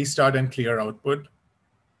restart and clear output,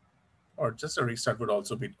 or just a restart would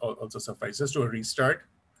also suffice. Just do a restart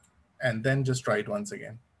and then just try it once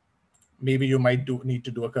again. Maybe you might need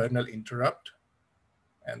to do a kernel interrupt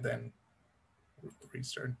and then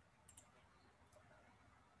restart.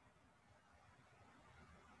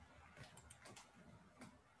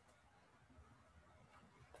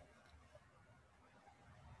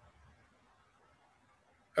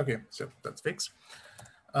 Okay, so that's fixed.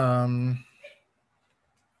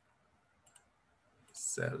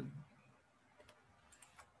 Cell.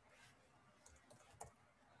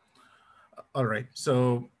 All right,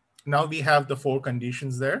 so now we have the 4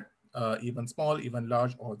 conditions there, even, small, even,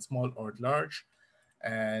 large, odd, small, odd, large.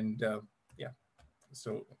 And yeah,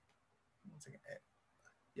 so once again,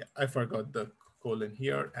 yeah, I forgot the colon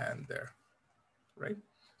here and there, right?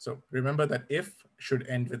 So remember that if should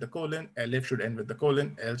end with the colon, elif should end with the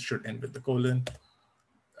colon, else should end with the colon.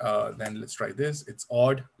 Then let's try this. It's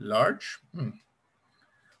odd, large.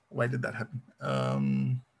 Why did that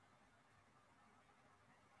happen?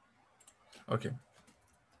 Okay,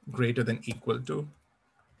 greater than equal to.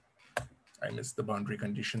 I missed the boundary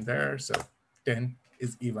condition there. So 10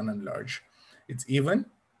 is even and large. It's even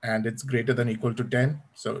and it's greater than equal to 10.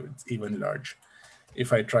 So it's even, large.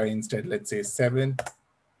 If I try instead, let's say 7,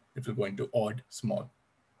 it will go into odd, small,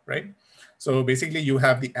 right? So basically you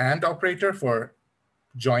have the AND operator for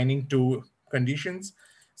joining two conditions.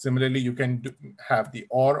 Similarly, you can have the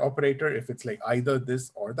OR operator if it's like either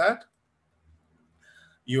this or that.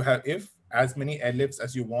 You have if as many elifs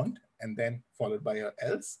as you want, and then followed by a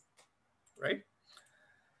else, right?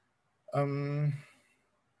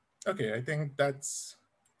 Okay, I think that's,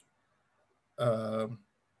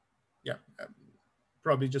 yeah,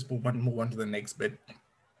 probably just move on to the next bit.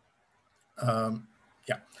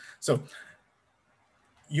 Yeah, so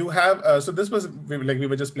you have, so this was like we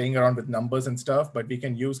were just playing around with numbers and stuff, but we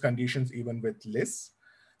can use conditions even with lists.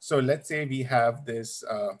 So let's say we have this,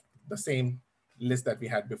 the same list that we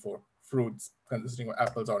had before, fruits consisting of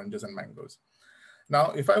apples, oranges, and mangoes.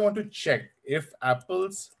 Now, if I want to check if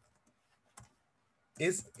apples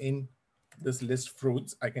is in this list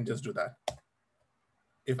fruits, I can just do that.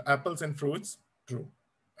 If apples and fruits, true,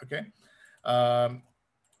 okay?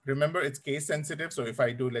 Remember, it's case sensitive. So if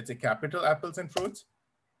I do, let's say, capital apples and fruits,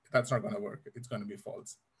 that's not gonna work. It's gonna be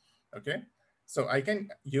false, okay? So I can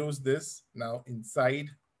use this now inside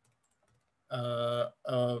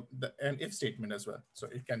an if statement as well. So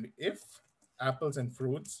it can be if apples and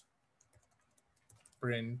fruits,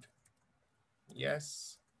 print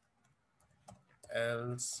yes,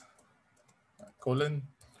 else, colon,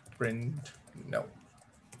 print no.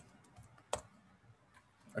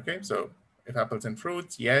 Okay, so if apples and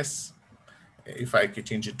fruits, yes. If I could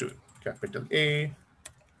change it to capital A,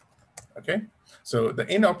 okay. So the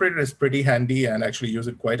in operator is pretty handy and actually use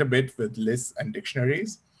it quite a bit with lists and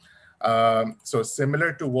dictionaries. So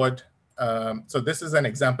similar to what, so this is an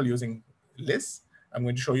example using lists. I'm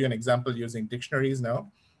going to show you an example using dictionaries now.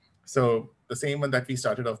 So the same one that we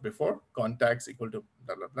started off before, contacts equal to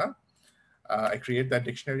blah, blah, blah. I create that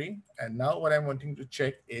dictionary. And now what I'm wanting to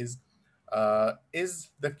check is the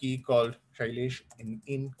key called Shailesh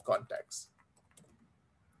in contacts?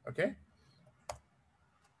 Okay.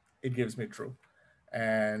 It gives me true.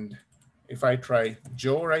 And if I try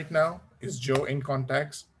Joe right now, is Joe in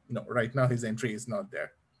contacts? No, right now his entry is not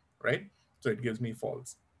there, right? So it gives me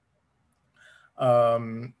false.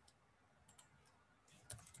 For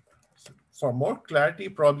more clarity,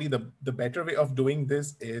 probably the better way of doing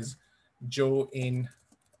this is Joe in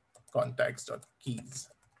contacts.keys,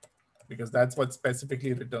 because that's what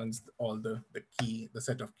specifically returns all the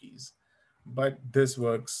set of keys. But this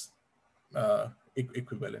works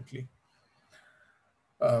equivalently.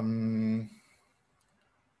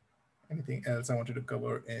 Anything else I wanted to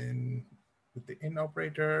cover with the in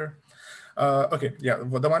operator? Okay, yeah,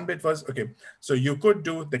 well, the one bit was, okay, so you could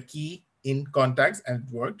do the key in contacts and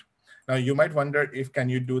it worked. Now you might wonder if can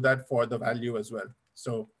you do that for the value as well.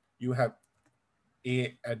 So you have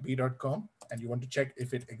A at b.com and you want to check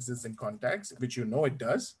if it exists in contacts, which you know it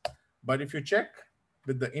does. But if you check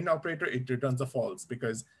with the in operator, it returns a false,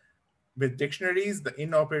 because with dictionaries, the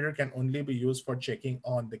in operator can only be used for checking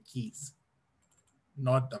on the keys,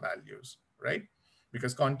 not the values, right?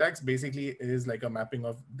 Because contacts basically is like a mapping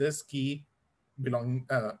of this key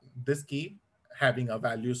this key having a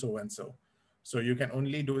value so and so. So you can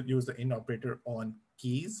only use the in operator on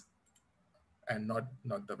keys and not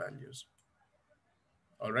the values.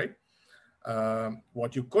 All right.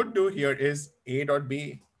 What you could do here is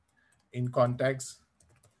A.B in contacts.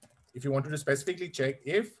 If you wanted to specifically check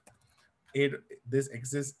if this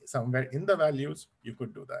exists somewhere in the values, you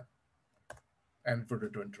could do that and would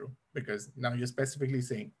return true, because now you're specifically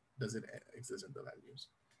saying, does it exist in the values?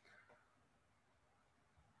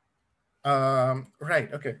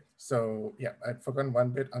 Right, okay. So yeah, I'd forgotten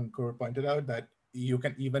one bit. Ankur pointed out that you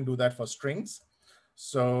can even do that for strings.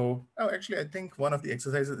 So, oh, actually, I think one of the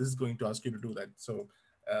exercises is going to ask you to do that. So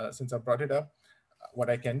since I brought it up, what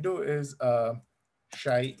I can do is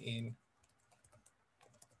shy in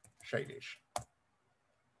Shailesh.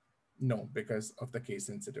 No, because of the case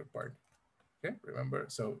sensitive part. Okay, remember,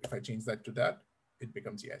 so if I change that to that, it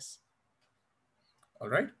becomes yes. All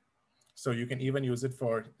right. So you can even use it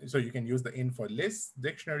for, so you can use the in for lists,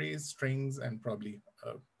 dictionaries, strings, and probably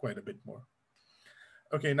quite a bit more.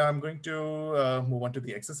 Okay, now I'm going to move on to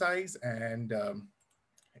the exercise and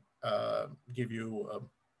give you,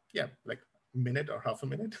 yeah, like a minute or half a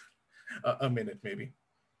minute, a minute maybe.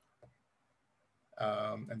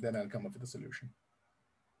 And then I'll come up with a solution.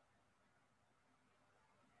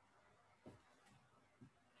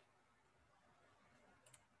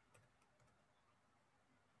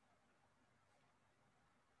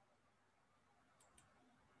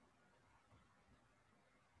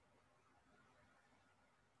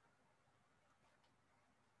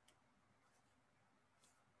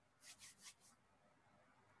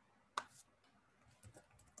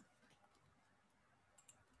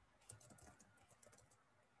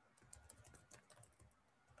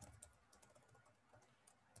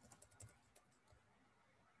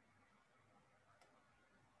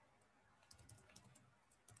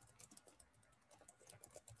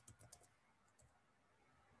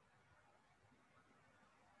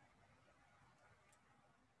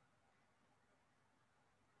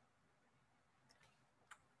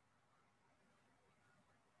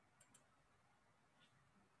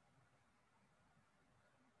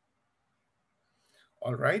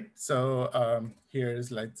 All right, so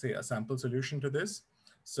here's, let's say, a sample solution to this.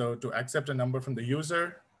 So to accept a number from the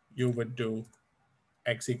user, you would do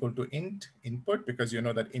x equal to int input, because you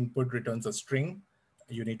know that input returns a string.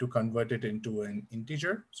 You need to convert it into an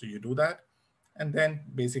integer. So you do that. And then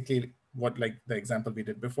basically what, like the example we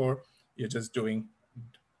did before, you're just doing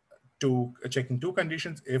checking two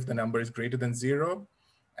conditions. If the number is greater than 0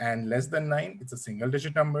 and less than 9, it's a single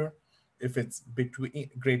digit number. If it's between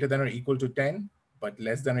greater than or equal to 10, but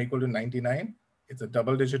less than or equal to 99, it's a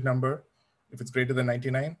double digit number. If it's greater than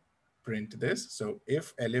 99, print this. So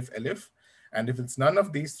if, elif, elif. And if it's none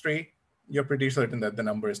of these three, you're pretty certain that the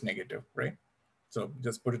number is negative, right? So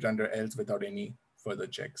just put it under else without any further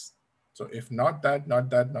checks. So if not that, not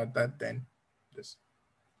that, not that, then this.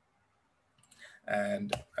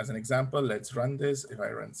 And as an example, let's run this. If I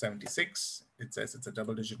run 76, it says it's a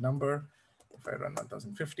double digit number. If I run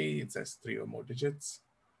 1050, it says 3 or more digits,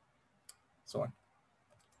 so on.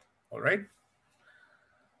 All right.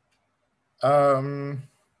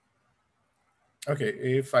 Okay,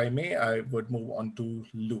 if I may, I would move on to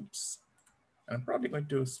loops. I'm probably going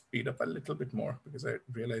to speed up a little bit more because I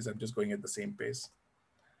realize I'm just going at the same pace.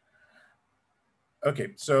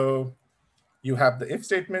 Okay, so you have the if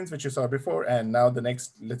statements, which you saw before, and now the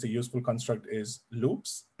next, let's say, useful construct is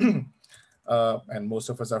loops. And most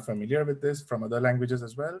of us are familiar with this from other languages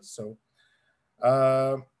as well. So,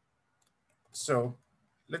 so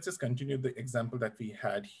let's just continue the example that we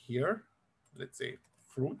had here. Let's say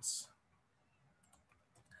fruits.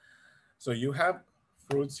 So you have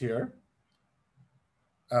fruits here.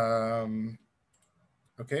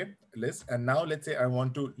 Okay, list. And now let's say I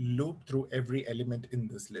want to loop through every element in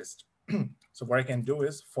this list. So what I can do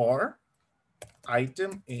is for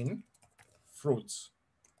item in fruits.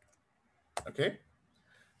 Okay.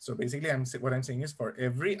 So basically what I'm saying is for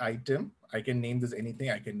every item, I can name this anything.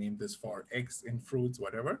 I can name this for X in fruits,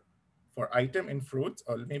 whatever. For item in fruits,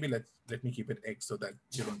 or maybe let me keep it X so that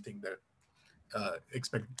you don't think that,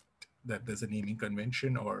 expect that there's a naming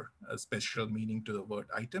convention or a special meaning to the word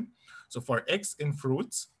item. So for X in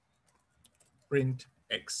fruits, print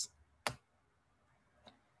X.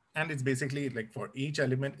 And it's basically like for each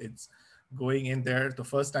element, it's going in there. The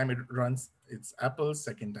first time it runs, it's apples.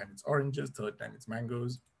 Second time it's oranges. Third time it's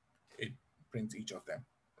mangoes. It prints each of them,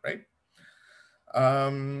 right?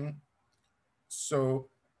 So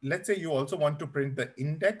let's say you also want to print the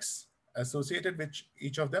index associated with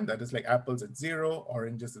each of them. That is like apples, it's 0,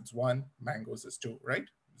 oranges, it's 1, mangoes is 2, right?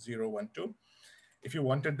 0, 1, 2. If you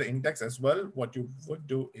wanted the index as well, what you would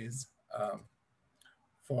do is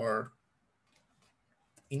for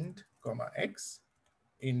int, comma, x,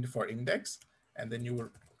 int for index, and then you will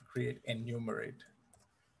create enumerate.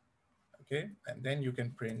 Okay, and then you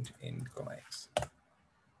can print int, comma, x.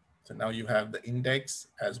 So now you have the index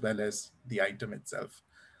as well as the item itself.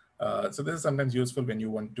 So this is sometimes useful when you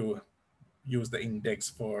want to use the index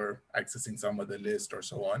for accessing some other list or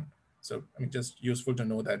so on. So I mean, just useful to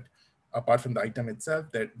know that apart from the item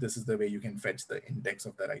itself, that this is the way you can fetch the index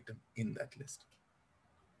of that item in that list.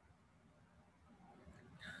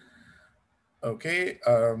 Okay.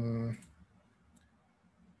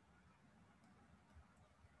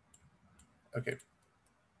 Okay.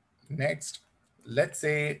 Next, let's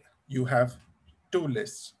say you have two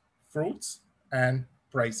lists, fruits and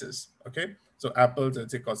prices. Okay. So apples,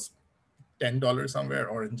 let's say, cost $10 somewhere,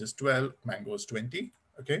 oranges 12, mangoes 20.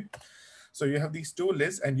 Okay. So you have these two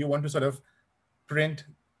lists and you want to sort of print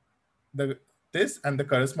this and the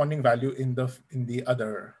corresponding value in the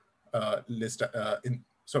other list.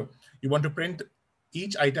 So you want to print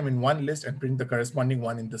each item in one list and print the corresponding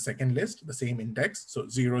one in the second list, the same index. So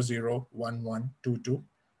 0, 0, 1, 1, 2, 2.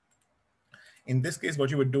 In this case, what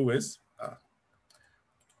you would do is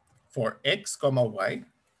for X, comma, Y,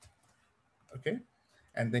 okay?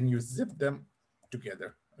 And then you zip them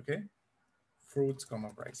together, okay? Fruits,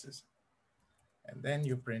 comma, prices. And then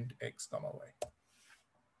you print X, comma, Y.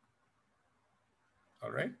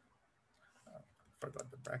 All right. Forgot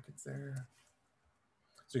the brackets there.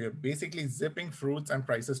 So you're basically zipping fruits and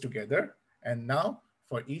prices together. And now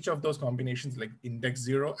for each of those combinations, like index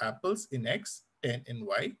 0, apples in X, 10 in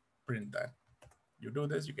Y, print that. You do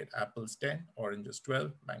this, you get apples 10, oranges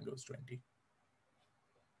 12, mangoes 20.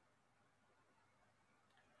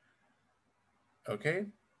 Okay.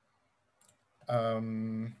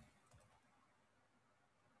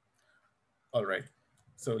 All right.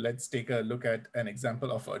 So let's take a look at an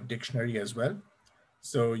example of a dictionary as well.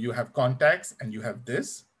 So you have contacts and you have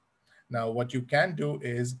this. Now what you can do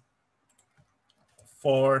is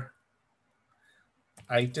for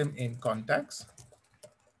item in contacts,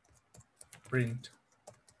 print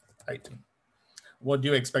item. What do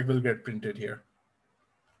you expect will get printed here?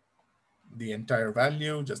 the entire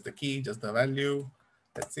value, just the key, just the value,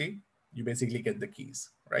 let's see, you basically get the keys,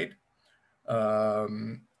 right?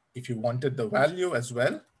 If you wanted the value as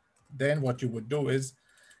well, then what you would do is,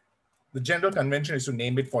 the general convention is to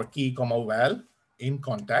name it for key, comma, val in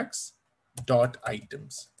contacts dot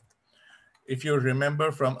items. If you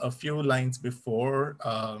remember from a few lines before,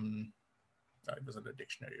 it was in the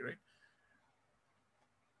dictionary, right?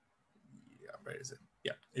 Yeah, where is it?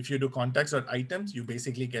 Yeah, if you do contacts dot items, you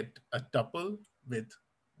basically get a tuple with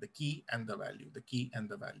the key and the value, the key and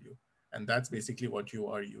the value. And that's basically what you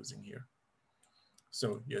are using here.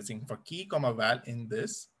 So you're using for key, comma, val in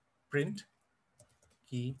this print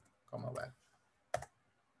key, comma, val.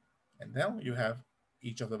 And now you have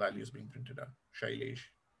each of the values being printed out. Shailesh,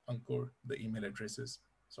 Ankur, the email addresses,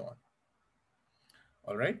 so on.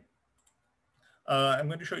 All right. I'm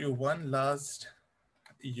going to show you one last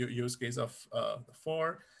use case of the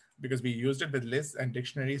for, because we used it with lists and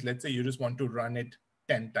dictionaries. Let's say you just want to run it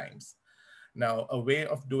 10 times. Now, a way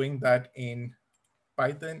of doing that in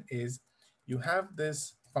Python is you have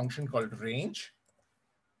this function called range,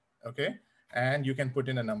 okay? And you can put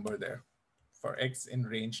in a number there. For x in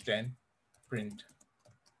range 10, print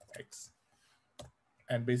x.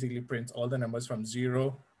 And basically prints all the numbers from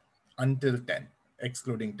 0 until 10,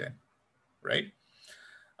 excluding 10, right?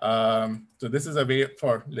 So this is a way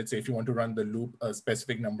for, let's say, if you want to run the loop a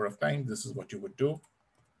specific number of times, this is what you would do.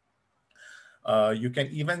 You can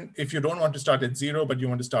even, if you don't want to start at 0, but you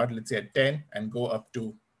want to start, let's say, at 10 and go up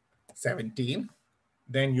to 17,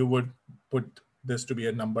 then you would put this to be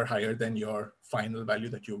a number higher than your final value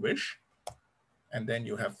that you wish. And then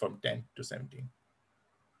you have from 10 to 17.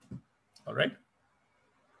 All right.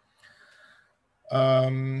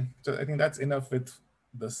 So I think that's enough with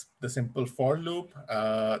the simple for loop.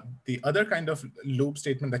 The other kind of loop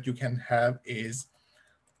statement that you can have is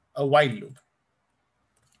a while loop.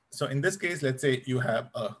 So in this case, let's say you have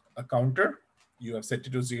a counter, you have set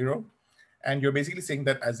it to 0, and you're basically saying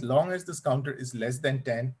that as long as this counter is less than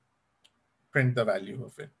 10, print the value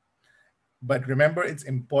of it. But remember, it's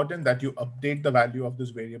important that you update the value of this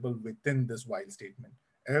variable within this while statement,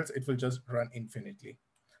 else it will just run infinitely.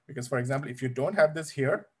 Because for example, if you don't have this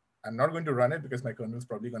here, I'm not going to run it because my kernel is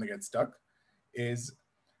probably going to get stuck, is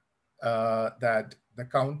that the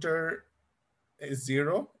counter is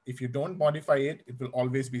 0. If you don't modify it, it will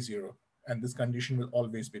always be 0. And this condition will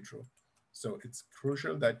always be true. So it's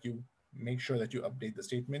crucial that you make sure that you update the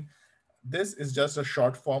statement. This is just a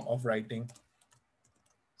short form of writing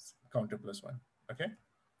counter plus 1, okay?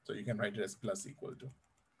 So you can write it as plus equal to.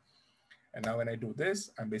 And now when I do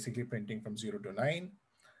this, I'm basically printing from 0 to 9.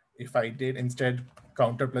 If I did instead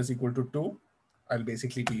counter plus equal to 2, I'll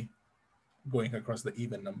basically be going across the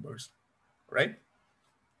even numbers, right?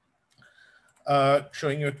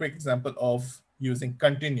 Showing you a quick example of using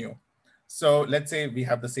continue. So let's say we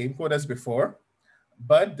have the same code as before,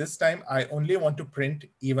 but this time I only want to print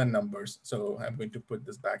even numbers. So I'm going to put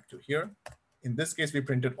this back to here. In this case, we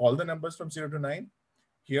printed all the numbers from 0 to 9.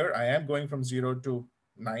 Here I am going from 0 to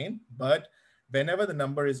 9, but whenever the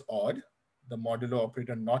number is odd, the modulo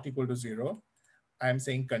operator not equal to 0, I'm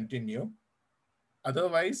saying continue.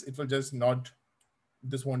 Otherwise, it will just not,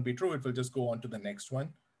 this won't be true. It will just go on to the next one.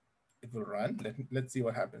 It will run. Let's see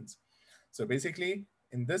what happens. So basically,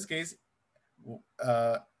 in this case,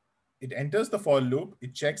 it enters the for loop.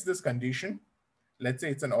 It checks this condition. Let's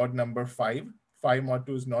say it's an odd number 5. 5 mod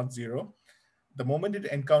 2 is not 0. The moment it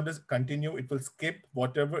encounters continue, it will skip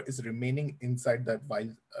whatever is remaining inside that while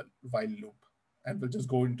loop and will just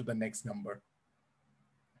go into the next number.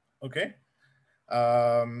 Okay.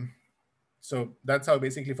 So that's how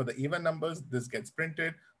basically for the even numbers, this gets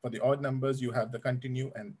printed. For the odd numbers, you have the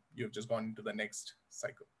continue and you've just gone into the next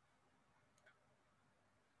cycle.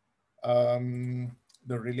 The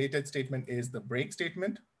related statement is the break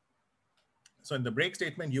statement. So in the break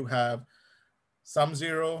statement, you have sum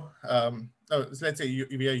 0. So let's say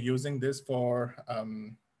we are using this for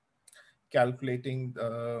calculating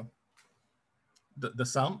the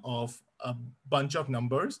sum of a bunch of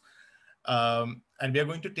numbers. And we are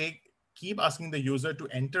going to keep asking the user to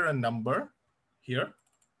enter a number here.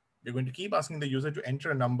 We're going to keep asking the user to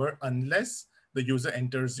enter a number unless the user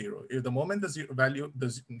enters 0. If the moment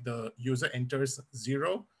the user enters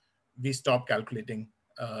 0, we stop calculating.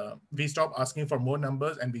 We stop asking for more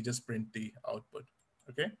numbers and we just print the output.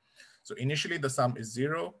 Okay. So initially the sum is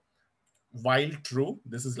 0. While true,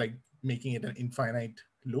 this is like making it an infinite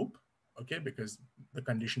loop. Okay, because the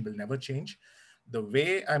condition will never change. The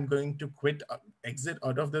way I'm going to exit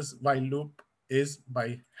out of this while loop is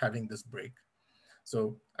by having this break.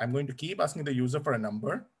 So I'm going to keep asking the user for a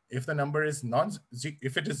number. If the number is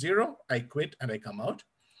if it is 0, I quit and I come out.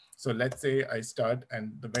 So let's say I start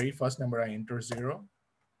and the very first number I enter is 0,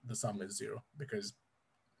 the sum is 0 because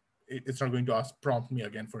it's not going to prompt me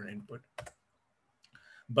again for an input.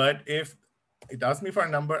 But if it asks me for a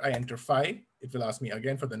number, I enter 5, it will ask me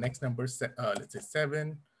again for the next number, let's say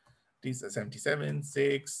 7, 77,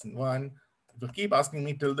 6, 1. It will keep asking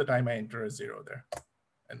me till the time I enter a 0 there.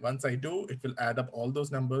 And once I do, it will add up all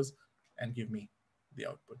those numbers and give me the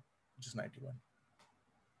output, which is 91.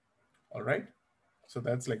 All right. So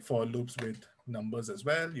that's like for loops with numbers as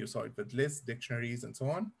well. You saw it with lists, dictionaries, and so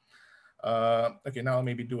on. Okay, now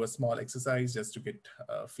maybe do a small exercise just to get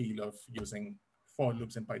a feel of using for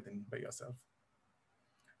loops in Python by yourself.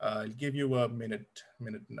 I'll give you a minute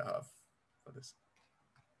and a half for this.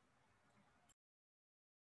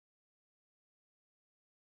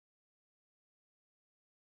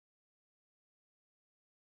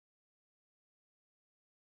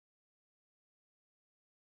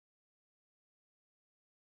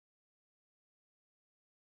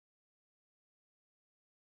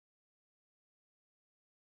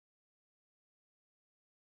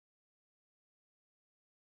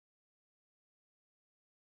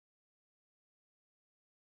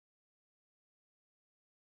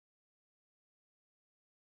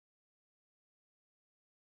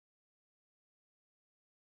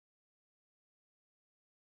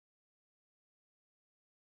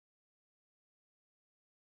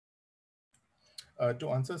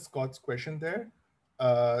 To answer Scott's question there,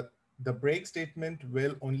 the break statement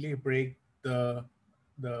will only break the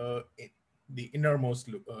innermost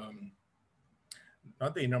loop,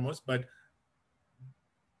 not the innermost, but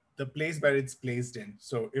the place where it's placed in.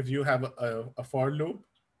 So if you have a for loop,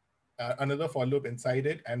 another for loop inside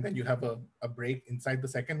it, and then you have a break inside the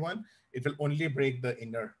second one, it will only break the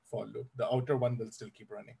inner for loop. The outer one will still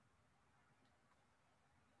keep running.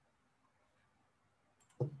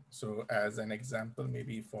 So as an example,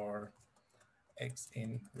 maybe for x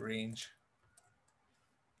in range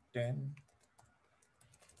 10,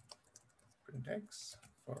 print x,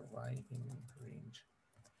 for y in range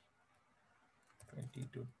 20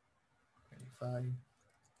 to 25,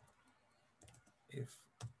 if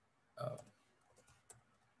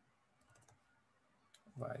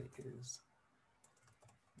y is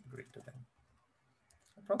greater than.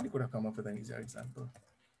 I probably could have come up with an easier example.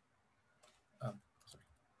 Sorry,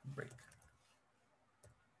 break.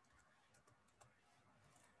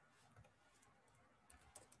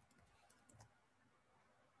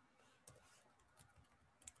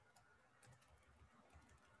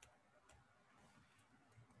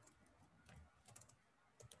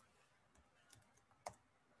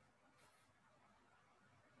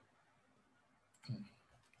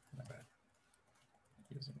 My bad.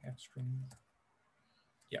 Using f string.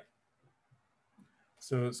 Yeah.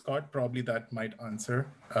 So Scott, probably that might answer.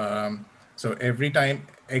 So every time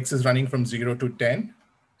x is running from 0 to 10,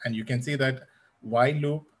 and you can see that while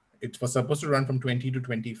loop, it was supposed to run from 20 to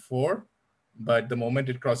 24, but the moment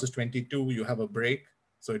it crosses 22, you have a break.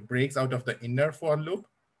 So it breaks out of the inner for loop,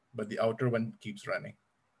 but the outer one keeps running.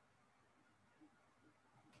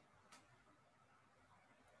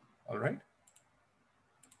 All right.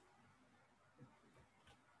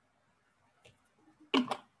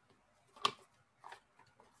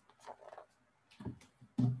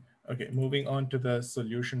 Okay, moving on to the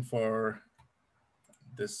solution for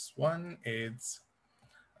this one. It's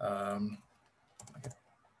okay.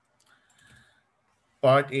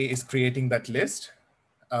 Part A is creating that list.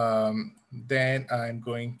 Then I'm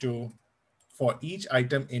going to, for each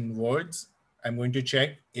item in words, I'm going to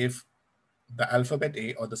check if the alphabet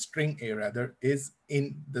A, or the string A rather, is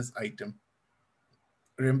in this item.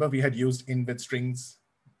 Remember we had used in with strings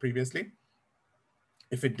previously.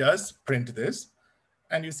 If it does, print this.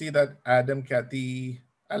 And you see that Adam, Kathy,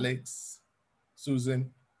 Alex,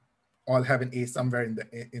 Susan all have an A somewhere in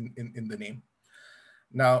the name.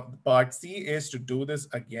 Now, part C is to do this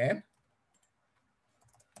again.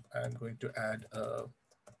 I'm going to add a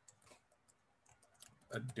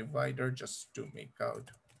divider just to make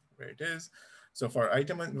out where it is. So for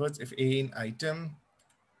item in words, if A in item,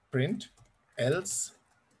 print, else,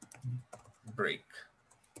 break.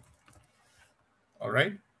 All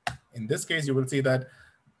right. In this case, you will see that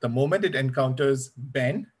the moment it encounters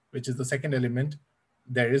Ben, which is the second element,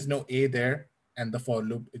 there is no A there, and the for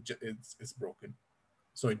loop is broken.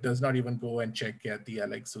 So it does not even go and check Kathy,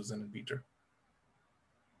 Alex, Susan, and Peter.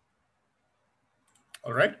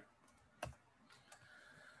 All right.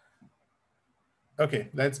 Okay,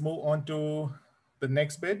 let's move on to the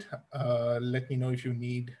next bit. Let me know if you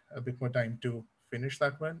need a bit more time to finish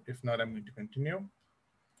that one. If not, I'm going to continue.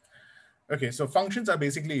 Okay, so functions are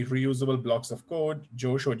basically reusable blocks of code.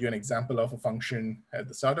 Joe showed you an example of a function at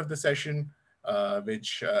the start of the session,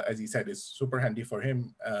 which, as he said, is super handy for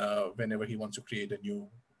him whenever he wants to create a new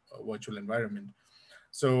virtual environment.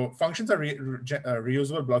 So functions are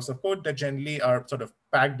reusable blocks of code that generally are sort of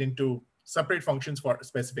packed into separate functions for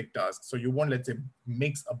specific tasks. So you won't, let's say,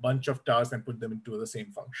 mix a bunch of tasks and put them into the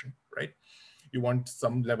same function, right? You want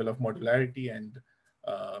some level of modularity and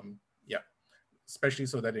yeah, especially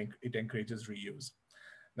so that it encourages reuse.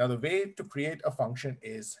 Now, the way to create a function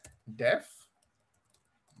is def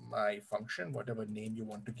my function, whatever name you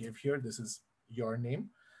want to give here. This is your name.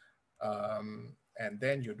 And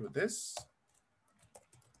then you do this.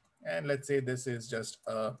 And let's say this is just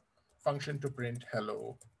a function to print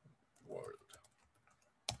hello world.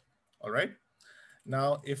 All right.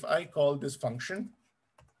 Now, if I call this function,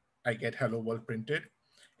 I get hello world printed.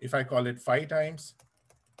 If I call it 5 times,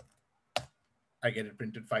 I get it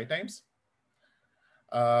printed 5 times.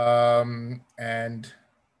 And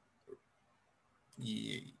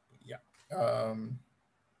yeah,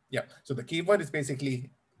 yeah. So the keyword is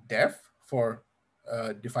basically def for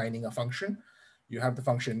defining a function. You have the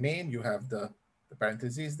function name, you have the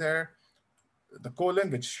parentheses there, the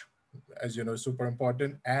colon, which, as you know, is super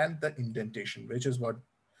important, and the indentation, which is what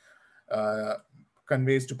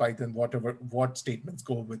conveys to Python what statements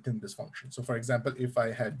go within this function. So for example, if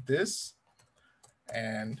I had this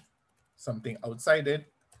and something outside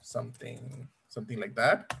it, something like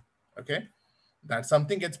that, okay, that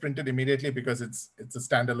something gets printed immediately because it's a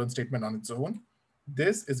standalone statement on its own.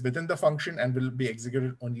 This is within the function and will be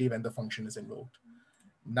executed only when the function is invoked.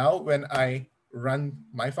 Now, when I run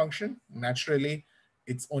my function, naturally,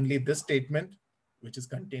 it's only this statement, which is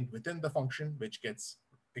contained within the function, which gets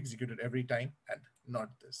executed every time, and not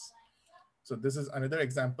this. So this is another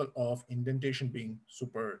example of indentation being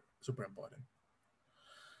super, super important.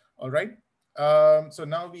 All right. So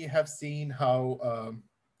now we have seen how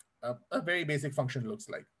a very basic function looks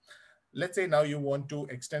like. Let's say now you want to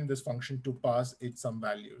extend this function to pass it some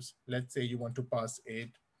values. Let's say you want to pass it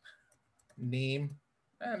name,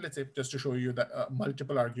 and let's say, just to show you that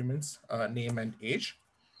multiple arguments, name and age.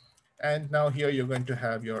 And now here you're going to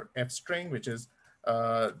have your f string, which is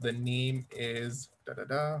the name is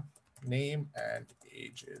name and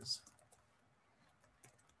age is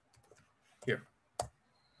here.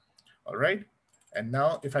 All right. And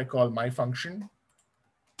now if I call my function,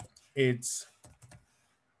 it's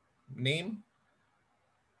name.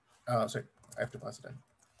 Sorry, I have to pass it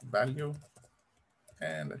in value.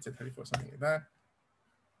 And let's say 34, something like that.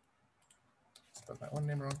 Spelled my own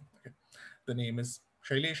name wrong. Okay. The name is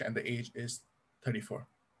Shailesh and the age is 34,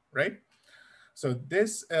 right? So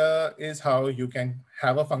this is how you can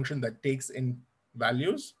have a function that takes in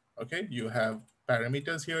values. Okay, you have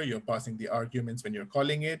parameters here. You're passing the arguments when you're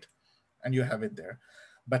calling it, and you have it there.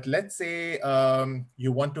 But let's say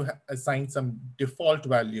you want to assign some default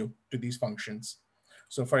value to these functions.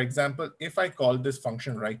 So for example, if I call this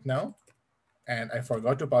function right now, and I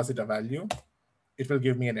forgot to pass it a value, it will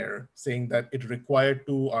give me an error saying that it required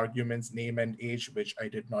 2 arguments, name and age, which I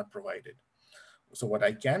did not provide it. So what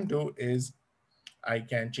I can do is I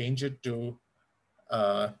can change it to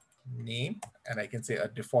name, and I can say a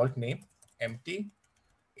default name, empty,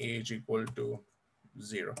 age equal to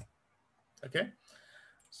 0. Okay,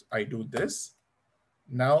 so I do this.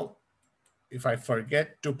 Now, if I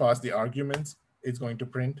forget to pass the arguments, it's going to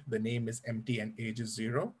print the name is empty and age is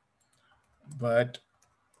 0. But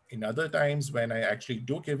in other times, when I actually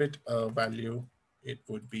do give it a value, it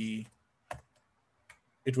would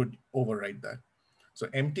override that. So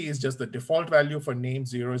empty is just the default value for name,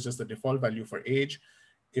 0 is just the default value for age.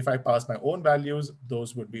 If I pass my own values,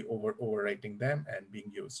 those would be overwriting them and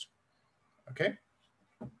being used. Okay.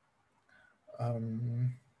 Yeah,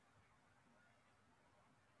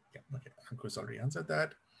 okay, Ankur's already answered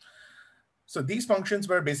that. So these functions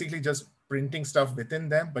were basically just printing stuff within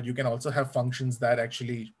them, but you can also have functions that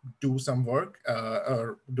actually do some work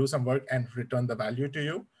and return the value to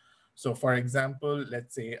you. So for example,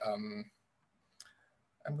 let's say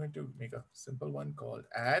I'm going to make a simple one called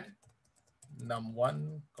add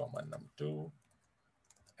num1, num2,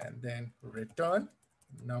 and then return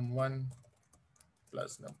num1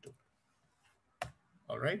 plus num2.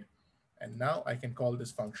 All right. And now I can call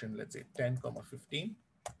this function, let's say 10, 15,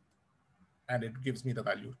 and it gives me the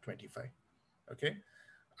value 25. Okay.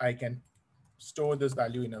 I can store this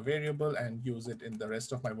value in a variable and use it in the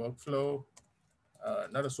rest of my workflow.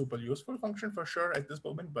 Not a super useful function for sure at this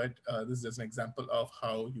moment, but this is just an example of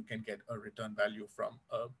how you can get a return value from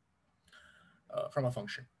a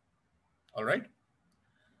function. All right.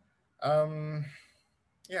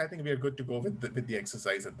 Yeah, I think we are good to go with the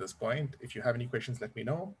exercise at this point. If you have any questions, let me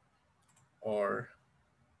know. Or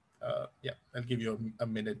yeah, I'll give you a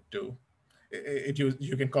minute to.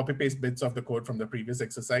 You can copy paste bits of the code from the previous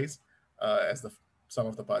exercise as some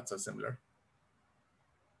of the parts are similar.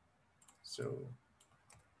 So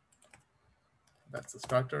that's the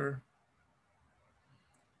starter.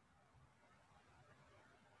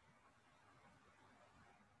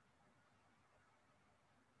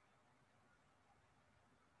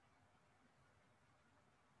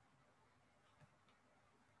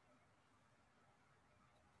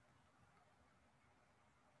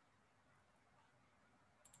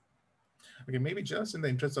 Okay, maybe just in the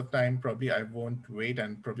interest of time, probably I won't wait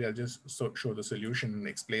and probably I'll just show the solution and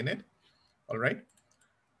explain it. All right.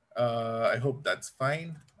 I hope that's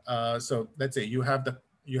fine. So let's say you have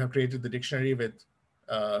created the dictionary with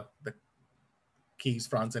the keys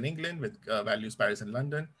France and England with values Paris and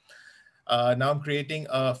London. Now I'm creating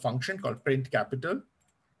a function called print capital.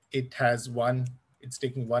 It's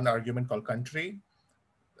taking one argument called country.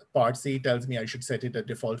 Part C tells me I should set it a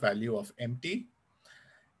default value of empty.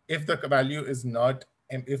 If the value is not,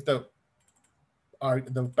 if the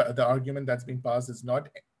argument that's been passed is not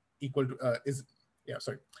equal to,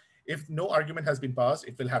 if no argument has been passed,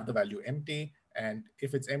 it will have the value empty. And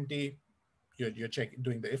if it's empty, you're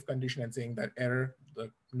doing the if condition and saying that error,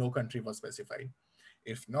 no country was specified.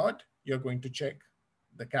 If not, you're going to check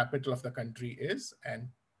the capital of the country is and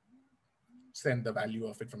send the value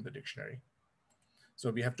of it from the dictionary. So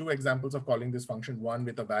we have two examples of calling this function, one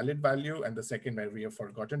with a valid value and the second where we have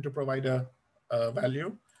forgotten to provide a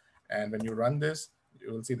value. And when you run this,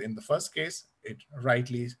 you will see that in the first case, it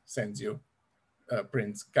rightly sends you,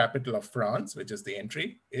 prints capital of France, which is the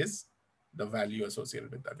entry, is the value associated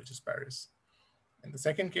with that, which is Paris. In the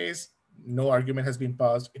second case, no argument has been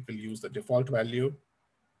passed. It will use the default value,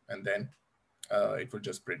 and then it will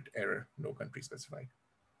just print error, no country specified.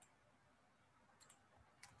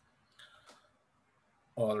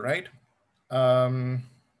 All right.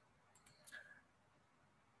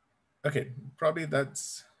 Okay, probably that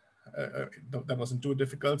wasn't too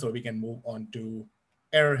difficult, so we can move on to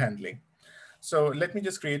error handling. So let me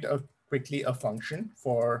just create quickly a function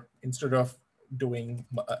for, instead of doing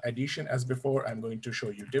addition as before, I'm going to show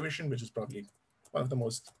you division, which is probably one of the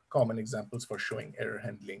most common examples for showing error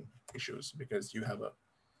handling issues, because you have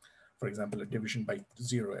for example, a division by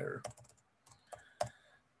 0 error.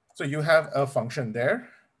 So you have a function there.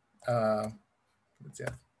 Let's say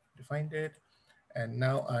I've defined it. And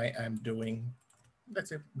now I am doing, let's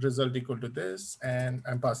say, result equal to this, and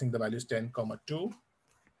I'm passing the values 10, 2,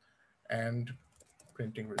 and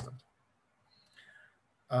printing result.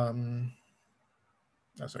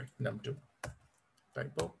 Sorry, num2,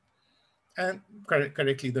 typo. And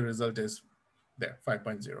correctly, the result is there,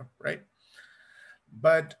 5.0, right?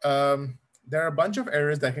 But there are a bunch of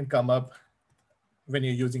errors that can come up when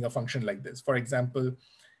you're using a function like this. For example,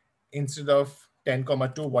 instead of 10,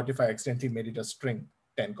 2, what if I accidentally made it a string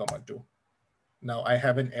 10, 2? Now I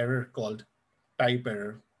have an error called type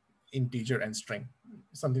error, integer and string,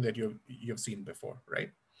 something that you've seen before,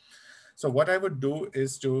 right? So what I would do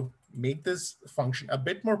is to make this function a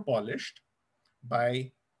bit more polished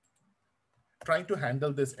by trying to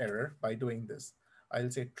handle this error by doing this.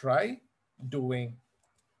 I'll say try doing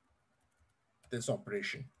this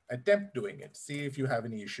operation, attempt doing it, see if you have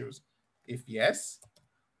any issues. If yes,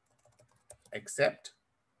 accept.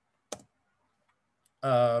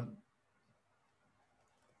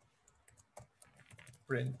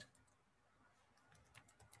 Print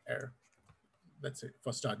error. Let's say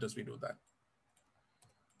for starters, we do that.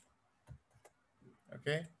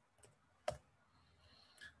 Okay.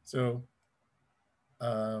 So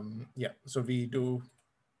yeah, so we do,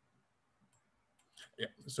 yeah,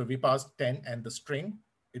 so we pass 10 and the string.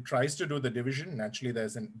 It tries to do the division. Naturally,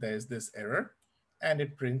 there's this error, and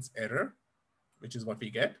it prints error, which is what we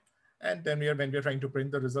get. And then when we're trying to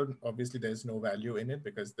print the result, obviously there's no value in it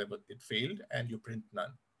because it failed, and you print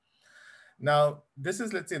none. Now, this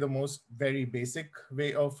is, let's say, the most very basic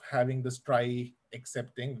way of having this try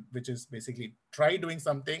accepting, which is basically try doing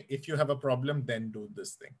something. If you have a problem, then do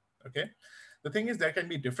this thing, okay? The thing is, there can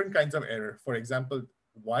be different kinds of error. For example,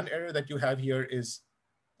 one error that you have here is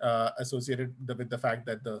associated with the fact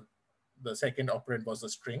that the second operand was a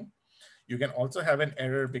string. You can also have an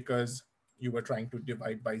error because you were trying to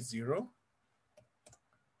divide by 0,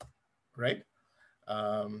 right?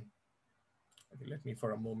 Okay, let me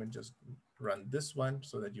for a moment just run this one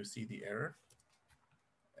so that you see the error,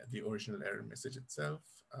 the original error message itself.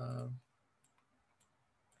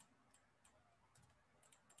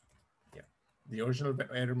 Yeah, the original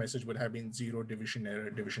error message would have been 0 division error,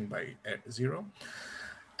 division by 0.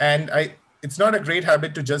 And it's not a great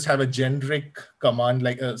habit to just have a generic command,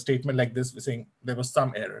 like a statement like this saying there was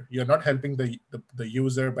some error. You're not helping the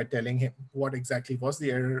user by telling him what exactly was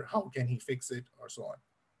the error, how can he fix it, or so on,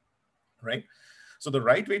 right? So the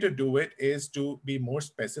right way to do it is to be more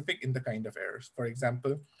specific in the kind of errors. For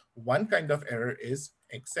example, one kind of error is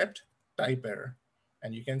except type error.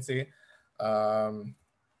 And you can say inputs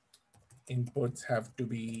have to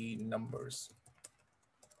be numbers.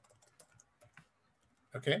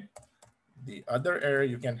 Okay. The other error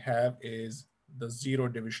you can have is the zero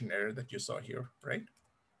division error that you saw here, right?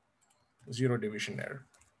 Zero division error.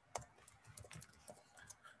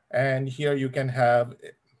 And here you can have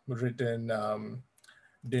written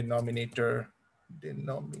denominator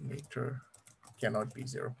cannot be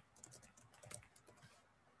zero,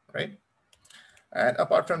 right? And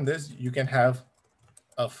apart from this, you can have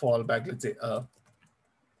a fallback, let's say a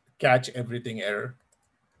catch everything error,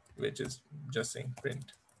 which is just saying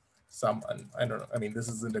print some, I don't know, I mean, this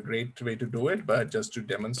isn't a great way to do it, but just to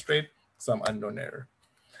demonstrate some unknown error.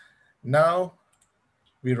 Now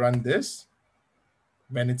we run this.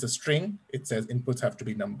 When it's a string, it says inputs have to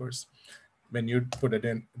be numbers. When you put it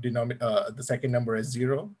in the second number as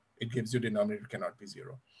 0, it gives you denominator cannot be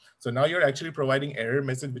 0. So now you're actually providing error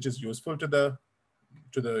message, which is useful to the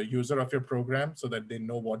user of your program so that they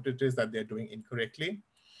know what it is that they're doing incorrectly.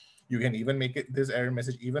 You can even make this error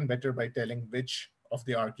message even better by telling which of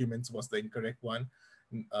the arguments was the incorrect one.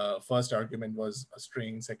 First argument was a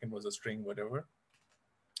string, second was a string, whatever,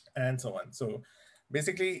 and so on. So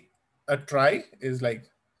basically a try is like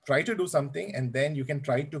try to do something and then you can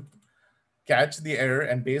try to catch the error,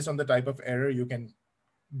 and based on the type of error, you can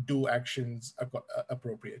do actions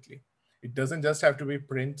appropriately. It doesn't just have to be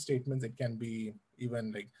print statements. It can be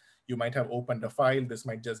even like you might have opened a file. This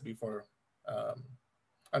might just be for,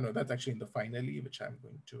 oh no, that's actually in the finally, which I'm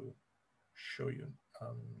going to show you.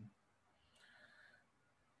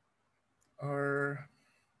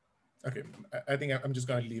 Okay, I think I'm just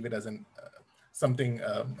going to leave it as an something,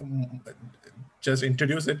 just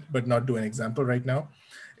introduce it, but not do an example right now,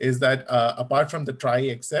 is that apart from the try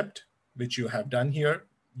except, which you have done here,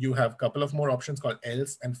 you have a couple of more options called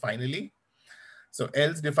else and finally. So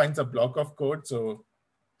else defines a block of code. So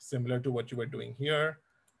similar to what you were doing here,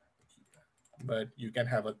 but you can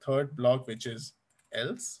have a third block, which is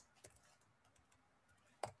else,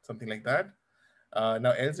 something like that.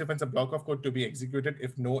 Now else defines a block of code to be executed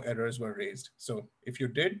if no errors were raised. So if you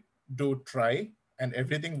did do try and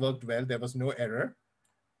everything worked well, there was no error,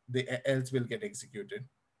 the else will get executed.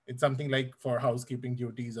 It's something like for housekeeping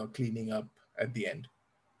duties or cleaning up at the end.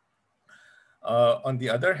 On the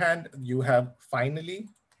other hand, you have finally,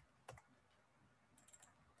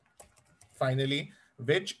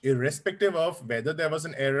 which irrespective of whether there was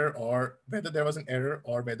an error or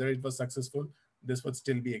whether it was successful, this would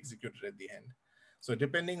still be executed at the end. So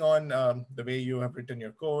depending on the way you have written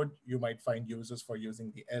your code, you might find users for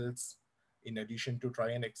using the else in addition to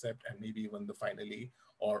try and except, and maybe even the finally,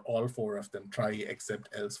 or all four of them, try, except,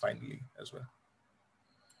 else, finally as well.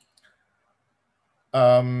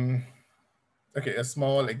 Okay, a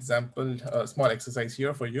small example, a small exercise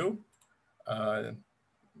here for you.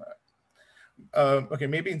 Okay,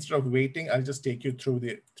 maybe instead of waiting, I'll just take you through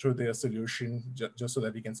the solution just so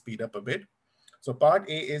that we can speed up a bit. So part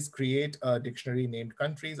A is create a dictionary named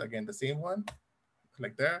countries, again, the same one,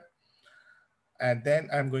 like that. And then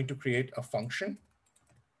I'm going to create a function.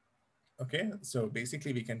 Okay, so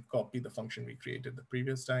basically we can copy the function we created the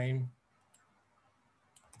previous time.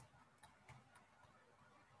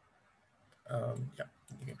 Yeah,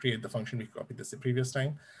 you can create the function we copied this the previous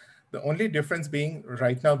time. The only difference being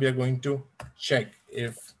right now we are going to check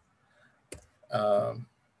if,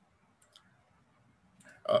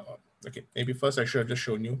 okay, maybe first I should have just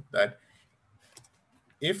shown you that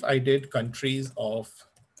if I did countries of,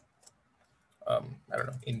 I don't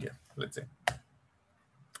know, India, let's say,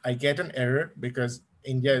 I get an error because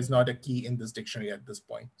India is not a key in this dictionary at this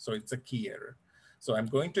point. So it's a key error. So I'm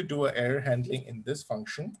going to do an error handling in this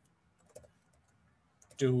function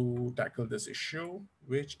to tackle this issue,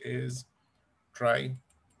 which is try,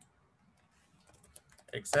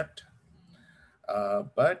 except,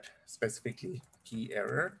 but specifically key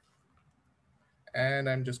error. And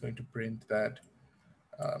I'm just going to print that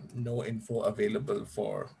no info available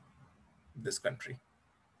for this country.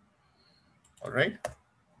 All right.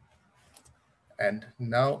 And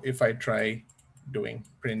now if I try doing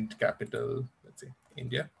print capital, let's say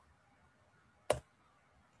India,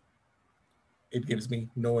 it gives me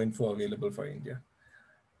no info available for India.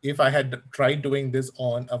 If I had tried doing this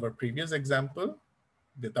on our previous example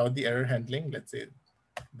without the error handling, let's say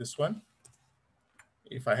this one,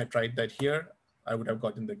 if I had tried that here, I would have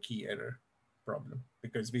gotten the key error problem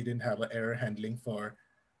because we didn't have an error handling for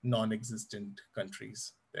non-existent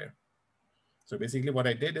countries there. So basically what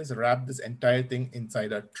I did is wrap this entire thing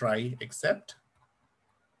inside a try except,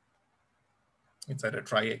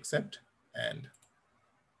 and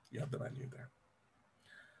you have the value there.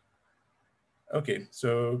 Okay,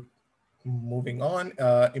 so moving on,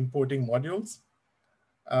 importing modules.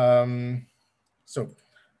 So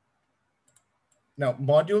now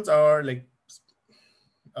modules are like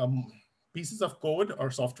pieces of code or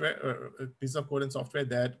software, or pieces of code and software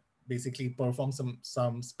that basically perform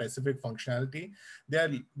some specific functionality. They are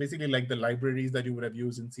basically like the libraries that you would have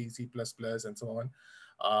used in C, C++, and so on.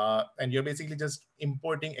 And you're basically just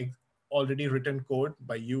importing already written code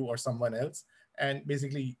by you or someone else, and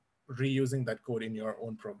basically reusing that code in your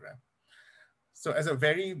own program. So as a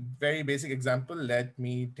very, very basic example, let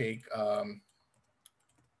me take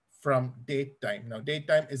from datetime. Now,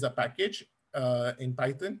 datetime is a package in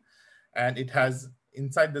Python, and it has,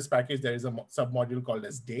 inside this package, there is a submodule called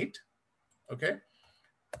as date, okay?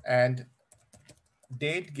 And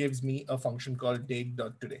date gives me a function called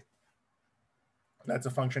date.today. That's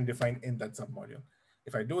a function defined in that submodule.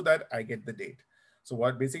 If I do that, I get the date.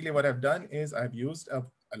 So basically what I've done is I've used a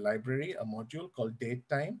library, a module called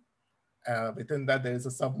datetime. Within that, there is a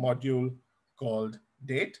submodule called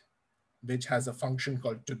date, which has a function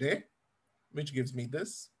called today, which gives me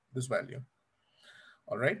this value.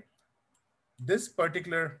 All right. This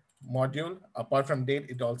particular module, apart from date,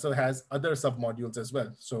 it also has other submodules as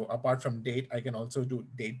well. So apart from date, I can also do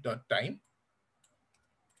date.time.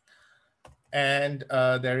 And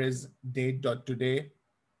there is date.today,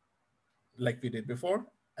 like we did before.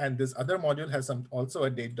 And this other module has also a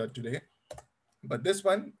date.today. But this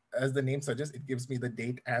one, as the name suggests, it gives me the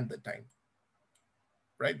date and the time,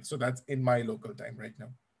 right? So that's in my local time right now.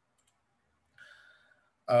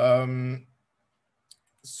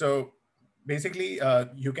 So basically,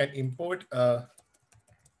 you can import a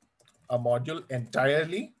module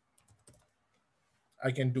entirely.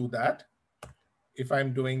 I can do that. If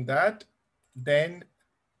I'm doing that, then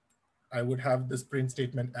I would have this print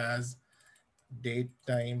statement as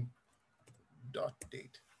datetime.date.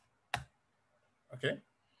 Okay.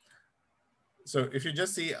 So if you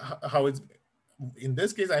just see how it's, in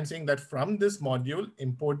this case, I'm saying that from this module,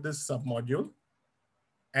 import this submodule.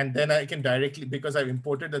 And then I can directly, because I've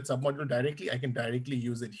imported that submodule directly, I can directly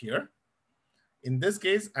use it here. In this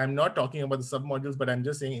case, I'm not talking about the submodules, but I'm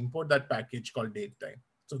just saying import that package called datetime.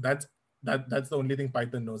 So that's the only thing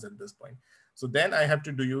Python knows at this point. So then I have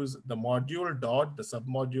to use the module dot, the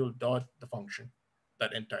submodule dot, the function,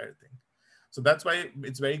 that entire thing. So that's why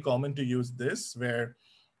it's very common to use this, where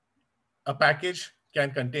a package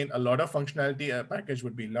can contain a lot of functionality. A package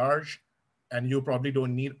would be large, and you probably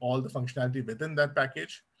don't need all the functionality within that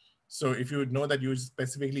package. So if you would know that you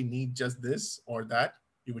specifically need just this or that,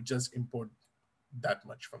 you would just import that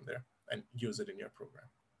much from there and use it in your program.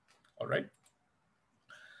 All right.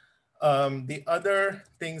 The other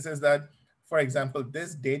things is that, for example,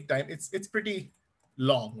 this date time, it's pretty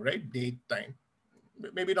long, right? Date time,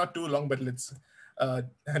 maybe not too long, but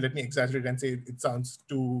let me exaggerate and say it sounds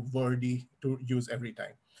too wordy to use every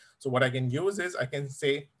time. So what I can use is I can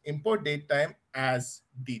say import datetime as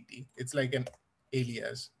DT. It's like an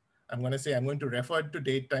alias. I'm going to say I'm going to refer to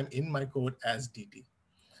datetime in my code as DT.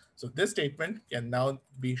 So this statement can now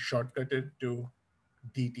be shortcutted to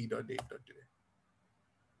dt.date.today.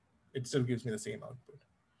 It still gives me the same output.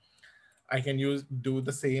 I can do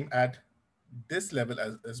the same at this level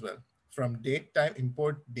as well. From datetime,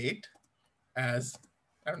 import date as,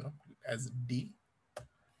 I don't know, as D,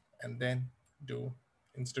 and then do,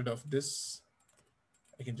 instead of this,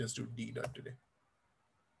 I can just do d.today.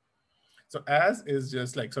 So as is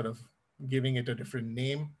just like sort of giving it a different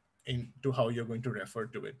name into how you're going to refer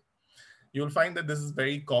to it. You'll find that this is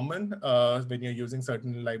very common when you're using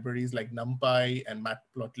certain libraries like NumPy and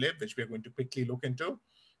Matplotlib, which we're going to quickly look into.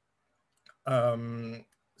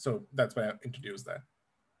 So that's why I introduced that.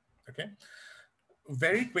 Okay.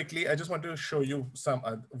 Very quickly, I just want to show you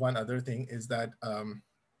one other thing is that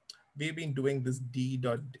we've been doing this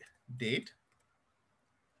d.date.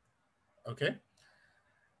 Okay.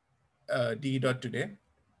 D.today.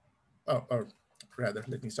 Or rather,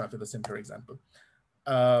 let me start with a simpler example.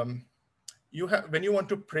 When you want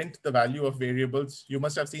to print the value of variables, you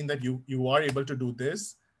must have seen that you are able to do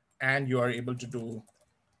this and you are able to do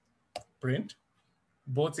print.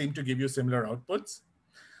 Both seem to give you similar outputs.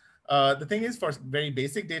 The thing is, for very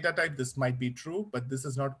basic data type, this might be true, but this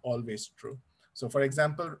is not always true. So for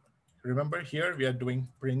example, remember here we are doing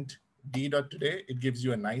print d.today. It gives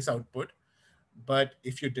you a nice output. But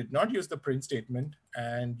if you did not use the print statement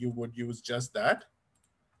and you would use just that,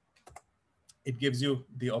 it gives you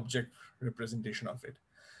the object representation of it.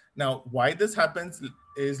 Now, why this happens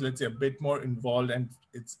is, let's say, a bit more involved, and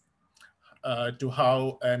it's to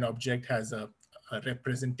how an object has a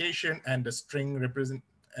representation and a string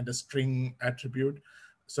attribute.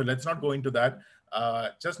 So let's not go into that.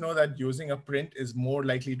 Just know that using a print is more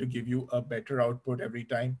likely to give you a better output every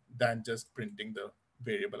time than just printing the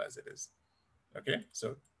variable as it is. Okay,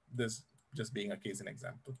 so this just being a case and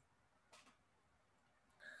example.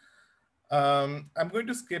 I'm going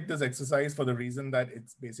to skip this exercise for the reason that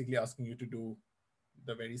it's basically asking you to do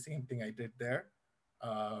the very same thing I did there.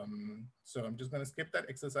 So I'm just going to skip that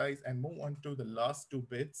exercise and move on to the last two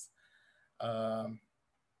bits called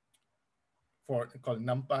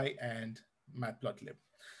NumPy and Matplotlib.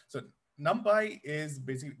 So NumPy is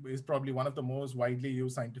probably one of the most widely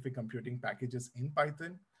used scientific computing packages in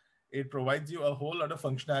Python. It provides you a whole lot of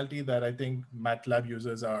functionality that I think MATLAB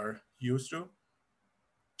users are used to.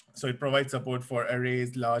 So it provides support for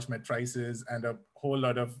arrays, large matrices, and a whole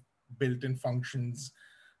lot of built-in functions,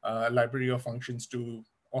 library of functions to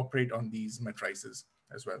operate on these matrices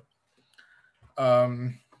as well.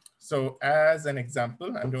 So as an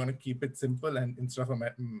example, I'm going to keep it simple, and instead of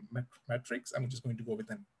a matrix, I'm just going to go with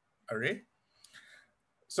an array.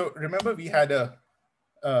 So remember we had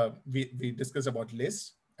we discussed about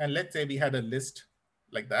lists, and let's say we had a list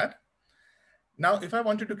like that. Now, if I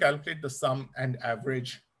wanted to calculate the sum and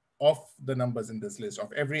average of the numbers in this list,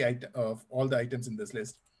 of every item, of all the items in this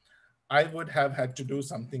list, I would have had to do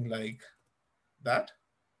something like that,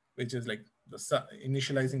 which is like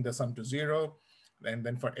initializing the sum to 0, and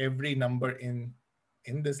then for every number in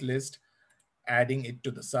this list, adding it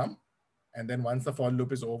to the sum. And then once the for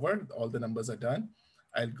loop is over, all the numbers are done,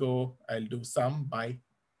 I'll do sum by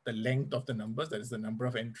the length of the numbers, that is the number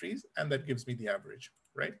of entries, and that gives me the average,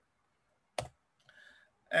 right?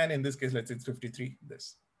 And in this case, let's say it's 53,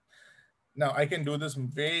 this. Now I can do this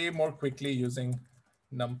way more quickly using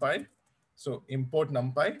NumPy. So import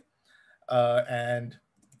NumPy, and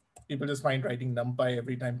people just find writing NumPy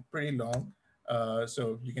every time pretty long.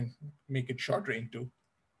 So you can make it shorter into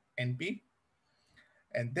NP.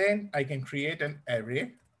 And then I can create an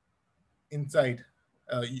array inside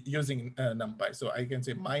using NumPy. So I can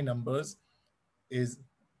say my numbers is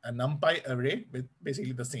a NumPy array with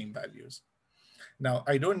basically the same values. Now,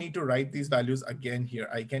 I don't need to write these values again here.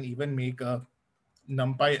 I can even make a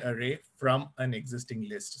NumPy array from an existing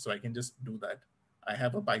list. So I can just do that. I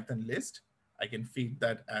have a Python list. I can feed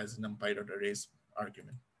that as NumPy.arrays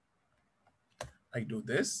argument. I do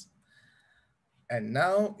this. And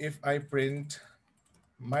now if I print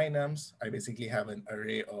my nums, I basically have an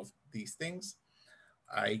array of these things.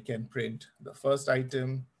 I can print the first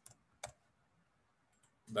item,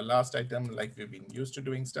 the last item, like we've been used to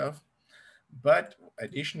doing stuff. But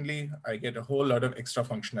additionally, I get a whole lot of extra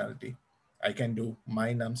functionality. I can do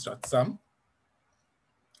my nums.sum.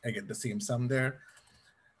 I get the same sum there.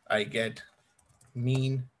 I get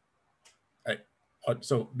mean.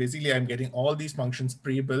 So basically, I'm getting all these functions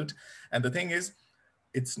pre-built. And the thing is,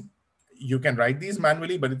 you can write these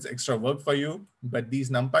manually, but it's extra work for you. But these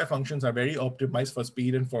NumPy functions are very optimized for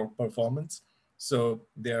speed and for performance. So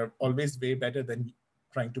they're always way better than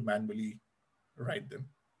trying to manually write them.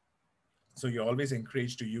 So you're always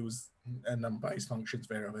encouraged to use NumPy's functions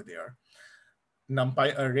wherever they are.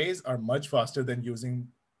 NumPy arrays are much faster than using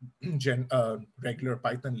regular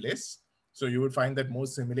Python lists. So you would find that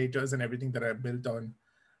most simulators and everything that are built on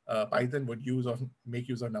Python would make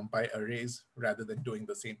use of NumPy arrays rather than doing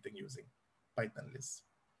the same thing using Python lists.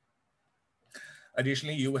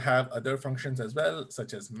 Additionally, you have other functions as well,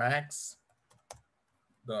 such as max,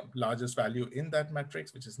 the largest value in that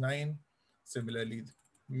matrix, which is 9. Similarly,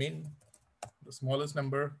 min, the smallest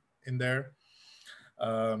number in there.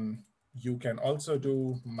 You can also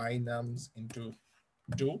do my nums into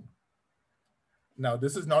 2. Now,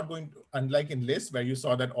 this is not going to, unlike in lists where you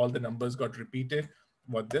saw that all the numbers got repeated,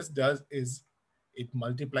 what this does is it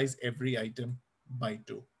multiplies every item by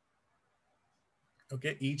 2.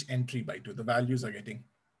 Okay, each entry by 2, the values are getting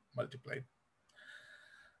multiplied.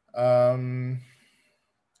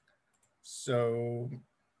 So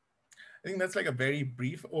I think that's like a very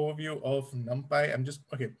brief overview of NumPy.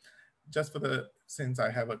 Since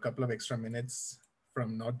I have a couple of extra minutes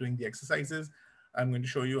from not doing the exercises, I'm going to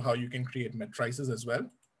show you how you can create matrices as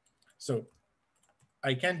well. So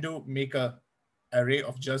I can make a array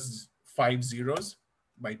of just 5 zeros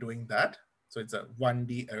by doing that. So it's a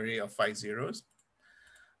 1D array of 5 zeros.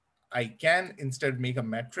 I can instead make a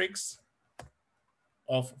matrix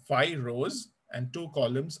of 5 rows and 2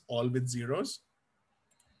 columns, all with zeros.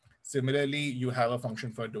 Similarly, you have a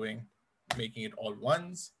function for making it all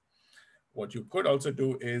ones. What you could also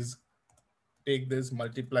do is take this,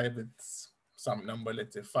 multiply with some number,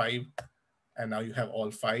 let's say 5, and now you have all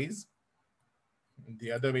 5s.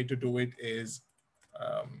 The other way to do it is,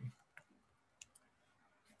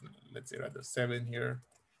 let's say rather 7 here.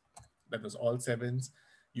 That was all 7s.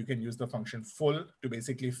 You can use the function full to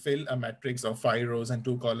basically fill a matrix of 5 rows and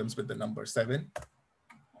 2 columns with the number 7.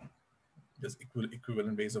 Just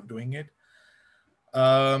equivalent ways of doing it.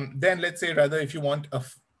 Then let's say rather if you want a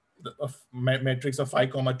matrix of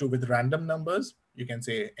 5, 2 with random numbers, you can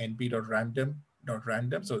say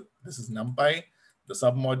np.random.random. So this is numpy, the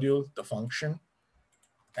submodule, the function,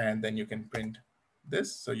 and then you can print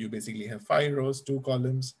this. So you basically have 5 rows, 2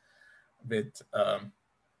 columns with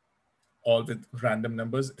all with random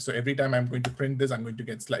numbers. So every time I'm going to print this, I'm going to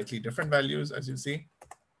get slightly different values, as you see.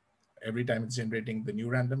 Every time it's generating the new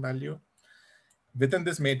random value. Within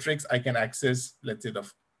this matrix, I can access, let's say, the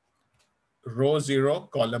row 0,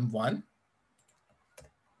 column 1.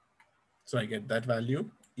 So I get that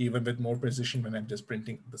value, even with more precision when I'm just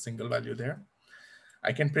printing the single value there.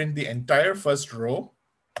 I can print the entire first row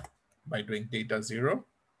by doing data 0.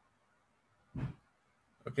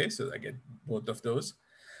 Okay, so I get both of those.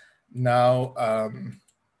 Now,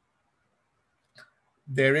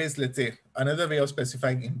 there is, let's say, another way of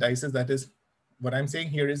specifying indices. That is, what I'm saying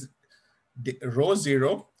here is row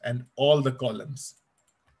 0 and all the columns.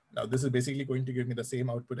 Now, this is basically going to give me the same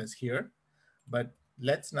output as here, but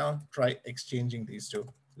let's now try exchanging these two.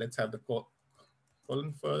 Let's have the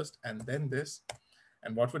column first and then this.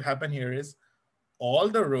 And what would happen here is all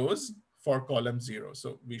the rows for column 0.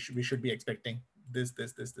 So we should be expecting this.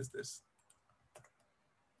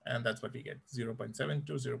 And that's what we get, 0.72,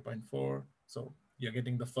 0.4. So you're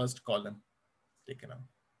getting the first column taken out.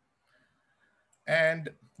 And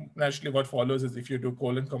naturally what follows is if you do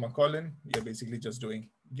colon, comma, colon, you're basically just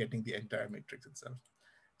getting the entire matrix itself.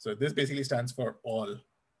 So this basically stands for all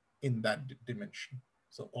in that dimension.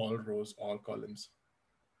 So all rows, all columns.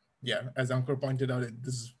 Yeah, as Ankur pointed out,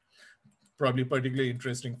 this is probably particularly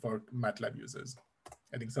interesting for MATLAB users.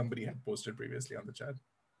 I think somebody had posted previously on the chat.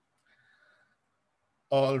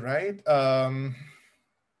 All right. I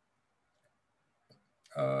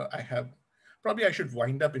should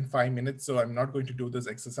wind up in 5 minutes, so I'm not going to do this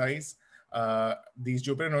exercise. These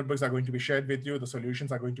Jupyter notebooks are going to be shared with you. The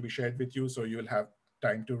solutions are going to be shared with you, so you will have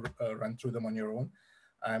time to run through them on your own.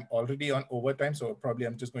 I'm already on overtime, so probably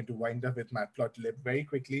I'm just going to wind up with matplotlib very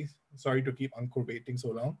quickly. Sorry to keep Ankur waiting so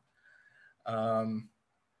long.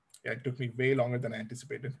 Yeah, it took me way longer than I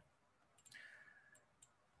anticipated.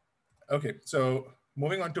 Okay, so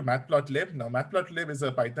moving on to matplotlib. Now, matplotlib is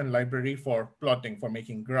a Python library for plotting, for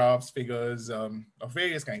making graphs, figures of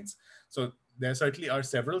various kinds. So there certainly are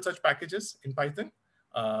several such packages in Python,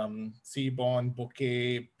 Seaborn,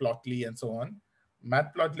 Bouquet, Plotly, and so on.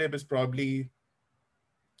 Matplotlib is probably,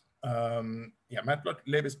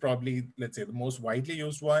 Matplotlib is probably, let's say, the most widely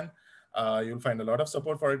used one. You'll find a lot of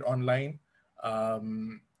support for it online.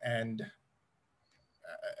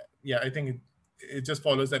 Yeah, I think it just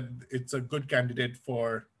follows that it's a good candidate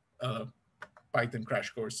for Python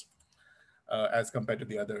crash course as compared to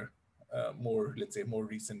the other let's say, more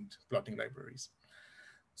recent plotting libraries.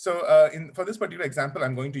 So for this particular example,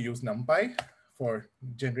 I'm going to use NumPy for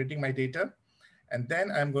generating my data. And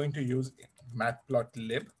then I'm going to use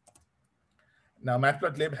matplotlib. Now,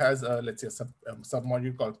 matplotlib has, let's say, a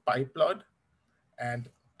submodule called pyplot. And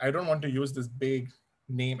I don't want to use this big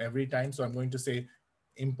name every time. So I'm going to say,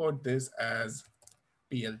 import this as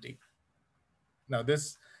PLT. Now,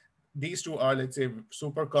 these two are, let's say,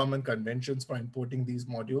 super common conventions for importing these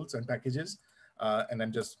modules and packages. And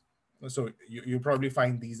I'm just, so you probably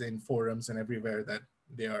find these in forums and everywhere that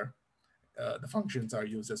they are, the functions are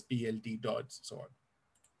used as PLT dots, so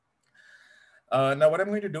on. Now, what I'm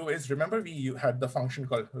going to do is, remember we had the function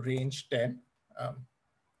called range 10,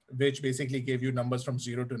 which basically gave you numbers from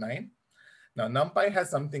 0 to 9. Now, NumPy has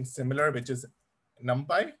something similar, which is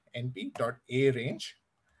NumPy np.arange.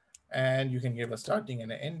 And you can give a starting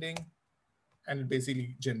and an ending. And it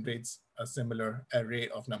basically generates a similar array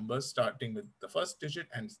of numbers, starting with the first digit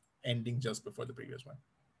and ending just before the previous one.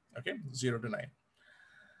 Okay, 0 to 9.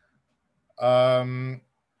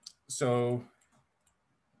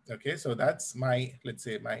 Okay, so that's my, let's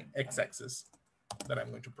say, my x-axis that I'm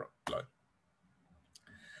going to plot.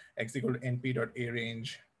 X equal to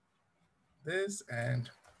np.arange this, and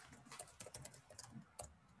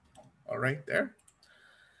all right there.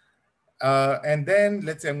 And then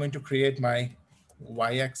let's say I'm going to create my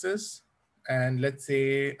y-axis, and let's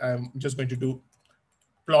say I'm just going to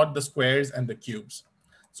plot the squares and the cubes.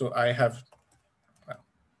 So I have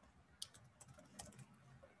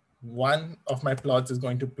one of my plots is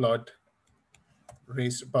going to plot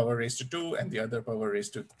power raised to 2 and the other power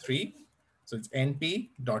raised to 3. So it's np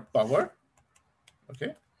dot power,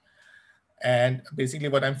 okay? And basically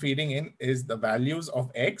what I'm feeding in is the values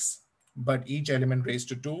of x, but each element raised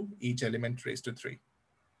to 2, each element raised to 3,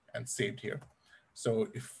 and saved here. So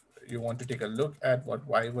if you want to take a look at what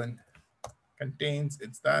y1 contains,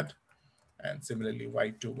 it's that. And similarly,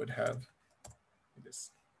 y2 would have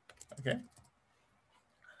this, okay?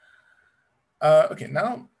 Okay,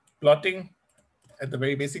 now plotting at the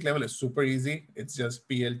very basic level is super easy. It's just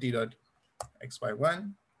plt.xy1,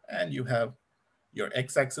 and you have your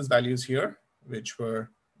x-axis values here, which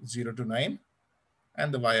were 0 to 9,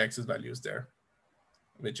 and the y-axis values there,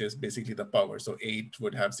 which is basically the power. So 8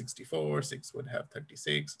 would have 64, 6 would have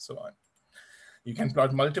 36, so on. You can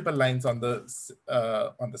plot multiple lines on the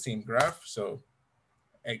same graph. So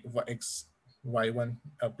y1,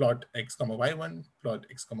 plot x comma y1, plot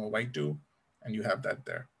x comma y2, and you have that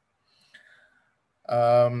there.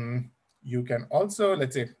 You can also,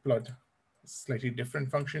 let's say, plot slightly different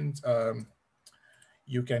functions.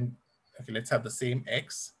 You can, okay, let's have the same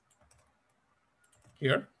x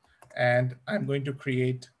here, and I'm going to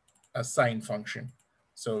create a sine function.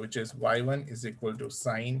 So which is y1 is equal to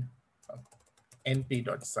sine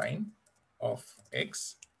np.sine of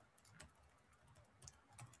x.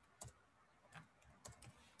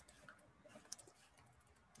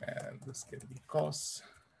 And this can be cos.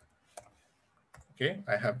 Okay,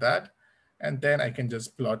 I have that. And then I can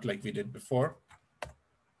just plot like we did before.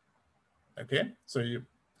 Okay, so you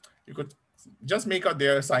could just make out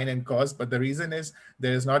their sine and cos, but the reason is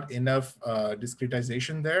there is not enough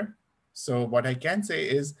discretization there. So what I can say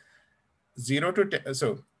is 0 to 10.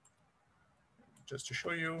 So just to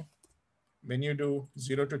show you, when you do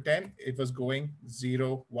 0 to 10, it was going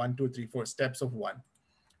 0, 1, 2, 3, 4 steps of 1.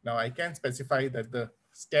 Now I can specify that the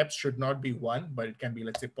steps should not be 1, but it can be,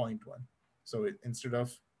 let's say, 0.1. So instead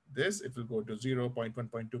of this, it will go to 0, 0.1,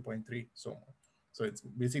 0.2, 0.3, so on. So it's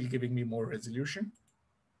basically giving me more resolution.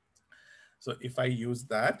 So if I use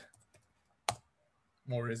that,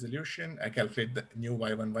 more resolution, I calculate the new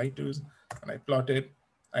y1, y2s, and I plot it,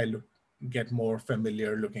 I get more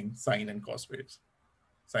familiar looking sine and cos waves,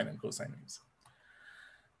 sine and cosine waves.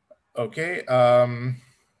 Okay,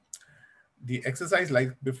 the exercise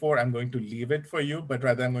like before, I'm going to leave it for you, but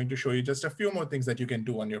rather I'm going to show you just a few more things that you can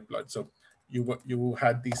do on your plot. So you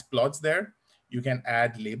had these plots there. You can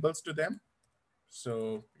add labels to them.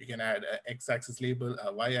 So you can add an x-axis label,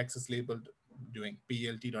 a y-axis label, doing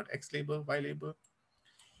plt.x label, y label.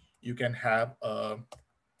 You can have a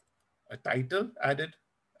title added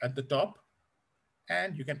at the top,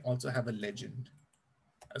 and you can also have a legend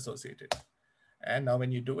associated. And now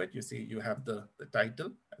when you do it, you see you have the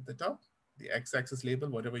title at the top, the x-axis label,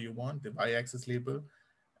 whatever you want, the y-axis label,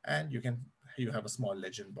 and you have a small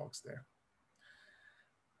legend box there.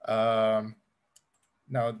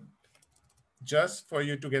 Now, just for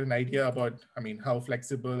you to get an idea about, how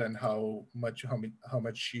flexible and how much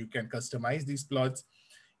you can customize these plots,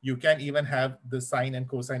 you can even have the sine and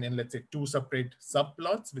cosine in, let's say, 2 separate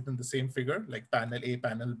subplots within the same figure, like panel A,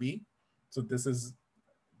 panel B. So this is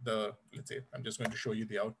let's say, I'm just going to show you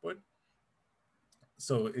the output.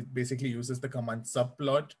 So it basically uses the command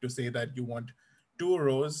subplot to say that you want 2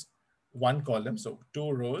 rows, 1 column. So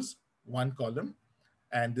 2 rows, 1 column.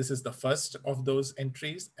 And this is the first of those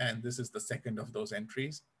entries. And this is the second of those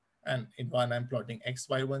entries. And in one, I'm plotting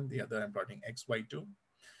XY1, the other I'm plotting XY2.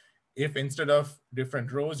 If instead of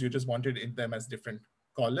different rows, you just wanted them as different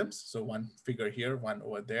columns, so one figure here, one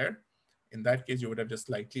over there, in that case, you would have just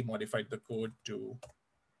slightly modified the code to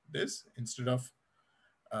this instead of,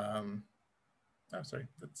 sorry,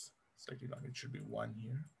 that's slightly long. It should be 1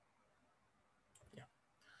 here. Yeah.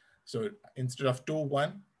 So instead of 2,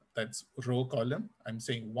 1, that's row column, I'm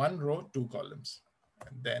saying 1 row, 2 columns.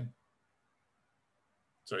 And then,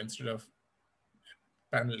 so instead of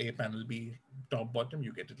panel A, panel B, top, bottom,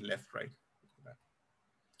 you get it left, right.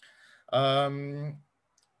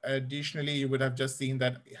 Additionally, you would have just seen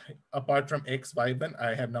that apart from X, Y1,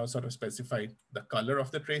 I have now sort of specified the color of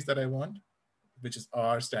the trace that I want, which is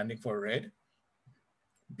R standing for red,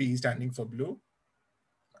 B standing for blue.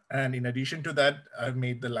 And in addition to that, I've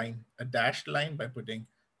made the line a dashed line by putting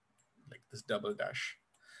like this double dash.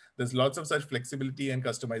 There's lots of such flexibility and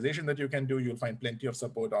customization that you can do. You'll find plenty of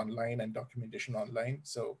support online and documentation online.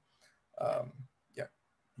 So yeah,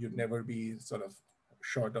 you'd never be sort of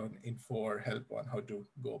short on info or help on how to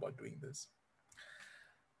go about doing this.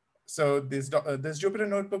 So this Jupyter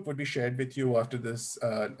notebook would be shared with you after this,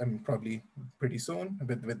 probably pretty soon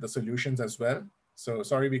with the solutions as well. So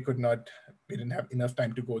sorry, we didn't have enough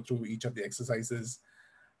time to go through each of the exercises.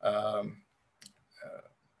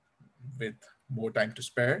 with more time to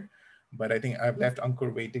spare. But I think I've left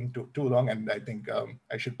Ankur waiting too long, and I think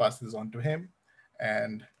I should pass this on to him.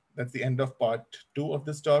 And that's the end of part 2 of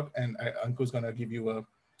this talk. And Ankur's going to give you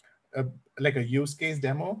like a use case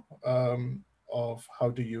demo of how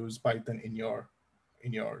to use Python in your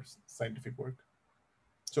scientific work.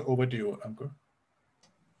 So over to you, Ankur.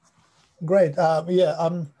 Great.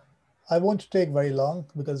 I won't take very long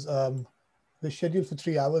because we're scheduled for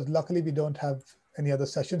 3 hours. Luckily, we don't have any other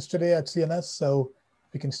sessions today at CNS, so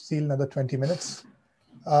we can steal another 20 minutes.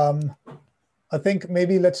 I think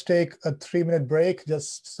maybe let's take a 3-minute break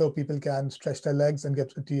just so people can stretch their legs and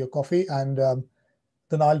get to your coffee. And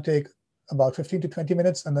then I'll take about 15 to 20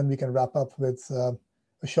 minutes, and then we can wrap up with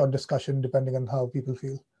a short discussion depending on how people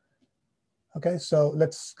feel. Okay, so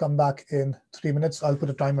let's come back in 3 minutes. I'll put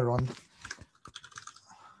a timer on.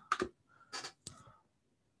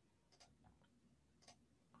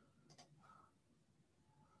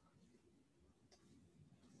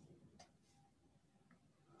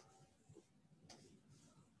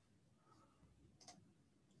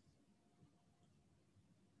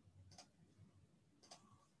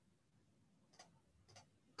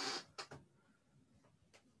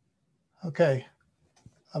 Okay,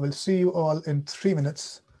 I will see you all in 3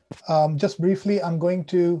 minutes. Just briefly, I'm going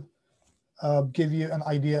to give you an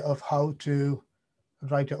idea of how to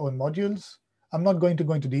write your own modules. I'm not going to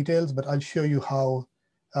go into details, but I'll show you how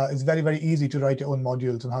it's very, very easy to write your own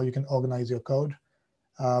modules and how you can organize your code.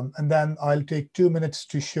 And then I'll take 2 minutes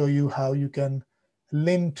to show you how you can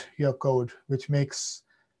lint your code, which makes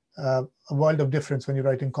a world of difference when you're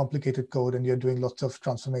writing complicated code and you're doing lots of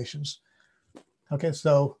transformations. Okay,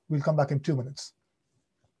 so we'll come back in 2 minutes.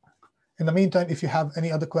 In the meantime, if you have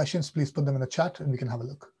any other questions, please put them in the chat and we can have a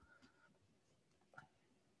look.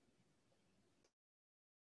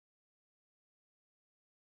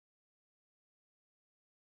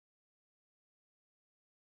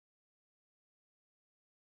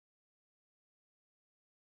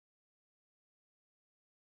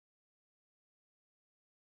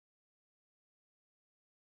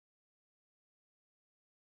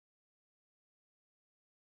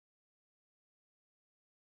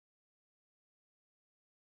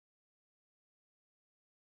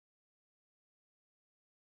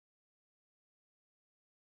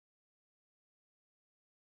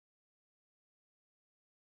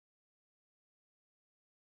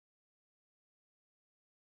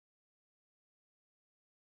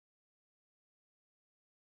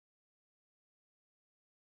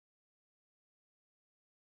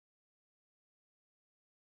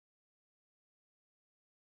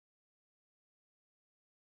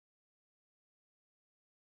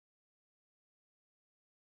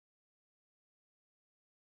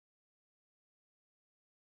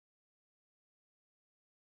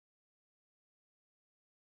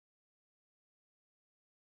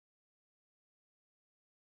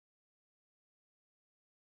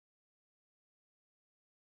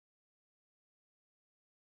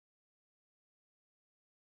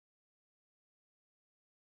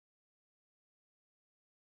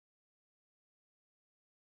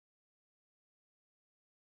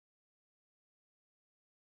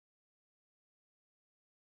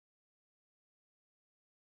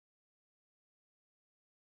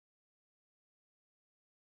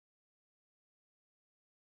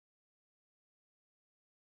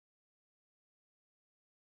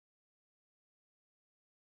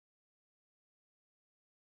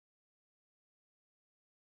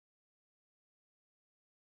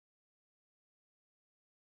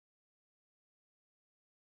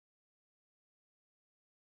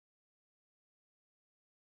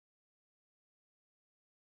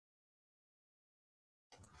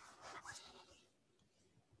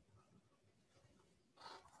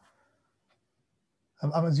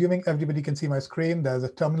 I'm assuming everybody can see my screen. There's a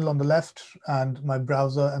terminal on the left and my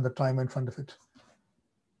browser and the timer in front of it.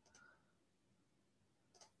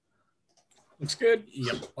 Looks good.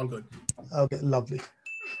 Yep, all good. Okay, lovely.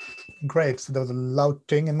 Great. So there was a loud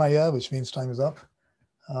ting in my ear, which means time is up.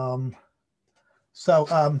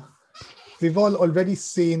 We've all already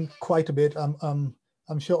seen quite a bit. I'm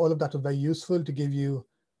sure all of that was very useful to give you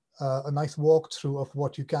a nice walkthrough of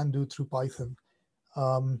what you can do through Python.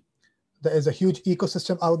 There is a huge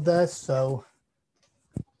ecosystem out there. So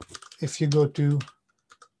if you go to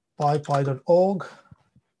pypy.org,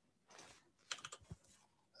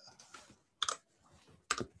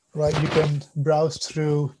 right, you can browse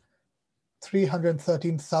through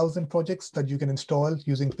 313,000 projects that you can install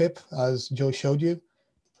using pip, as Joe showed you,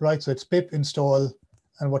 right? So it's pip install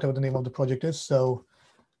and whatever the name of the project is. So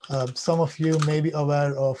some of you may be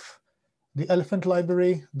aware of the elephant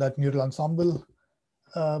library that Neural Ensemble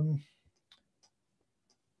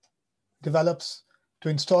develops. To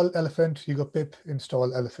install elephant, you go pip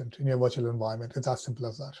install elephant in your virtual environment. It's as simple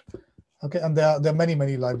as that. Okay, and there are many,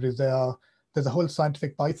 many libraries. There's a whole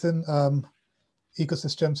scientific Python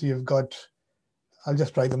ecosystem. So you've got, I'll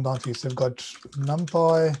just write them down for you. So you've got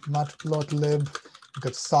NumPy, Matplotlib, you've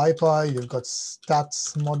got SciPy, you've got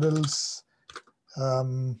stats models.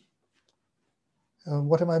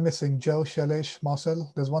 What am I missing? Joe, Shailesh,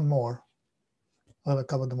 Marcel? There's one more. Oh, I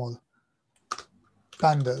covered them all.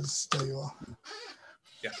 Pandas, there you are.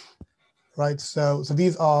 Yeah. Right, so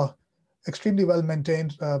these are extremely well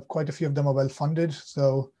maintained. Quite a few of them are well funded.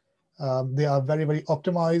 So they are very, very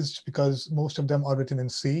optimized because most of them are written in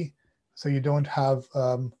C. So you don't have,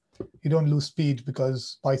 you don't lose speed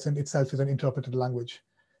because Python itself is an interpreted language.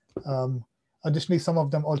 Additionally, some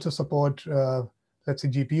of them also support, let's say,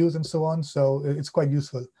 GPUs and so on. So it's quite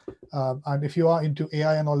useful. And if you are into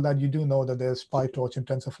AI and all that, you do know that there's PyTorch and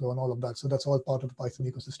TensorFlow and all of that. So that's all part of the Python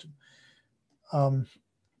ecosystem.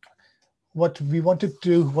 What we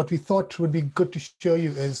thought would be good to show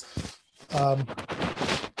you is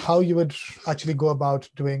how you would actually go about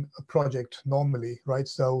doing a project normally, right?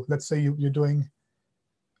 So let's say you're doing,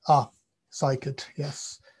 scikit,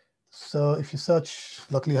 yes. So if you search,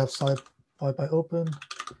 luckily I have SciPy open.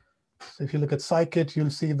 So if you look at scikit, you'll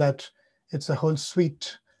see that it's a whole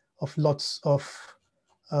suite of lots of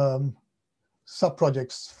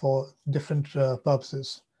sub-projects for different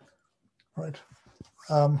purposes, right?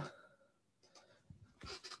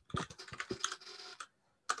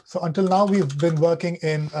 So until now, we've been working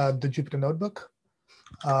in the Jupyter Notebook.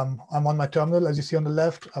 I'm on my terminal. As you see on the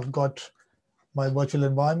left, I've got my virtual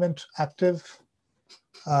environment active.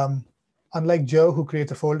 Unlike Joe, who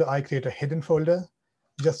creates a folder, I create a hidden folder,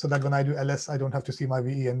 just so that when I do ls, I don't have to see my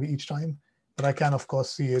VENV each time. But I can, of course,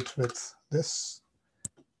 see it with this,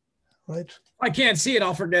 right? I can't see it.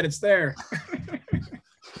 I'll forget it's there.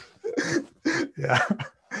 Yeah.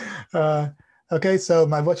 OK, so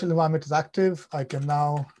my virtual environment is active. I can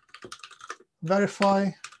now verify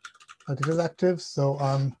that it is active.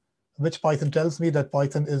 So which Python tells me that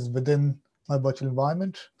Python is within my virtual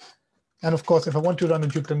environment. And of course, if I want to run a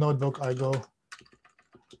Jupyter Notebook, I go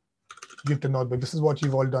Jupyter Notebook. This is what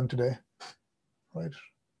you've all done today, right?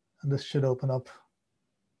 And this should open up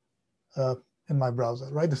in my browser,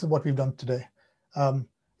 right? This is what we've done today.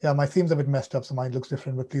 Yeah, my theme's a bit messed up, so mine looks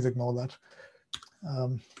different, but please ignore that.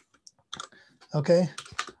 OK,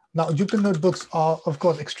 now Jupyter Notebooks are, of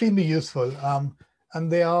course, extremely useful.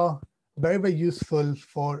 And they are very, very useful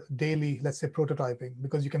for daily, let's say, prototyping,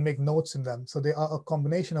 because you can make notes in them. So they are a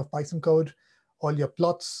combination of Python code, all your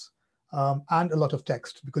plots, and a lot of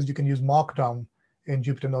text, because you can use Markdown in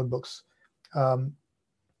Jupyter Notebooks. And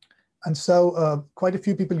so quite a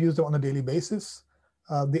few people use them on a daily basis.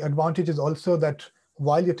 The advantage is also that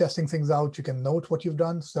while you're testing things out, you can note what you've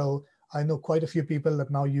done. So I know quite a few people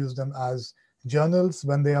that now use them as journals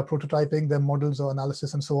when they are prototyping their models or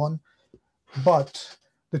analysis and so on. But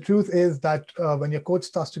the truth is that when your code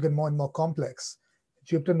starts to get more and more complex,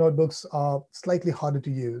 Jupyter Notebooks are slightly harder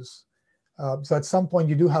to use. So at some point,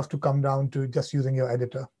 you do have to come down to just using your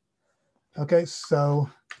editor. OK, so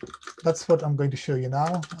that's what I'm going to show you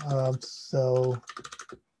now. So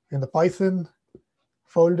in the Python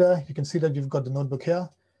folder, you can see that you've got the notebook here.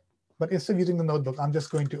 But instead of using the notebook, I'm just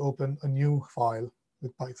going to open a new file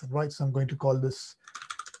with Python, right? So I'm going to call this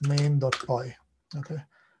main.py. OK.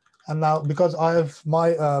 And now, because I have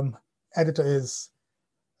my editor is,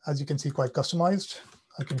 as you can see, quite customized,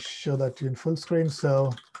 I can show that to you in full screen.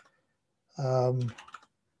 So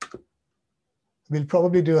we'll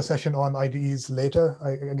probably do a session on IDEs later.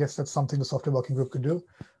 I guess that's something the software working group could do.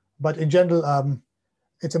 But in general,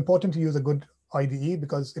 it's important to use a good IDE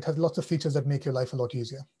because it has lots of features that make your life a lot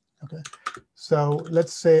easier. OK, so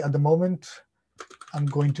let's say at the moment, I'm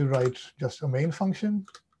going to write just a main function,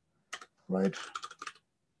 right?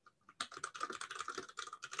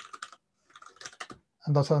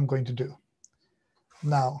 And that's what I'm going to do.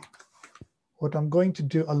 Now, what I'm going to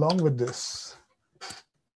do along with this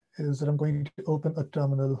is that I'm going to open a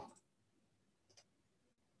terminal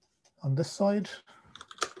on this side,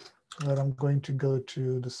 where I'm going to go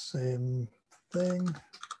to the same thing.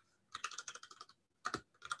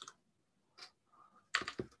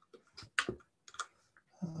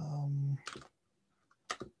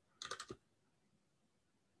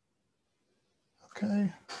 OK.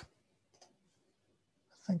 I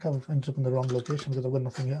think I've ended up in the wrong location because I've got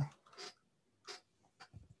nothing here.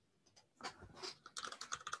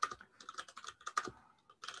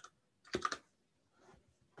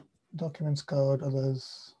 Documents, code,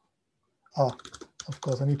 others. Of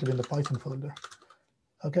course, I need to be in the Python folder.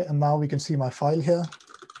 Okay, and now we can see my file here.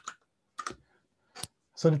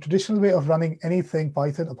 So the traditional way of running anything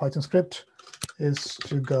Python, a Python script, is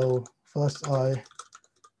to go first right,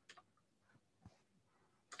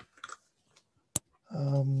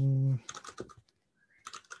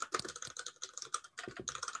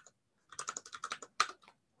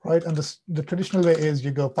 and the traditional way is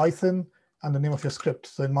you go Python and the name of your script.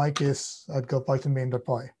 So in my case, I'd go python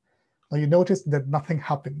main.py. Now you notice that nothing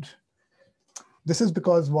happened. This is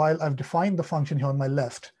because while I've defined the function here on my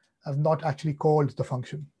left, I've not actually called the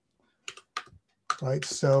function, right?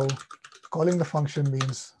 So calling the function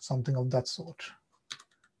means something of that sort,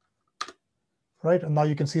 right? And now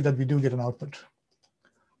you can see that we do get an output.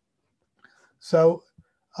 So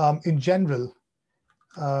in general,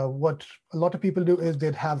 what a lot of people do is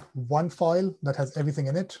they'd have one file that has everything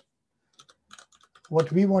in it.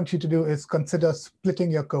 What we want you to do is consider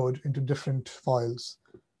splitting your code into different files,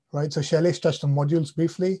 right? So Shailesh touched on modules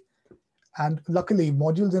briefly. And luckily,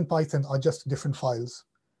 modules in Python are just different files.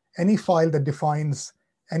 Any file that defines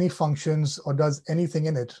any functions or does anything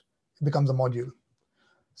in it becomes a module.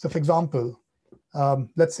 So for example,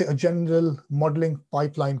 let's say a general modeling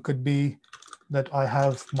pipeline could be that I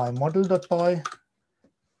have my model.py,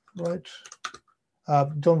 right?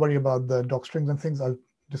 Don't worry about the doc strings and things. I'll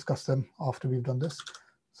discuss them after we've done this.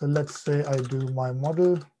 So let's say I do my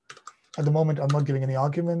model. At the moment, I'm not giving any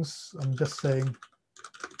arguments. I'm just saying,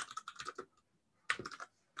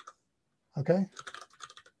 okay.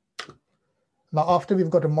 Now, after we've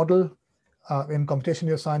got a model in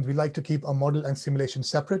computational science, we like to keep a model and simulation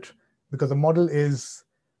separate because the model is,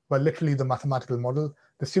 well, literally the mathematical model.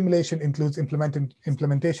 The simulation includes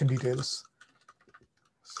implementation details.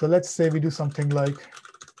 So let's say we do something like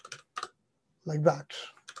that,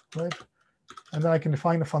 right? And then I can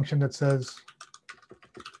define a function that says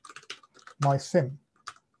my sim,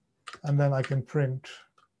 and then I can print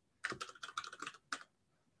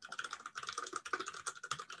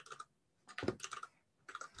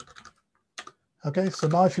okay, so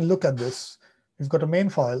now if you look at this, we've got a main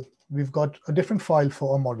file, we've got a different file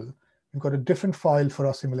for our model, we've got a different file for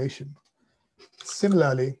our simulation.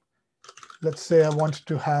 Similarly, let's say I want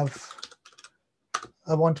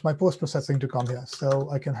my post-processing to come here. So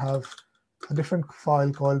I can have a different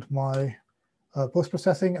file called my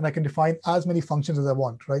post-processing, and I can define as many functions as I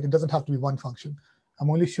want, right? It doesn't have to be one function. I'm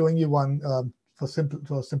only showing you one for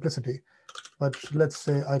simplicity. But let's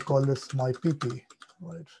say I call this my PP,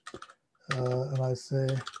 right? And I say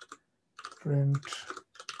print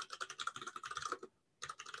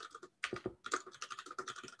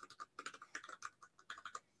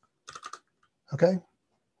okay,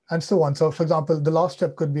 and so on. So for example, the last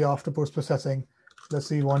step could be after post-processing. Let's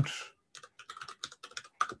say you want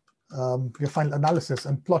your final analysis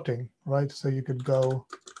and plotting, right? So you could go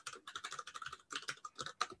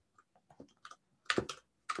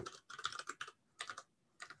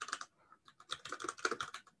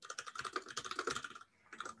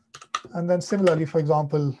and then similarly, for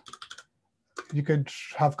example, you could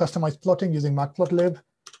have customized plotting using matplotlib.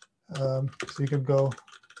 So you could go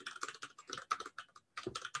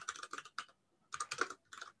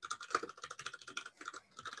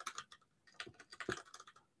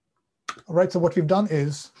all right, so what we've done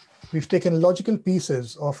is we've taken logical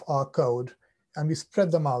pieces of our code and we spread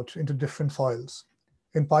them out into different files.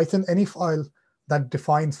 In Python, any file that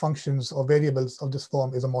defines functions or variables of this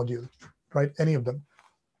form is a module, right? Any of them.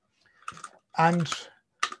 And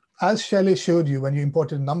as Shailesh showed you when you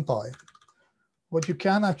imported NumPy, what you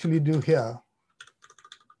can actually do here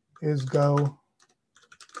is go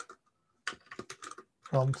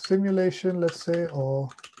from simulation, let's say, or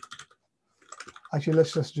actually,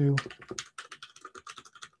 let's just do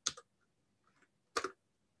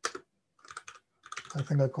I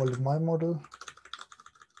think I called it my model.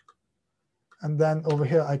 And then over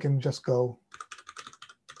here, I can just go.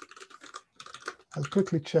 I'll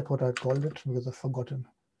quickly check what I called it because I've forgotten.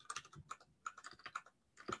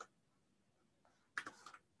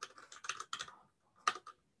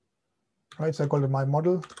 Right, so I called it my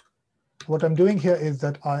model. What I'm doing here is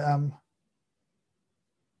that I am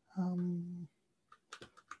I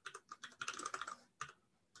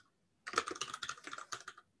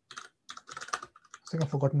think I've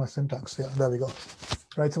forgotten my syntax. Yeah, there we go.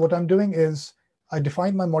 Right, so what I'm doing is I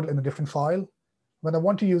define my model in a different file. When I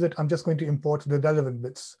want to use it, I'm just going to import the relevant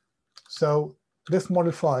bits. So this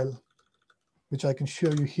model file, which I can show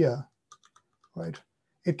you here, right?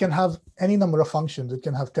 It can have any number of functions. It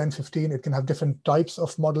can have 10, 15. It can have different types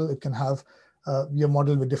of model. It can have your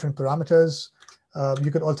model with different parameters.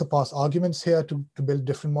 You could also pass arguments here to build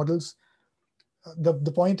different models.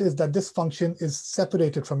 the point is that this function is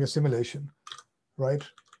separated from your simulation, right?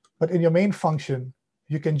 But in your main function,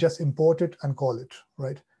 you can just import it and call it,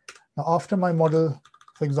 right? Now, after my model,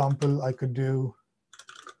 for example, I could do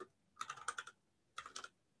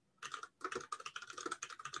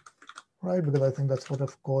right, because I think that's what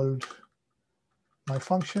I've called my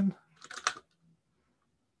function.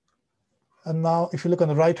 And now if you look on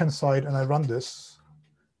the right-hand side and I run this,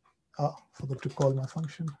 forgot to call my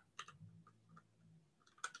function.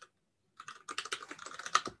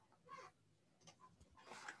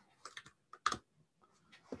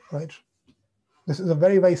 Right. This is a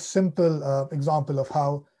very, very simple example of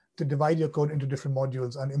how to divide your code into different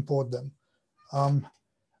modules and import them.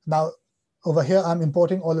 Now, over here, I'm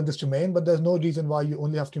importing all of this to main, but there's no reason why you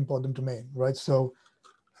only have to import them to main, right? So,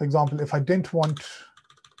 for example, if I didn't want,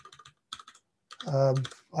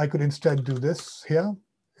 I could instead do this here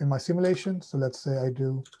in my simulation. So let's say I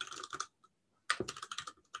do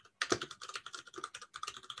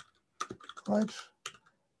right.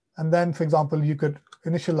 And then, for example, you could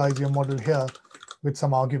initialize your model here with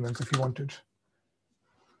some arguments if you wanted.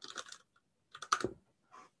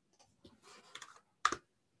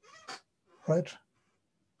 Right.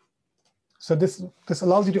 So this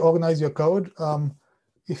allows you to organize your code.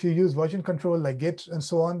 If you use version control like Git and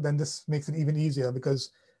so on, then this makes it even easier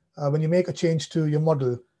because when you make a change to your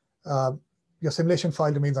model, your simulation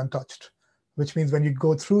file remains untouched, which means when you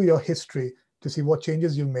go through your history to see what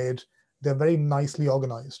changes you've made, they're very nicely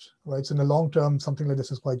organized, right? So in the long term, something like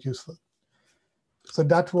this is quite useful. So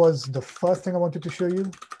that was the first thing I wanted to show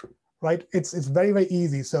you, right? It's very, very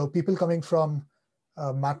easy. So people coming from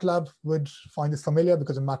MATLAB would find this familiar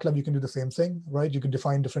because in MATLAB, you can do the same thing, right? You can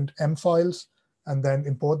define different M files and then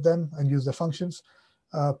import them and use the functions.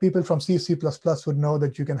 People from C, C++ would know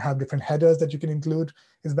that you can have different headers that you can include.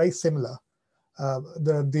 It's very similar.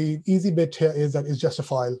 The easy bit here is that it's just a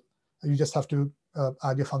file. You just have to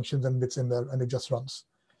add your functions and bits in there and it just runs.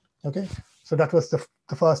 Okay, so that was the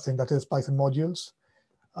first thing, that is Python modules.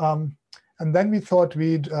 And then we thought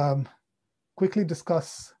we'd quickly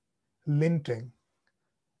discuss linting.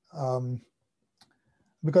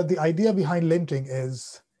 Because the idea behind linting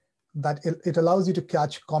is that it allows you to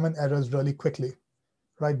catch common errors really quickly,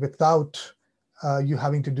 right, without you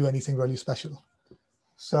having to do anything really special.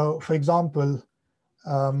 So for example,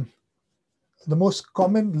 the most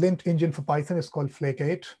common lint engine for Python is called Flake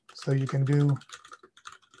 8. So you can do,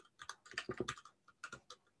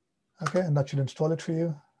 okay, and that should install it for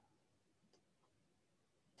you.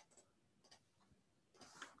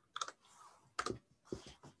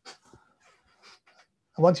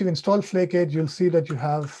 Once you install Flake 8, you'll see that you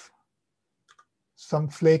have some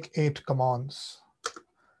Flake 8 commands,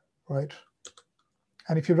 right?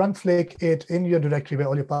 And if you run Flake 8 in your directory where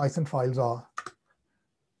all your Python files are,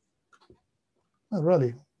 oh,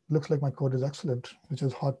 really, looks like my code is excellent, which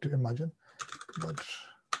is hard to imagine. But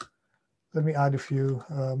let me add a few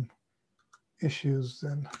issues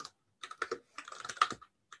then.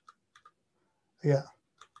 Yeah,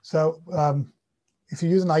 so if you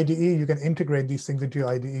use an IDE, you can integrate these things into your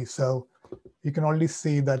IDE. So you can already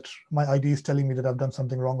see that my IDE is telling me that I've done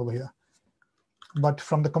something wrong over here. But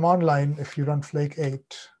from the command line, if you run Flake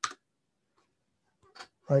 8,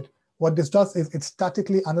 right, what this does is it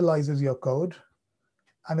statically analyzes your code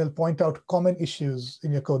and it'll point out common issues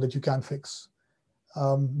in your code that you can fix.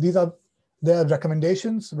 They're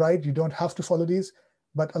recommendations, right? You don't have to follow these,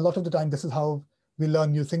 but a lot of the time, this is how we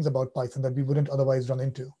learn new things about Python that we wouldn't otherwise run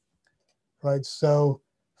into, right? So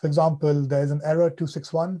for example, there's an error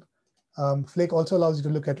 261. Flake also allows you to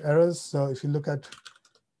look at errors. So if you look at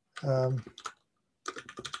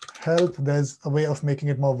help, there's a way of making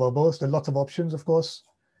it more verbose. There are lots of options, of course,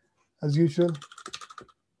 as usual.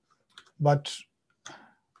 But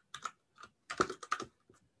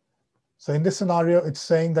so in this scenario, it's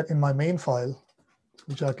saying that in my main file,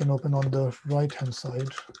 which I can open on the right-hand side,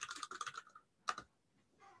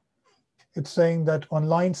 it's saying that on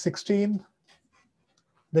line 16,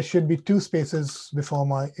 there should be 2 spaces before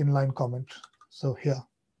my inline comment. So here,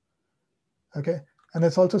 okay? And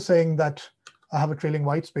it's also saying that I have a trailing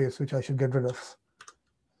white space, which I should get rid of.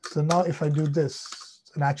 So now if I do this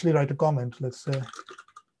and actually write a comment, let's say,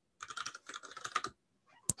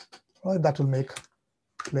 well, that will make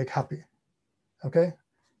Flake happy, okay?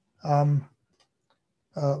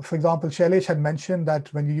 For example, Shailesh had mentioned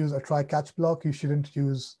that when you use a try-catch block, you shouldn't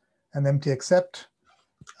use an empty except.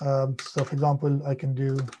 So for example, I can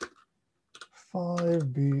do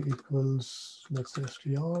 5b equals, let's say,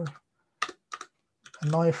 str.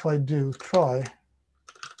 And now if I do try,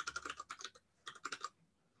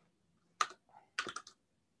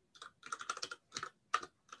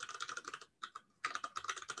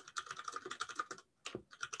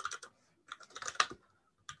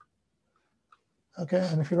 Okay,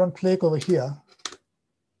 and if you run flake over here,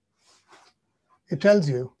 it tells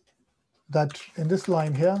you that in this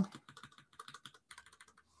line here,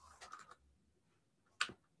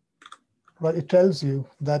 right, it tells you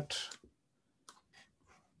that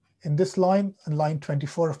in this line, in line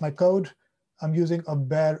 24 of my code, I'm using a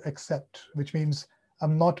bare except, which means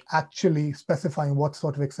I'm not actually specifying what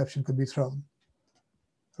sort of exception could be thrown,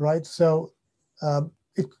 right? So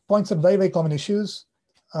it points at very, very common issues.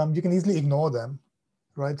 You can easily ignore them,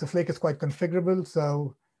 right? So flake is quite configurable.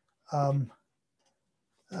 So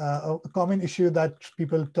a common issue that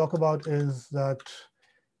people talk about is that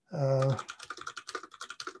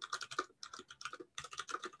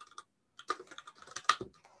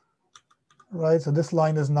right, so this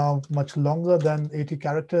line is now much longer than 80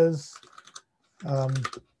 characters. And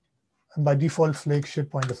by default, flake should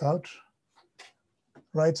point this out.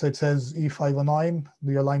 Right, so it says E509,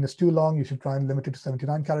 your line is too long, you should try and limit it to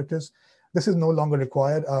 79 characters. This is no longer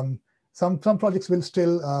required. Some projects will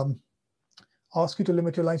still ask you to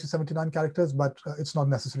limit your lines to 79 characters, but it's not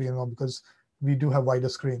necessary anymore because we do have wider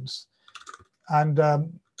screens. And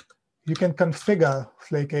you can configure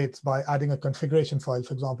flake 8 by adding a configuration file.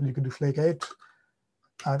 For example, you can do flake 8,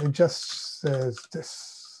 and it just says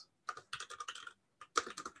this.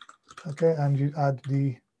 Okay, and you add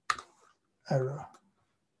the error.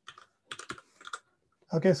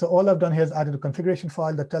 Okay, so all I've done here is added a configuration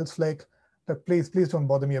file that tells Flake that please don't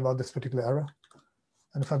bother me about this particular error.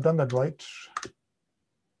 And if I've done that right,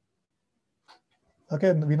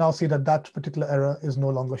 okay, we now see that that particular error is no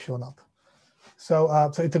longer shown up. So,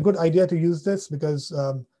 so it's a good idea to use this because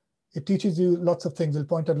it teaches you lots of things. It'll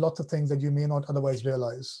point at lots of things that you may not otherwise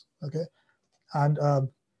realize. Okay, and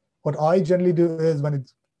what I generally do is when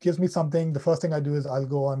it gives me something, the first thing I do is I'll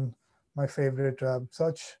go on my favorite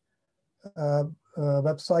search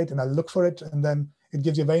website and I'll look for it, and then it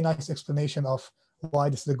gives you a very nice explanation of why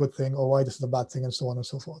this is a good thing or why this is a bad thing, and so on and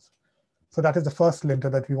so forth. So that is the first linter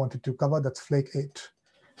that we wanted to cover. That's Flake 8.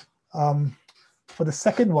 For the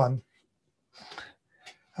second one,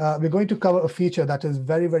 we're going to cover a feature that is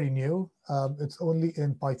very, very new. It's only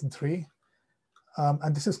in Python 3.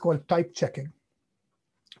 And this is called type checking,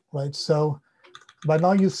 right? So by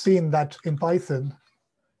now you've seen that in Python,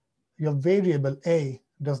 your variable a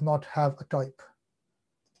does not have a type,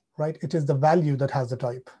 right? It is the value that has the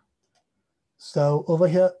type. So over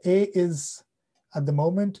here, a is, at the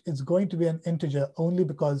moment, it's going to be an integer only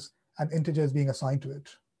because an integer is being assigned to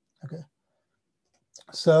it, okay?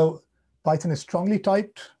 So Python is strongly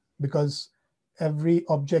typed because every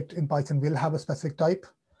object in Python will have a specific type,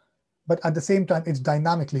 but at the same time, it's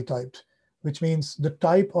dynamically typed, which means the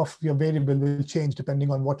type of your variable will change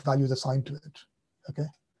depending on what value is assigned to it, okay?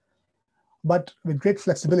 But with great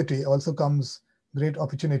flexibility also comes great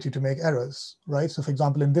opportunity to make errors, right? So for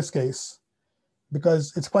example, in this case,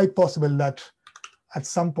 because it's quite possible that at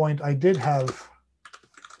some point I did have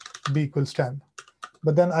b equals 10,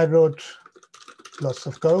 but then I wrote lots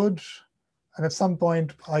of code, and at some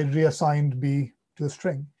point I reassigned b to a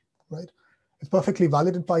string, right? It's perfectly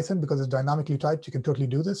valid in Python because it's dynamically typed. You can totally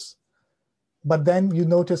do this. But then you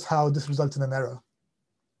notice how this results in an error,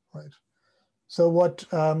 right? So what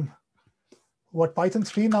Python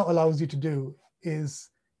 3 now allows you to do is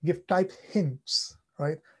give type hints,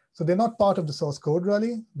 right? So they're not part of the source code,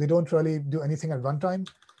 really. They don't really do anything at runtime.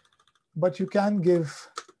 But you can give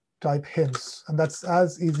type hints. And that's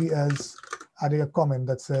as easy as adding a comment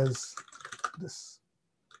that says this.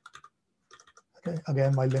 Okay,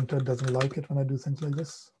 again, my linter doesn't like it when I do things like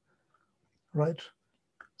this, right?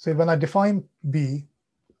 So when I define b,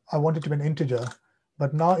 I want it to be an integer.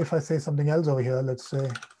 But now if I say something else over here, let's say,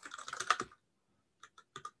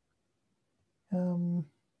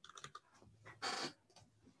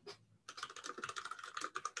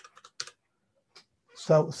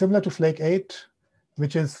 so similar to Flake 8,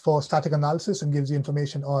 which is for static analysis and gives you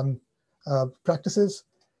information on practices.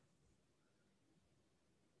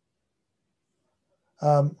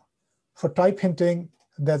 For type hinting,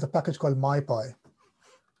 there's a package called mypy,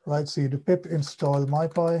 right? So you do pip install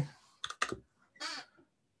mypy.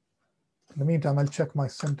 In the meantime, I'll check my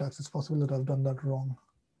syntax. It's possible that I've done that wrong.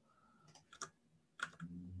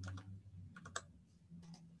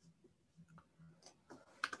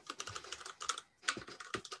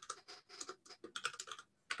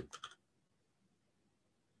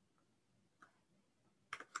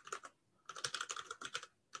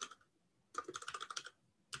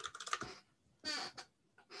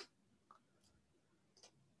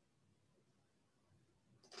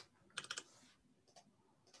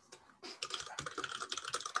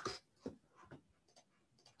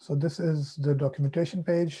 So this is the documentation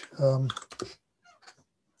page.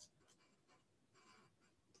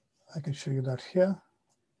 I can show you that here.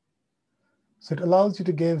 So it allows you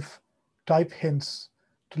to give type hints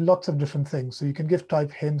to lots of different things. So you can give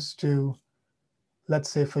type hints to, let's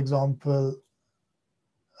say, for example,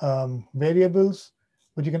 variables,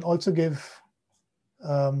 but you can also give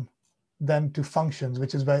them to functions,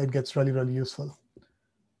 which is where it gets really, really useful,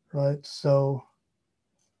 right? So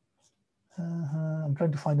I'm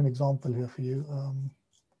trying to find an example here for you.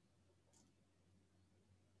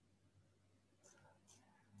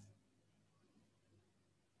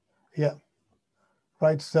 Yeah,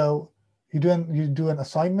 right. So you do an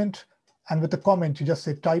assignment, and with the comment, you just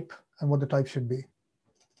say type and what the type should be,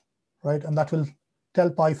 right? And that will tell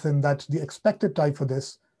Python that the expected type for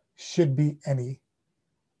this should be any.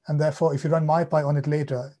 And therefore, if you run MyPy on it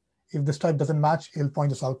later, if this type doesn't match, it'll point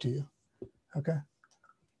this out to you, okay?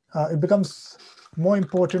 It becomes more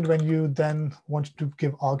important when you then want to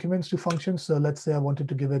give arguments to functions. So let's say I wanted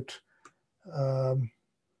to give it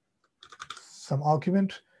some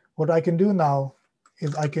argument. What I can do now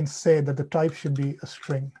is I can say that the type should be a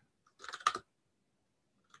string,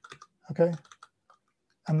 okay?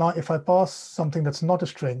 And now if I pass something that's not a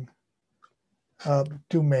string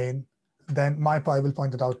to main, then MyPy will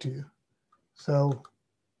point it out to you. So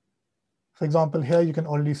for example, here you can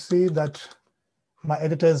already see that my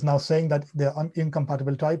editor is now saying that there are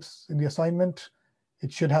incompatible types in the assignment.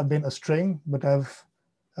 It should have been a string, but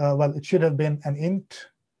well, it should have been an int,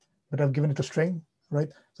 but I've given it a string, right?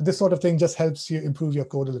 So this sort of thing just helps you improve your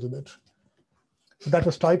code a little bit. So that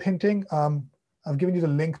was type hinting. I've given you the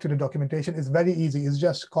link to the documentation. It's very easy. It's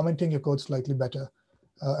just commenting your code slightly better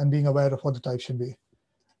and being aware of what the type should be.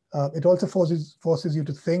 It also forces you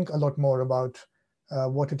to think a lot more about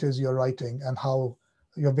what it is you're writing and how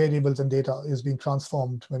your variables and data is being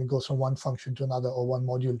transformed when it goes from one function to another or one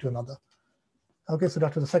module to another. Okay, so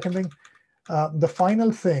that was the second thing. The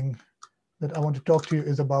final thing that I want to talk to you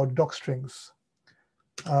is about docstrings.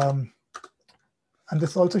 And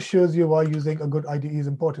this also shows you why using a good IDE is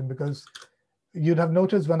important, because you'd have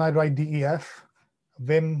noticed when I write DEF,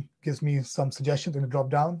 Vim gives me some suggestions in a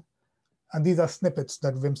dropdown. And these are snippets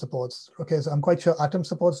that Vim supports. Okay, so I'm quite sure Atom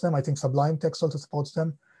supports them. I think Sublime Text also supports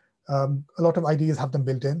them. A lot of IDEs have them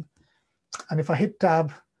built in. And if I hit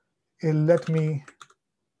tab, it'll let me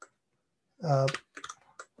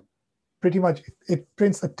pretty much, it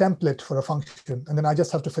prints a template for a function, and then I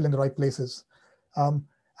just have to fill in the right places.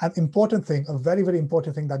 An important thing, a very, very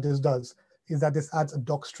important thing that this does is that this adds a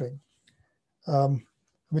docstring,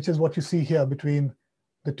 which is what you see here between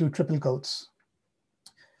the two triple quotes.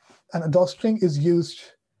 And a docstring is used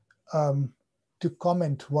to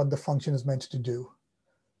comment what the function is meant to do.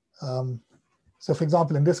 So for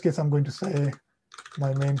example, in this case, I'm going to say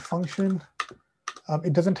my main function.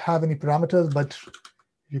 It doesn't have any parameters, but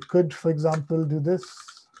you could, for example, do this.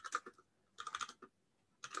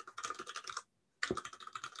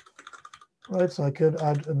 Right, so I could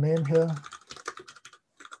add a name here.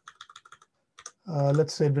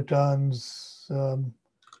 Let's say it returns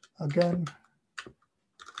again.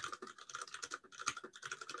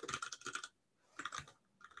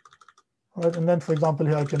 Right, and then, for example,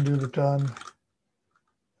 here I can do return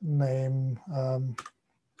name.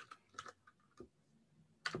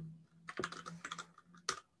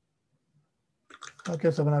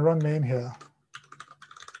 Okay, so when I run main here,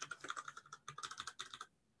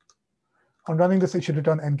 on running this, it should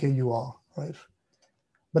return NKUR, right?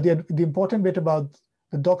 But the important bit about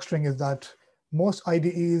the docstring is that most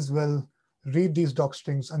IDEs will read these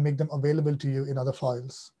docstrings and make them available to you in other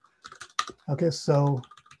files. Okay, so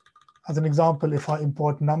as an example, if I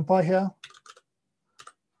import NumPy here,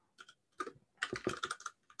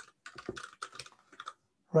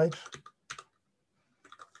 right?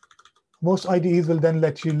 Most IDEs will then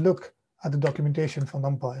let you look at the documentation for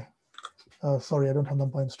NumPy. Sorry, I don't have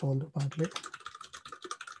NumPy installed apparently.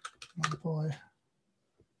 NumPy.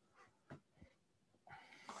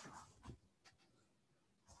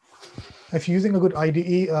 If you're using a good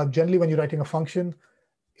IDE, generally when you're writing a function,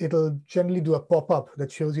 it'll generally do a pop-up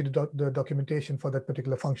that shows you the documentation for that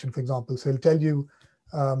particular function, for example. So it'll tell you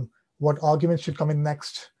what arguments should come in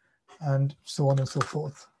next and so on and so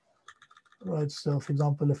forth. Right, so for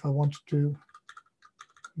example, if I want to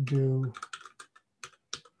do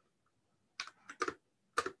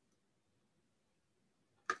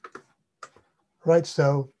right,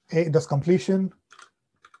 so it does completion.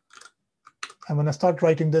 And when I start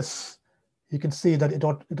writing this, you can see that it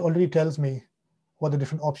already tells me what the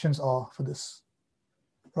different options are for this,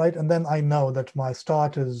 right? And then I know that my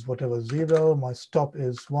start is whatever 0, my stop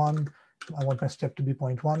is 1, I want my step to be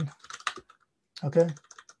 0.1, okay?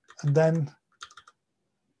 And then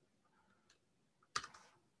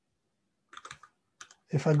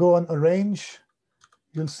If I go on arrange,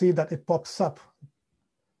 you'll see that it pops up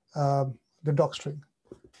the doc string,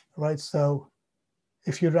 right? So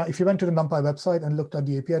if you went to the NumPy website and looked at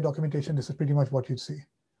the API documentation, this is pretty much what you'd see.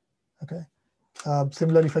 Okay.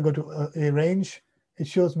 Similarly, if I go to arrange, it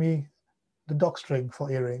shows me the doc string for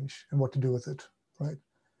arrange and what to do with it, right?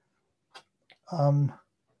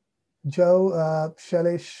 Joe,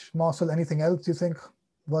 Shailesh, Marcel, anything else you think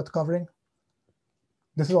worth covering?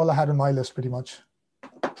 This is all I had on my list pretty much.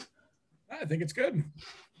 I think it's good.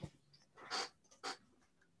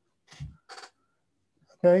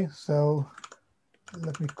 Okay, so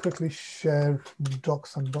let me quickly share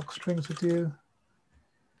docs and doc strings with you.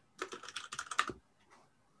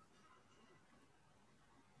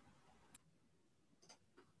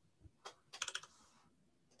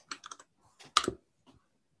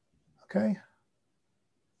 Okay.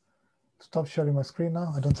 Stop sharing my screen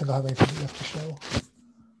now. I don't think I have anything left to show.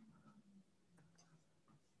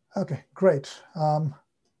 Okay, great.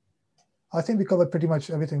 I think we covered pretty much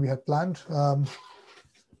everything we had planned.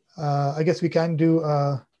 I guess we can do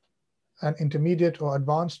an intermediate or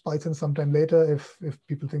advanced Python sometime later if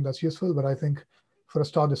people think that's useful. But I think for a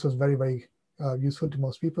start, this was very, very useful to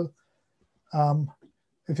most people.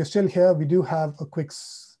 If you're still here, we do have a quick,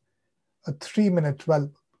 a 3-minute,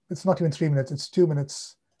 well, it's not even 3 minutes, it's 2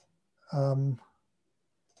 minutes.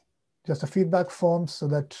 Just a feedback form so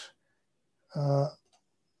that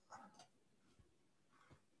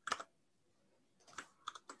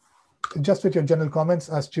just with your general comments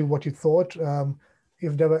as to what you thought,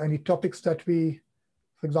 if there were any topics that we,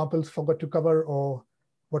 for example, forgot to cover, or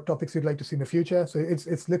what topics you'd like to see in the future. So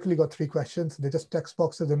it's literally got 3 questions. They're just text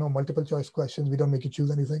boxes. There are no multiple choice questions. We don't make you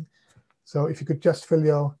choose anything. So if you could just fill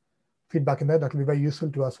your feedback in there, that will be very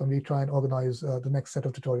useful to us when we try and organize the next set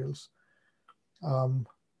of tutorials.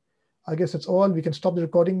 I guess that's all. We can stop the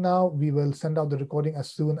recording now. We will send out the recording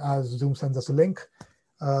as soon as Zoom sends us a link.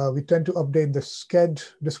 We tend to update the SCED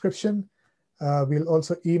description. We'll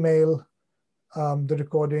also email the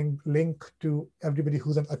recording link to everybody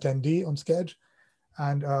who's an attendee on SCED.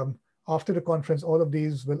 And after the conference, all of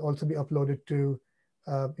these will also be uploaded to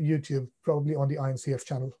YouTube, probably on the INCF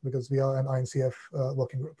channel, because we are an INCF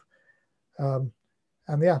working group.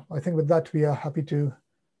 And yeah, I think with that, we are happy to,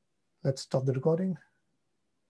 let's stop the recording.